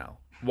sucks now.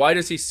 Why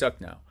does he suck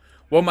now?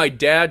 Well, my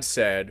dad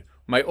said,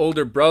 my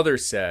older brother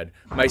said,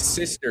 my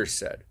sister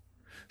said.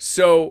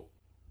 So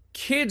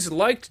kids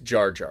liked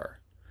Jar Jar.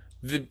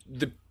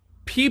 The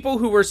people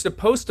who were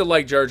supposed to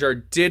like Jar Jar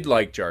did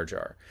like Jar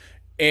Jar.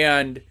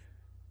 And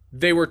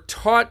they were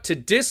taught to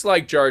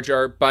dislike Jar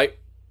Jar by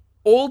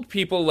old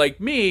people like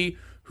me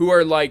who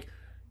are like,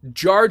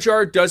 Jar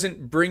Jar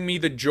doesn't bring me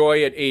the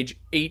joy at age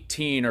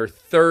 18 or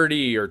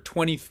 30 or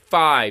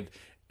 25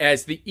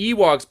 as the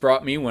Ewoks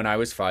brought me when I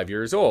was 5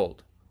 years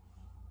old.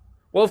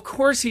 Well, of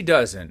course he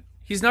doesn't.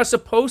 He's not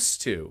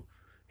supposed to.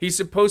 He's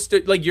supposed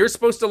to, like, you're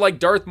supposed to like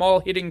Darth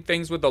Maul hitting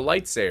things with a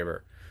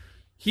lightsaber.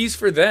 He's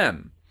for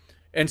them.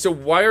 And so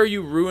why are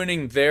you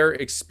ruining their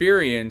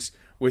experience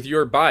with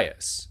your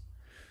bias?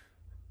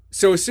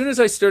 So as soon as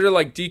I started to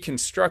like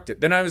deconstruct it,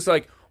 then I was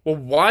like, well,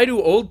 why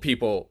do old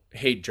people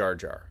hate Jar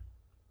Jar?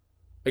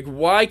 Like,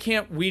 why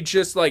can't we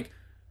just like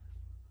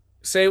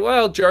say,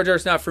 well, Jar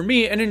Jar's not for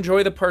me, and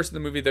enjoy the parts of the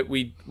movie that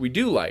we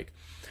do like?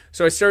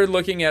 So I started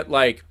looking at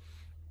like,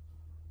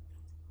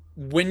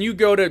 when you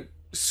go to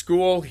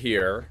school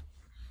here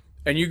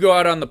and you go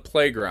out on the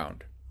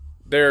playground,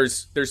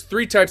 there's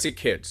 3 types of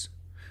kids.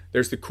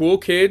 There's the cool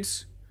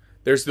kids,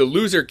 there's the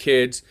loser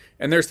kids,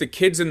 and there's the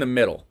kids in the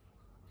middle.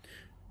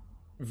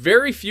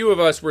 Very few of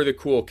us were the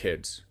cool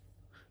kids.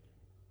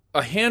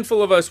 A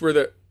handful of us were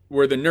the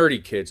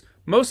nerdy kids.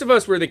 Most of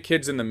us were the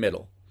kids in the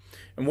middle.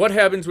 And what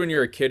happens when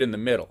you're a kid in the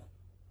middle?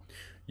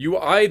 You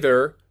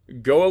either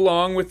go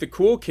along with the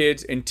cool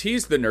kids and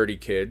tease the nerdy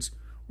kids,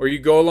 or you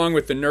go along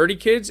with the nerdy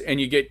kids and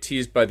you get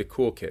teased by the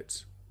cool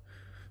kids.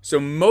 So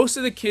most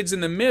of the kids in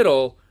the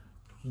middle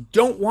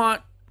don't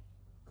want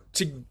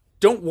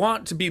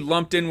to be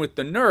lumped in with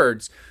the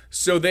nerds,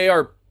 so they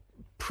are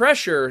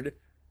pressured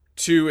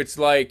to, it's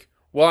like,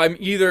 well, I'm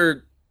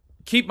either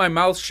keep my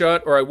mouth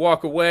shut or I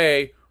walk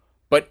away,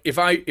 But if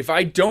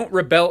I don't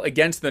rebel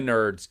against the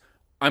nerds,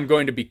 I'm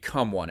going to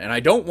become one. And I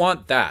don't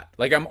want that.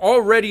 Like, I'm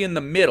already in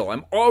the middle.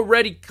 I'm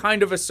already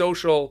kind of a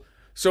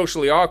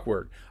socially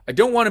awkward. I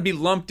don't want to be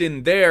lumped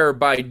in there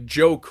by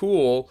Joe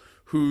Cool,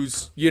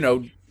 whose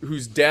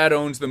dad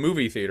owns the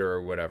movie theater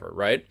or whatever,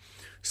 right?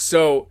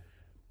 So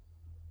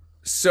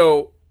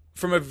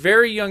from a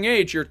very young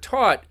age, you're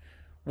taught,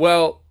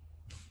 well,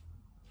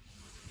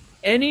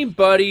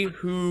 anybody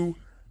who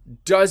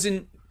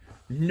doesn't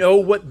know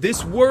what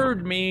this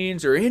word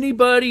means, or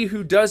anybody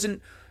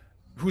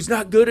who's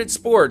not good at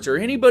sports, or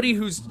anybody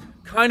who's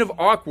kind of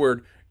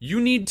awkward, you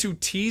need to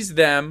tease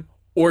them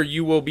or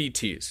you will be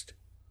teased.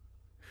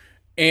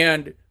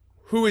 And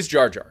who is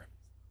Jar Jar?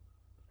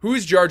 Who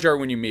is Jar Jar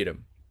when you meet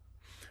him?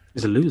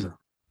 He's a loser.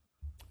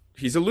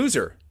 He's a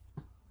loser.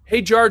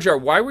 Hey, Jar Jar,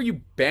 why were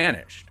you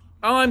banished?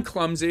 Oh, I'm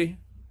clumsy.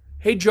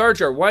 Hey, Jar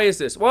Jar, why is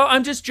this? Well,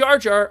 I'm just Jar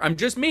Jar. I'm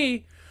just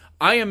me.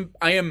 I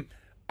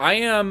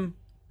am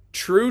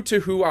true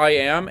to who I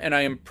am, and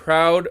I am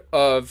proud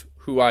of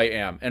who I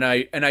am, and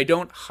I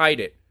don't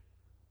hide it.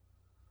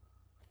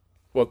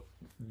 Well,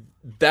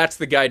 that's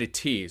the guy to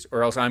tease,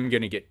 or else I'm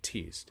going to get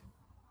teased.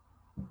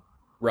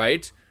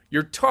 Right?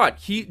 You're taught.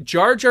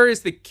 Jar Jar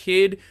is the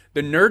kid,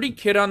 the nerdy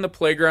kid on the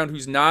playground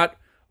who's not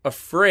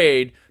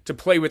afraid to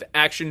play with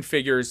action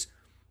figures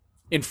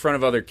in front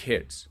of other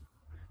kids.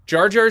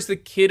 Jar Jar is the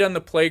kid on the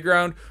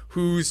playground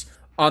who's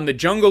on the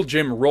jungle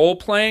gym role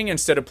playing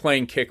instead of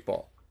playing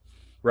kickball.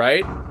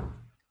 Right?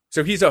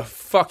 So he's a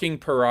fucking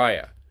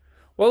pariah.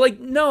 Well, like,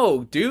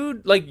 no,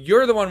 dude, like,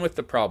 you're the one with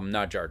the problem,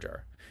 not Jar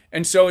Jar.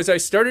 And so as I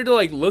started to,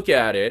 like, look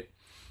at it,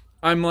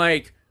 I'm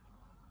like,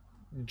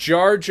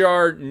 Jar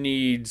Jar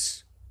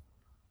needs,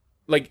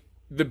 like,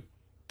 the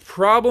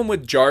problem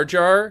with Jar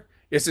Jar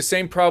is the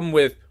same problem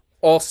with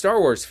all Star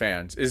Wars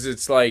fans, is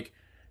it's like,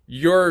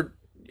 you're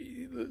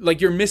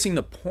missing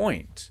the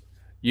point,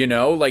 you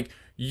know? Like,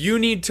 you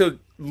need to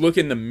look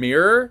in the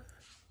mirror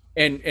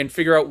and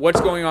figure out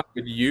what's going on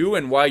with you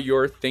and why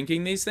you're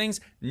thinking these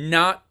things,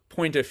 not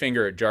point a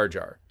finger at Jar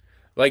Jar.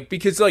 Like,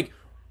 because, like,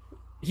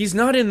 he's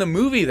not in the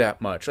movie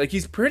that much. Like,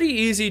 he's pretty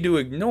easy to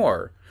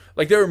ignore.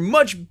 Like, there are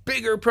much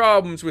bigger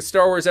problems with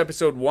Star Wars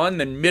Episode 1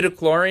 than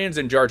midichlorians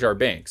and Jar Jar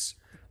Binks,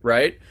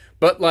 right?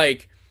 But,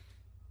 like,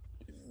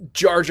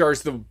 Jar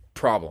Jar's the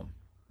problem.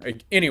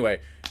 Like, anyway.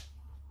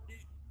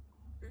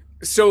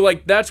 So,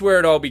 like, that's where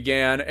it all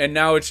began, and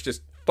now it's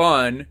just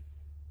fun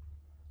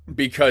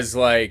because,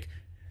 like,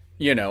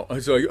 you know, I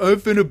was like,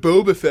 I've been a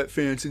Boba Fett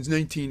fan since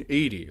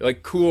 1980.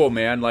 Like, cool,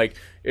 man. Like,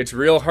 it's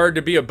real hard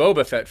to be a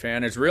Boba Fett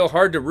fan. It's real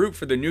hard to root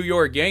for the New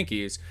York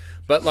Yankees.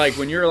 But, like,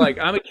 when you're like,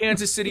 I'm a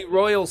Kansas City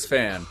Royals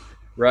fan,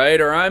 right?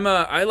 Or I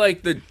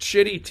like the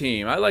shitty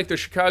team. I like the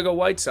Chicago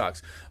White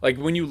Sox. Like,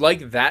 when you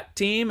like that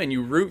team and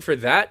you root for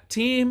that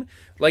team,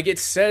 like, it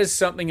says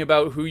something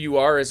about who you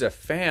are as a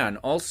fan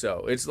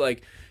also. It's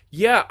like,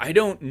 yeah, I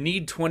don't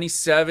need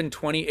 27,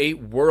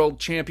 28 world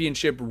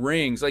championship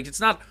rings. Like, it's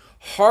not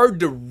hard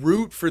to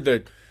root for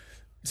Han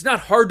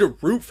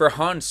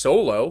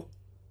Solo.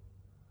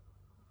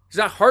 It's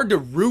not hard to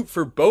root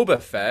for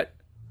Boba Fett.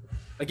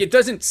 Like, it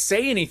doesn't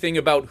say anything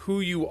about who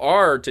you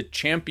are to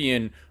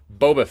champion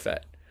Boba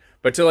Fett.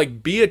 But to,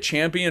 like, be a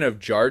champion of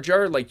Jar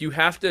Jar, like, you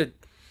have to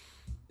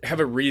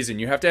have a reason.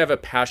 You have to have a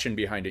passion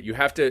behind it. You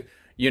have to,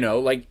 you know,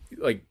 like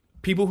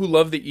people who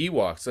love the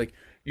Ewoks, like,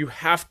 you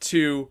have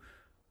to,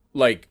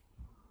 like,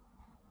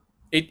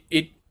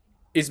 it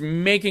is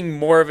making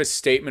more of a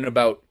statement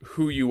about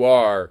who you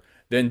are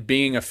than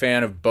being a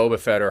fan of Boba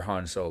Fett or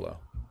Han Solo.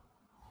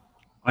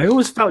 I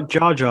always felt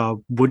Jar Jar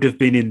would have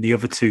been in the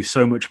other two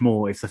so much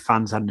more if the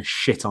fans hadn't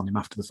shit on him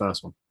after the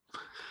first one.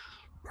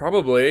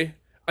 Probably.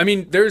 I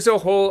mean, there's a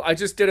whole... I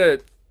just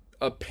did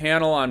a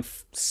panel on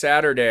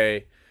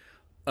Saturday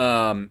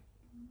for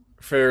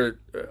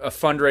a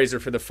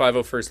fundraiser for the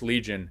 501st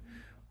Legion.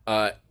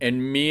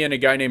 And me and a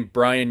guy named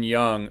Brian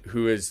Young,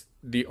 who is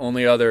the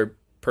only other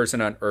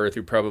person on Earth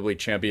who probably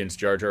champions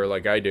Jar Jar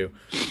like I do,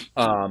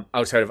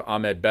 outside of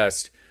Ahmed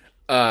Best,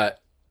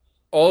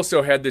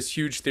 also had this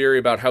huge theory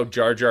about how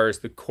Jar Jar is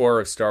the core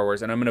of Star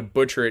Wars. And I'm going to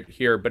butcher it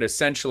here, but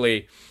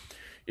essentially,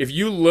 if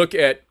you look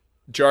at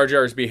Jar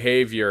Jar's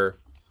behavior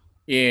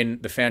in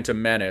The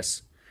Phantom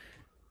Menace,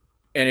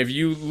 and if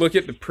you look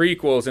at the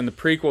prequels, and the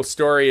prequel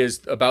story is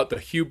about the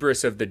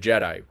hubris of the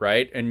Jedi,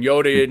 right? And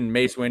Yoda and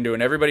Mace Windu,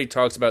 and everybody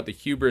talks about the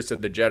hubris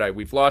of the Jedi.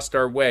 We've lost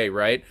our way,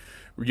 right?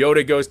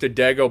 Yoda goes to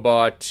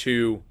Dagobah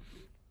to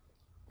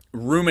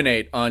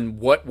ruminate on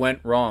what went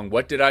wrong.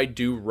 What did I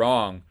do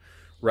wrong,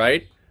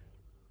 right?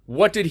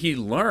 What did he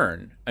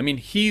learn? I mean,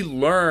 he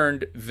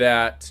learned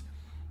that,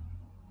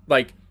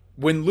 like,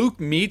 when Luke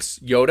meets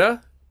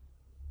Yoda,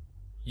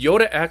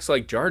 Yoda acts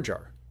like Jar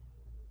Jar.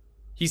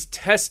 He's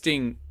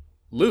testing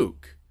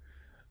Luke,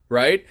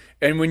 right?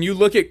 And when you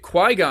look at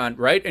Qui-Gon,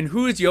 right? And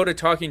who is Yoda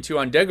talking to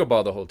on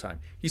Dagobah the whole time?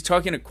 He's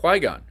talking to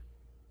Qui-Gon,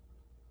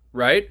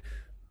 right?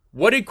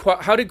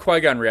 How did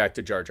Qui-Gon react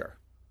to Jar Jar?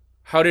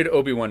 How did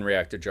Obi-Wan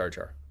react to Jar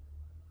Jar?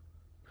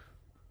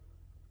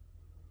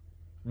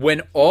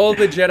 When all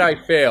the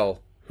Jedi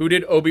fail, who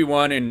did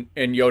Obi-Wan and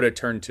Yoda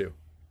turn to?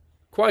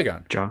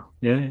 Qui-Gon.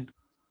 Yeah.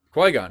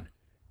 Qui-Gon.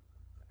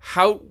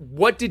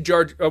 What did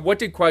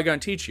Qui-Gon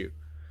teach you?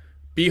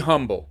 Be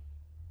humble.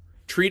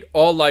 Treat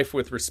all life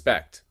with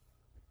respect.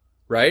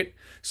 Right?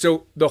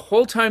 So the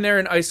whole time they're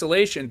in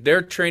isolation,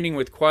 they're training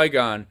with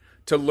Qui-Gon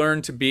to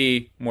learn to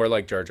be more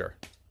like Jar Jar.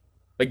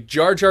 Like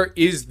Jar Jar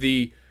is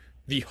the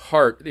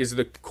heart, is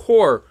the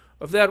core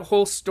of that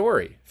whole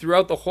story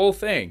throughout the whole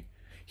thing.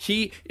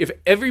 If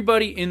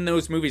everybody in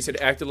those movies had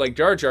acted like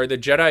Jar Jar, the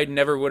Jedi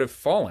never would have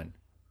fallen.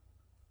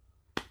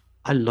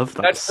 I love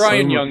that. That's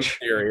Brian Young's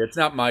theory. It's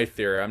not my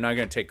theory. I'm not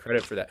going to take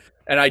credit for that.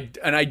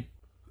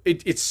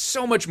 It's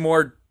so much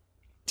more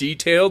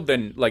detailed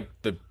than like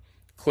the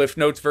Cliff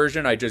Notes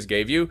version I just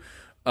gave you.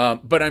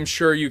 But I'm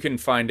sure you can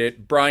find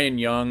it. Brian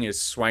Young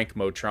is Swank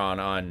Motron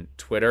on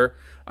Twitter.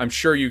 I'm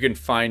sure you can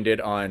find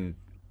it on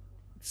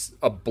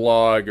a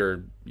blog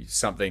or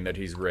something that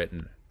he's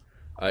written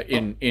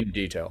in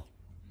detail.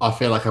 I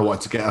feel like I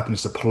want to get up and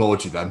just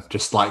applaud you then.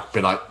 Just like,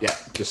 be like, yeah,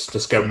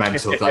 just go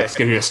mental. Like, just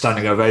give you a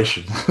standing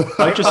ovation.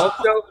 Also,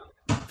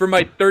 for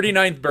my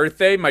 39th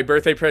birthday, my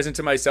birthday present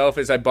to myself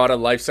is I bought a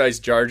life-size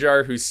Jar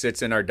Jar who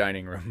sits in our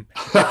dining room.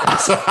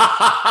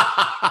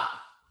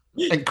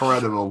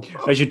 Incredible.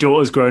 As your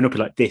daughter's growing up,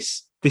 you're like,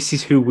 this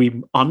is who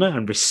we honor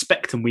and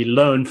respect and we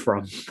learn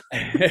from.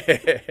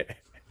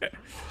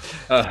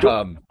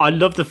 I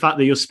love the fact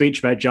that your speech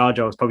about Jar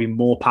Jar was probably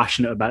more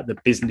passionate about the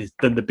business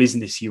than the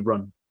business you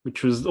run,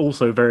 which was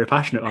also very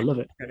passionate. I love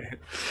it.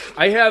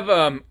 I have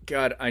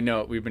God, I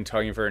know we've been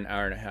talking for an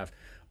hour and a half.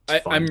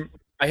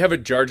 I have a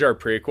Jar Jar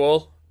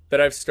prequel that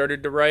I've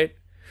started to write.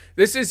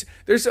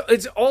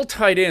 It's all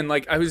tied in.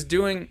 Like I was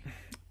doing,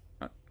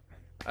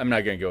 I'm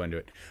not going to go into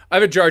it. I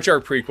have a Jar Jar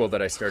prequel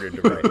that I started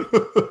to write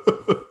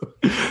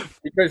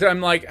because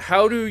I'm like,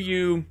 how do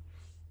you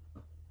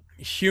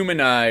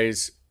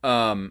humanize?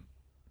 How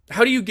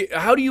do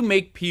you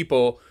make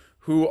people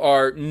who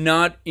are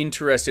not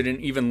interested in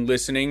even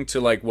listening to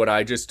like what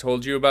I just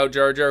told you about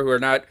Jar Jar,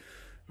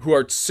 who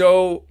are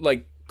so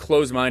like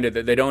closed-minded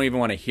that they don't even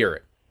want to hear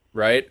it,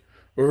 right?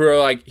 Or who are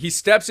like, he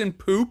steps in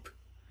poop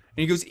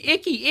and he goes,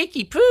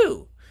 icky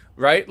poo,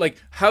 right? Like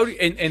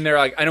and they're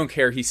like, I don't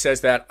care. He says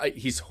that,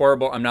 he's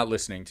horrible. I'm not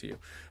listening to you.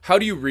 How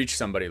do you reach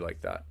somebody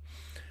like that?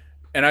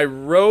 And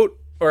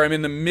I'm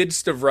in the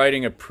midst of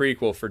writing a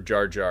prequel for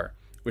Jar Jar,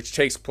 which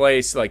takes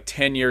place like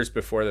 10 years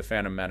before The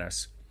Phantom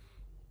Menace.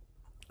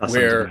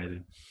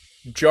 Where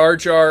Jar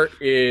Jar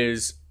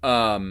is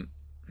the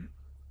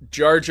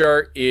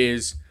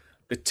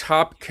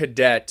top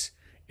cadet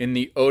in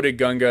the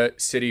Otogunga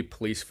City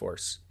Police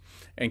Force.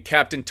 And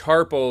Captain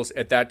Tarples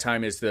at that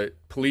time is the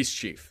police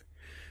chief.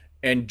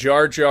 And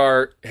Jar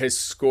Jar has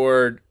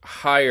scored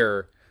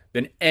higher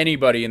than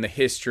anybody in the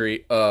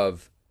history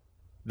of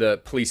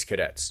the police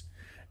cadets.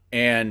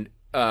 And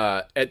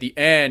at the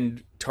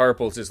end,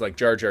 Tarples is like,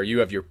 Jar Jar, you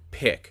have your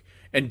pick.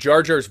 And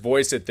Jar Jar's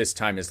voice at this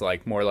time is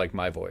like more like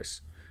my voice.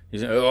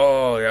 He's like,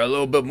 oh, yeah, a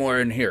little bit more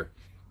in here.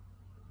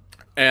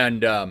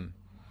 And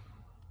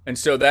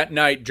so that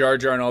night, Jar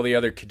Jar and all the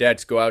other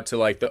cadets go out to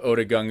like the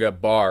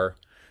Otogunga bar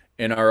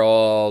and are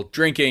all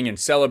drinking and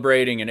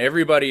celebrating. And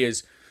everybody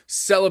is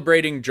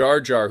celebrating Jar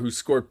Jar, who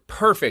scored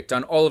perfect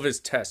on all of his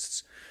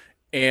tests.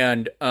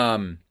 And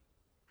the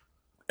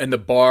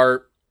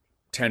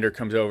bartender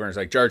comes over and is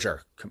like, Jar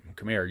Jar,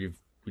 come here.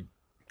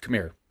 Come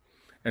here.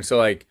 And so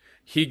like,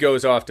 he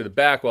goes off to the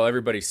back while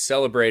everybody's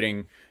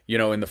celebrating,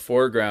 in the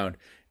foreground,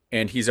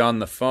 and he's on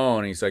the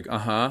phone. He's like,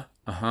 and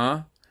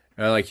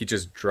like he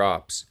just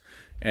drops.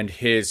 And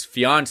his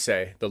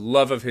fiance, the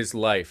love of his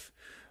life,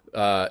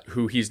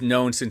 who he's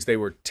known since they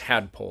were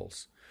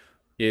tadpoles,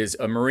 is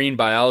a marine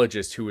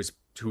biologist who is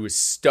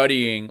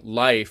studying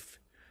life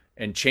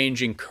and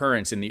changing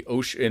currents in the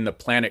ocean, in the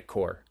planet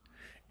core,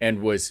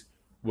 and was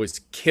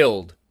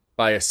killed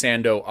by a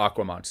Sando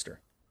aqua monster.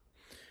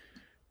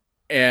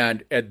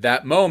 And at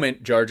that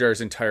moment, Jar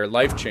Jar's entire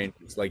life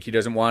changes. Like, he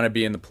doesn't want to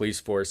be in the police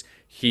force.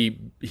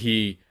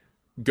 He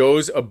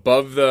goes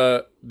above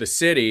the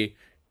city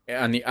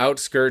on the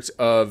outskirts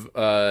of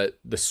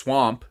the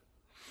swamp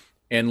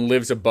and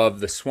lives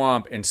above the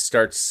swamp and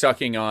starts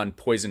sucking on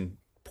poison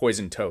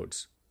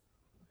toads.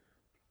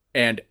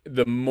 And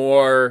the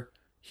more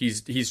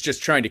he's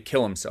just trying to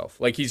kill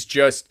himself. Like, he's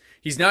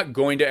not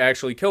going to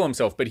actually kill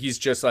himself, but he's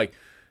just like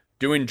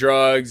doing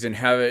drugs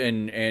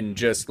and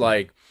just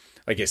like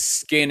his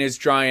skin is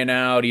drying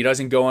out. He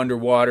doesn't go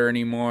underwater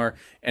anymore.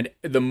 And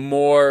the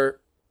more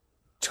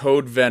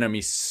toad venom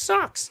he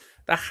sucks,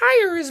 the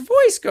higher his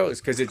voice goes,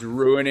 because it's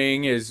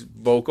ruining his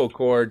vocal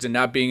cords, and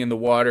not being in the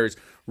water is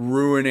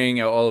ruining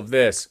all of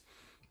this.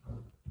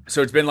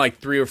 So it's been like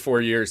 3 or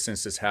 4 years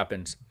since this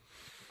happens.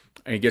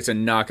 And he gets a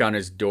knock on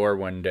his door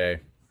one day.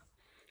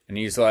 And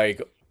he's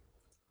like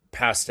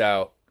passed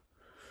out,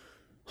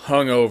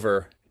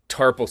 hungover.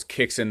 Tarples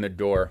kicks in the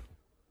door.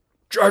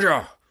 Jar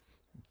Jar!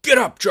 Get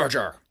up, Jar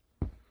Jar!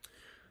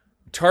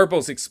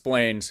 Tarples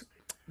explains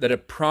that a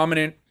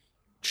prominent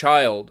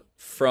child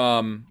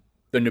from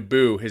the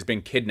Naboo has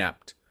been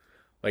kidnapped.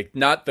 One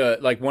of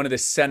the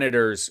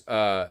senator's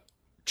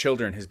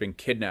children has been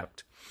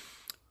kidnapped.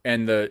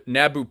 And the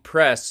Naboo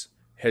press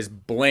has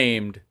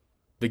blamed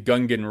the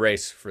Gungan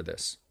race for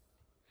this.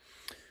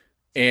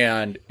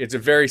 And it's a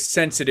very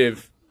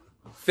sensitive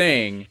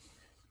thing,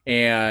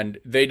 and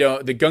the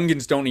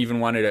Gungans don't even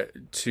want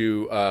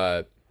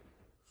to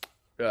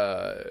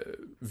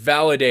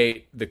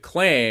validate the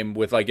claim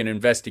with like an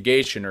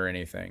investigation or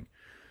anything.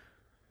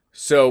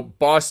 So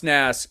Boss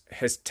Nass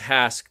has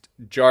tasked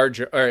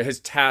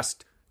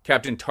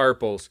Captain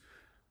Tarples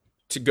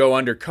to go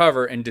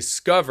undercover and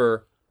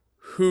discover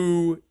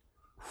who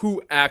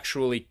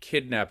actually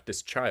kidnapped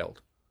this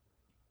child.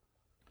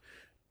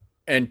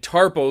 And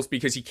Tarples,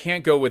 because he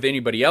can't go with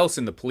anybody else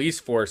in the police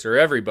force or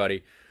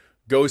everybody,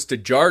 goes to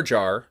Jar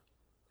Jar,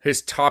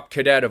 his top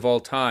cadet of all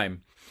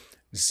time,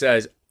 and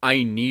says,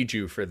 I need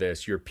you for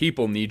this. Your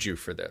people need you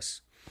for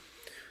this.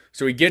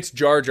 So he gets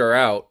Jar Jar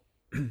out,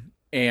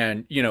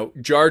 and, you know,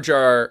 Jar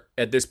Jar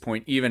at this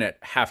point, even at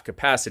half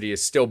capacity,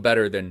 is still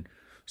better than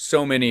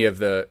so many of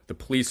the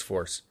police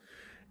force.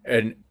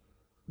 And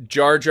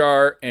Jar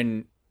Jar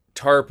and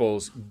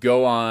Tarples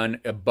go on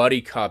a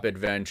buddy cop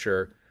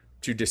adventure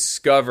to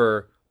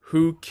discover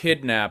who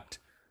kidnapped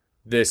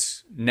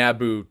this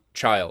Naboo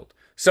child.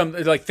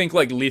 Think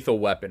like Lethal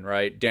Weapon,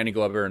 right? Danny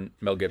Glover and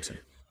Mel Gibson.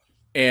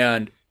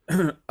 And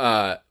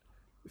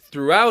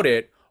throughout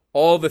it,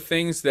 all the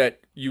things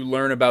that you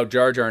learn about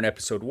Jar Jar in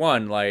episode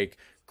 1, like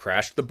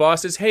crashed the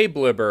boss's hay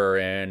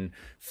blibber and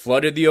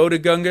flooded the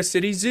Otogunga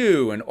City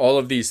Zoo, and all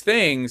of these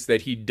things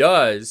that he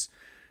does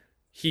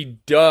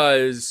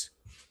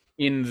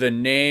in the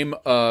name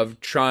of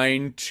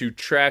trying to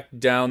track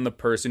down the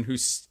person who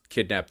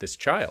kidnapped this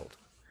child.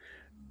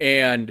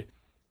 And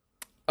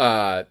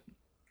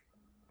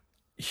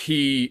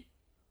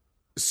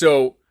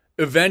so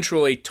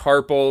eventually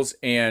Tarples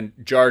and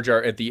Jar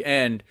Jar at the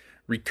end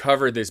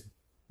recover this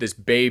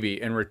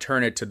baby and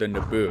return it to the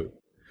Naboo.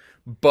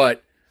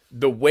 But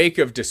the wake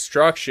of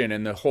destruction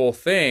and the whole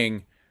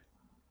thing,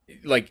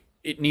 like,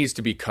 it needs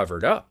to be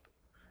covered up.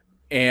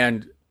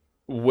 And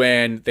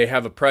when they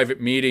have a private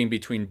meeting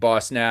between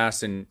Boss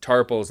Nass and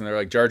Tarples, and they're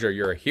like, Jar Jar,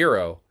 you're a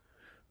hero.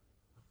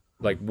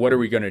 Like, what are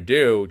we going to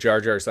do?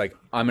 Jar Jar's like,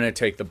 I'm going to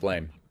take the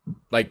blame.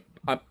 I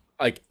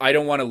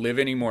don't want to live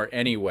anymore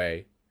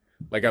anyway.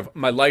 Like,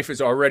 my life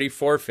is already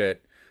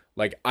forfeit.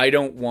 Like, I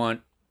don't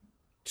want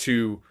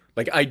to,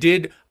 like, I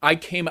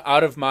came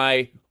out of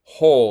my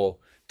hole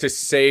to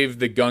save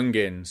the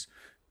Gungans.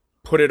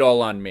 Put it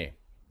all on me.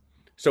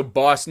 So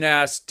Boss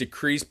Nass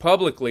decrees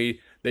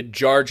publicly that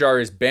Jar Jar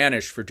is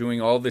banished for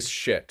doing all this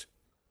shit.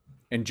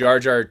 And Jar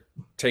Jar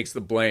takes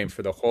the blame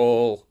for the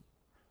whole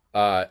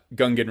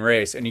Gungan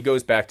race. And he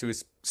goes back to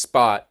his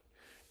spot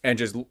and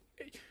just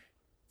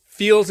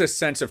feels a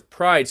sense of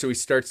pride. So he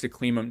starts to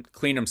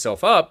clean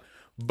himself up.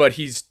 But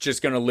he's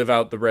just going to live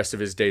out the rest of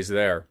his days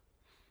there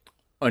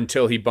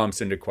until he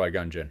bumps into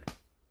Qui-Gon Jinn.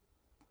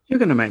 You're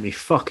going to make me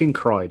fucking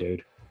cry,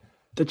 dude.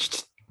 That's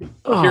just...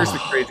 Here's the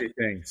crazy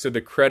thing. So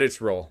the credits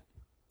roll,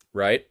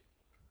 right?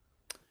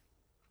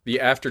 The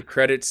after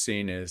credits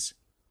scene is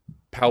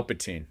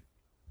Palpatine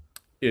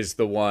is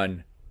the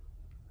one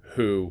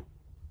who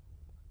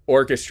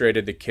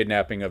orchestrated the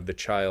kidnapping of the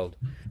child,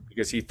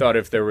 because he thought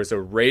if there was a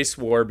race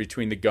war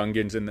between the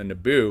Gungans and the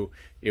Naboo,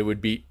 it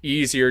would be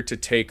easier to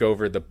take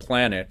over the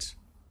planet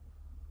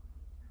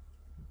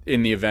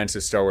in the events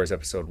of Star Wars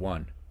Episode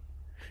 1.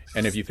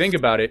 And if you think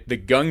about it, the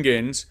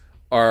Gungans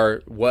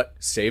are what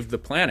saved the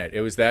planet.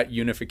 It was that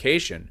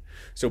unification.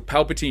 So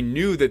Palpatine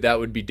knew that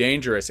would be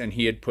dangerous, and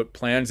he had put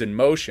plans in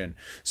motion.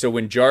 So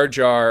when Jar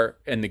Jar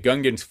and the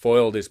Gungans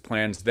foiled his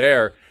plans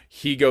there,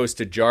 he goes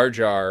to Jar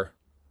Jar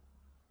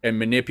and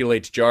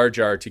manipulates Jar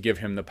Jar to give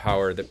him the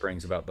power that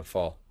brings about the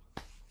fall.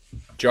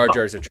 Jar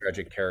Jar's a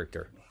tragic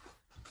character.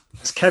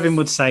 As Kevin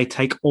would say,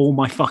 take all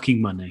my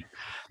fucking money.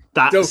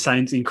 That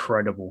sounds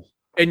incredible.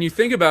 And you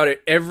think about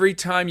it, every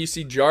time you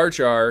see Jar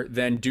Jar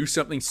then do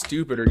something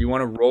stupid, or you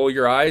want to roll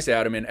your eyes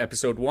at him in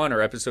episode 1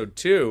 or episode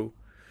 2,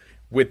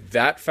 with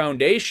that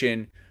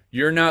foundation,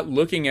 you're not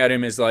looking at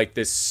him as like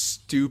this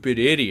stupid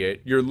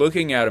idiot. You're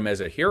looking at him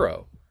as a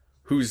hero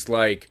who's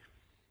like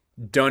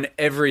done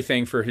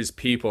everything for his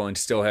people and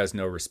still has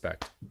no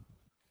respect.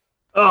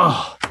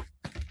 Oh,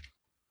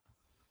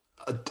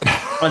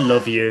 I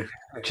love you.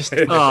 Just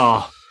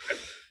fuck.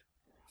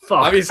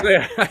 Obviously,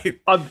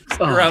 I'm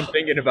around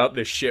thinking about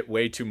this shit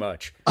way too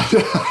much.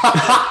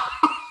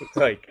 It's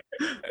like,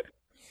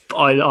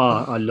 I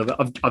love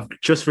it. I've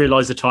just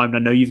realised the time, and I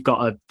know you've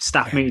got a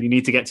staff meeting you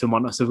need to get to,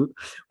 Mona, so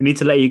we need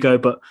to let you go.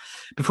 But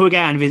before we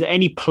get on, is there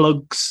any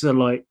plugs,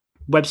 like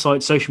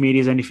websites, social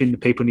medias, anything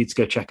that people need to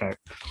go check out?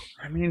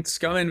 I mean,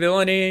 Scum and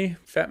Villainy,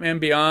 Fat Man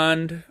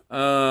Beyond,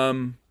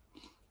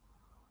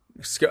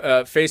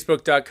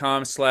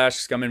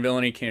 Facebook.com/Scum and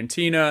Villainy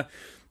Cantina,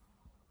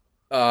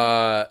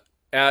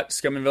 at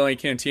Scum and Villainy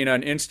Cantina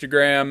on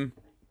Instagram,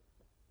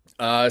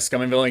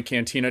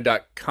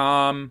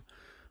 scumandvillainycantina.com,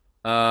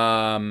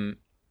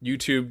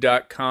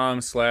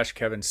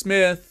 youtube.com/Kevin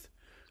Smith.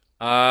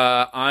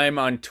 I'm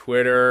on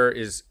Twitter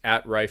is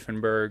at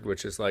Reifenberg,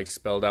 which is like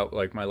spelled out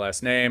like my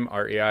last name,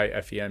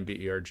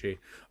 Reifenberg.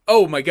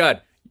 Oh my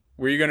God.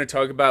 were you going to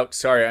talk about?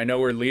 Sorry, I know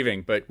we're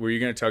leaving, but were you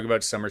going to talk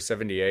about Summer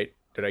 '78?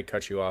 Did I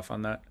cut you off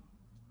on that?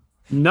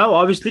 No,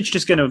 I was literally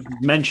just going to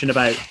mention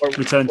about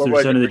Return of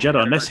the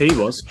Jedi, unless he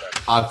was.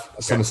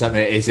 Summer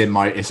 '78 is in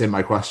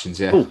my questions.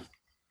 Yeah. Ooh.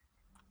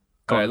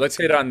 All right, let's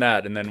hit on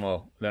that, and then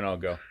I'll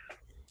go.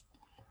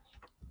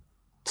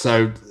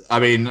 So, I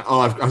mean,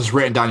 I've just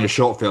written down your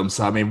short film.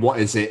 So, I mean, what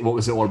was it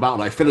all about?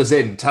 Like, fill us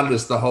in. Tell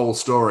us the whole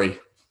story.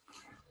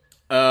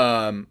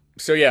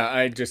 So yeah,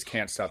 I just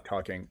can't stop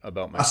talking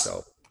about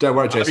myself. Don't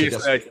worry, Jason.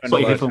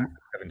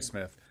 Kevin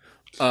Smith.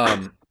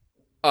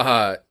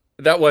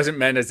 That wasn't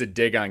meant as a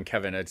dig on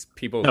Kevin. It's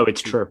people. No,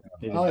 it's true.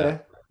 Oh yeah.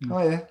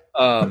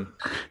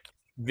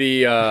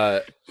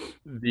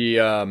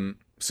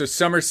 So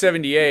Summer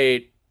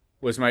 '78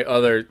 was my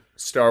other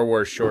Star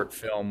Wars short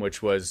film,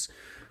 which was,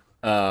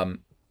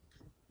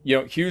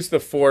 Hughes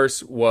the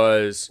Force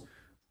was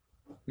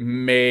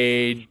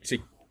made to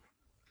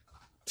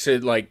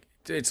like,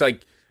 it's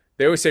like,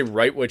 they always say,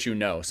 write what you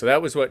know. So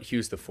that was what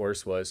Hughes the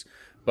Force was.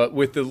 But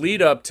with the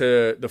lead up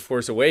to The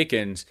Force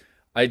Awakens,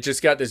 I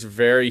just got this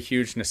very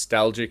huge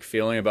nostalgic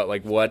feeling about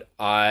like what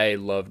I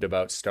loved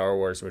about Star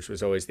Wars, which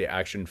was always the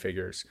action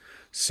figures.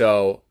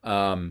 So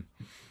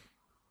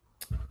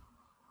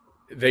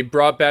they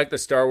brought back the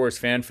Star Wars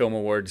Fan Film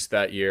Awards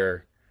that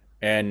year.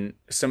 And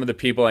some of the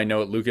people I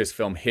know at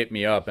Lucasfilm hit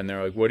me up and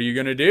they're like, what are you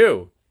going to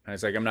do? And I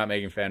was like, I'm not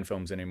making fan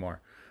films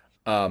anymore.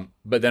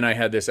 But then I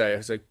had this, I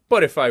was like,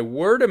 but if I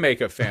were to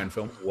make a fan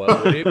film,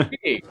 what would it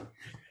be?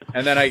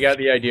 And then I got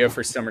the idea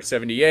for Summer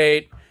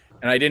 '78,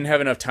 and I didn't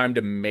have enough time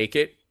to make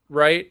it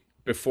right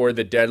before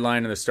the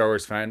deadline of the Star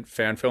Wars fan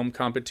film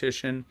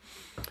competition.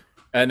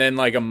 And then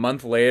like a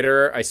month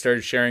later, I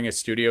started sharing a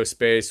studio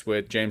space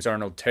with James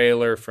Arnold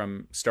Taylor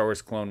from Star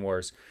Wars Clone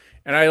Wars.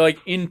 And I like,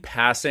 in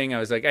passing, I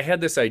was like, I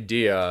had this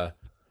idea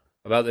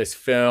about this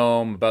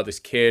film, about this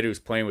kid who's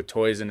playing with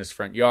toys in his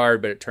front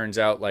yard, but it turns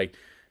out like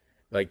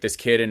this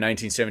kid in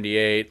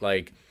 1978,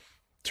 like,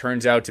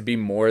 turns out to be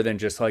more than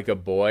just like a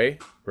boy,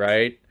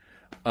 right?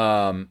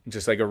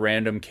 Just like a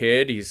random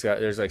kid.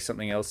 There's like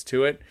something else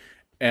to it.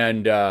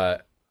 And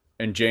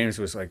James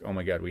was like, oh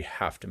my God, we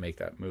have to make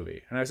that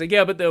movie. And I was like,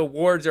 yeah, but the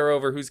awards are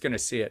over. Who's going to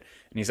see it?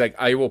 And he's like,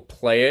 I will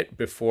play it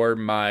before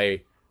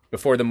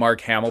the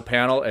Mark Hamill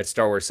panel at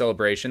Star Wars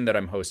Celebration that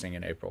I'm hosting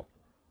in April.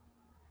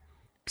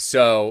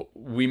 So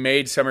we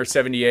made Summer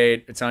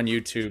 '78. It's on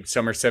YouTube.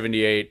 Summer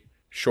 '78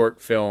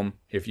 short film,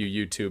 if you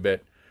YouTube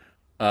it.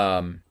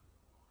 I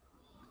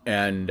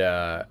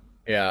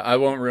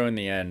won't ruin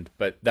the end,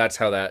 but that's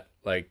how that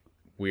like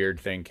weird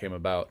thing came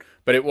about.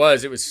 But it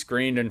was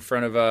screened in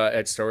front of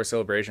at Star Wars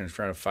Celebration in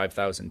front of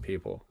 5,000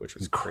 people, which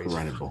was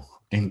incredible.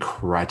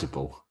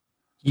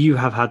 You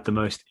have had the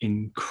most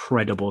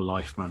incredible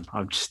life, man.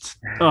 I'm just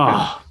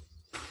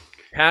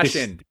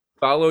passion.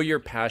 Follow your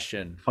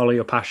passion. Follow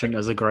your passion,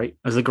 as a great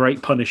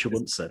Punisher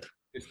once said.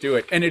 Just do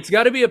it, and it's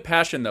got to be a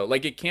passion though.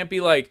 Like it can't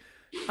be like,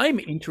 I'm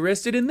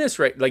interested in this,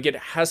 right? Like it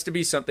has to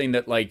be something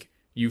that like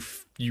you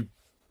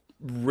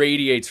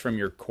radiates from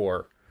your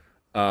core,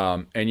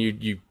 and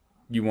you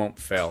won't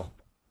fail.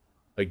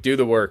 Like do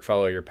the work,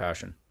 follow your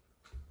passion.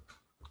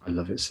 I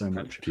love it so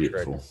much.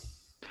 Beautiful.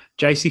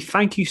 JC,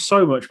 thank you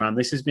so much, man.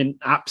 This has been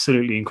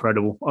absolutely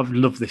incredible. I've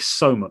loved this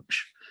so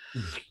much.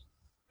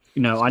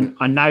 You know,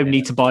 I now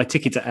need to buy a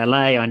ticket to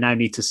LA. I now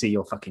need to see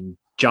your fucking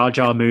Jar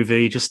Jar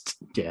movie.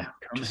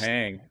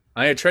 Hang.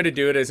 I tried to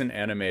do it as an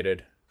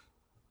animated.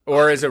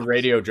 Or as a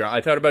radio drama.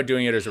 I thought about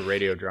doing it as a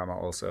radio drama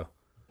also.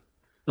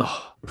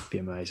 Oh, it'd be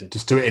amazing.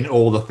 Just do it in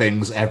all the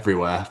things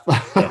everywhere.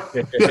 But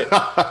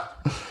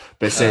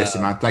seriously,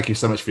 man, thank you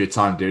so much for your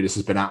time, dude. This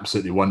has been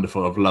absolutely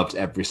wonderful. I've loved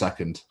every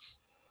second.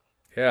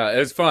 Yeah, it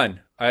was fun.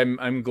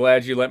 I'm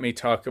glad you let me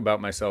talk about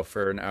myself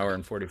for an hour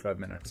and 45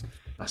 minutes.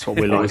 That's what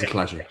we're always a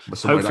pleasure.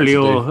 Hopefully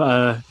your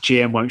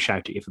GM won't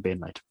shout at you for being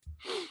late.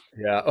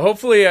 Yeah,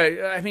 hopefully,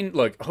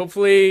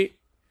 hopefully,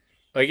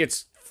 like,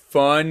 it's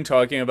fun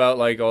talking about,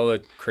 like, all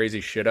the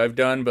crazy shit I've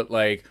done, but,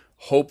 like,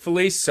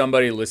 hopefully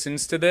somebody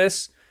listens to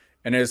this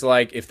and is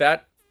like, if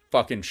that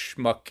fucking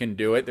schmuck can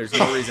do it, there's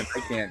no reason I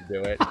can't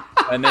do it.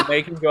 And then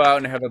they can go out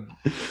and have a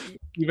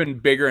even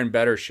bigger and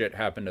better shit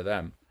happen to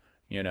them,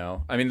 you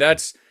know? I mean,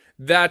 that's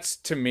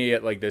to me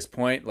at, like, this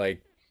point,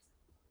 like,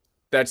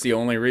 that's the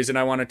only reason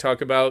I want to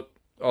talk about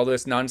all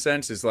this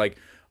nonsense is, like,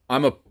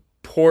 I'm a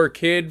poor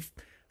kid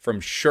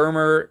from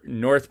Shermer,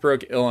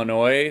 Northbrook,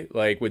 Illinois,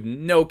 like, with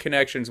no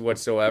connections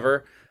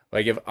whatsoever.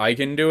 Like, if I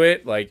can do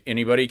it, like,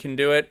 anybody can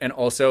do it. And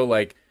also,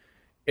 like,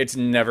 it's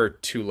never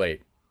too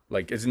late.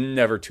 Like, it's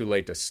never too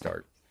late to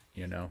start,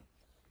 you know?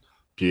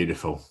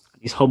 Beautiful.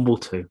 He's humble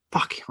too.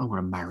 Fuck, I want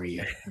to marry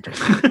you.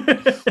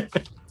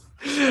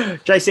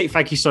 JC,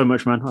 thank you so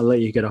much, man. I'll let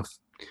you get off.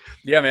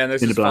 Yeah, man,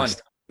 this is fun.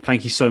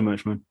 Thank you so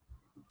much, man.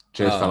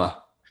 Cheers,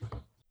 fella.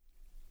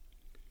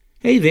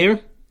 Hey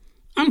there.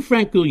 I'm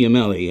Frank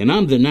Guglielmelli, and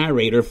I'm the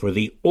narrator for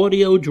the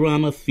audio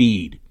drama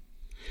feed,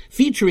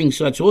 featuring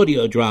such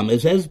audio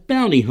dramas as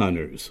Bounty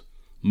Hunters,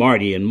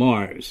 Marty and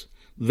Mars,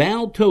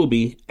 Val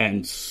Toby,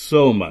 and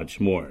so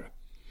much more.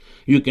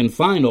 You can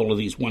find all of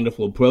these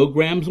wonderful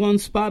programs on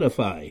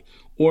Spotify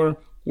or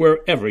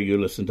wherever you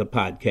listen to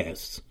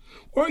podcasts.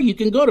 Or you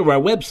can go to our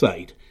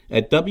website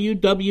at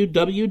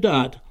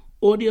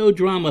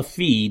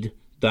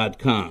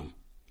www.audiodramafeed.com.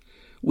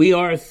 We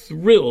are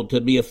thrilled to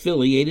be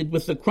affiliated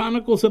with the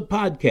Chronicles of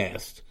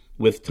Podcast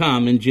with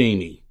Tom and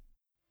Jamie.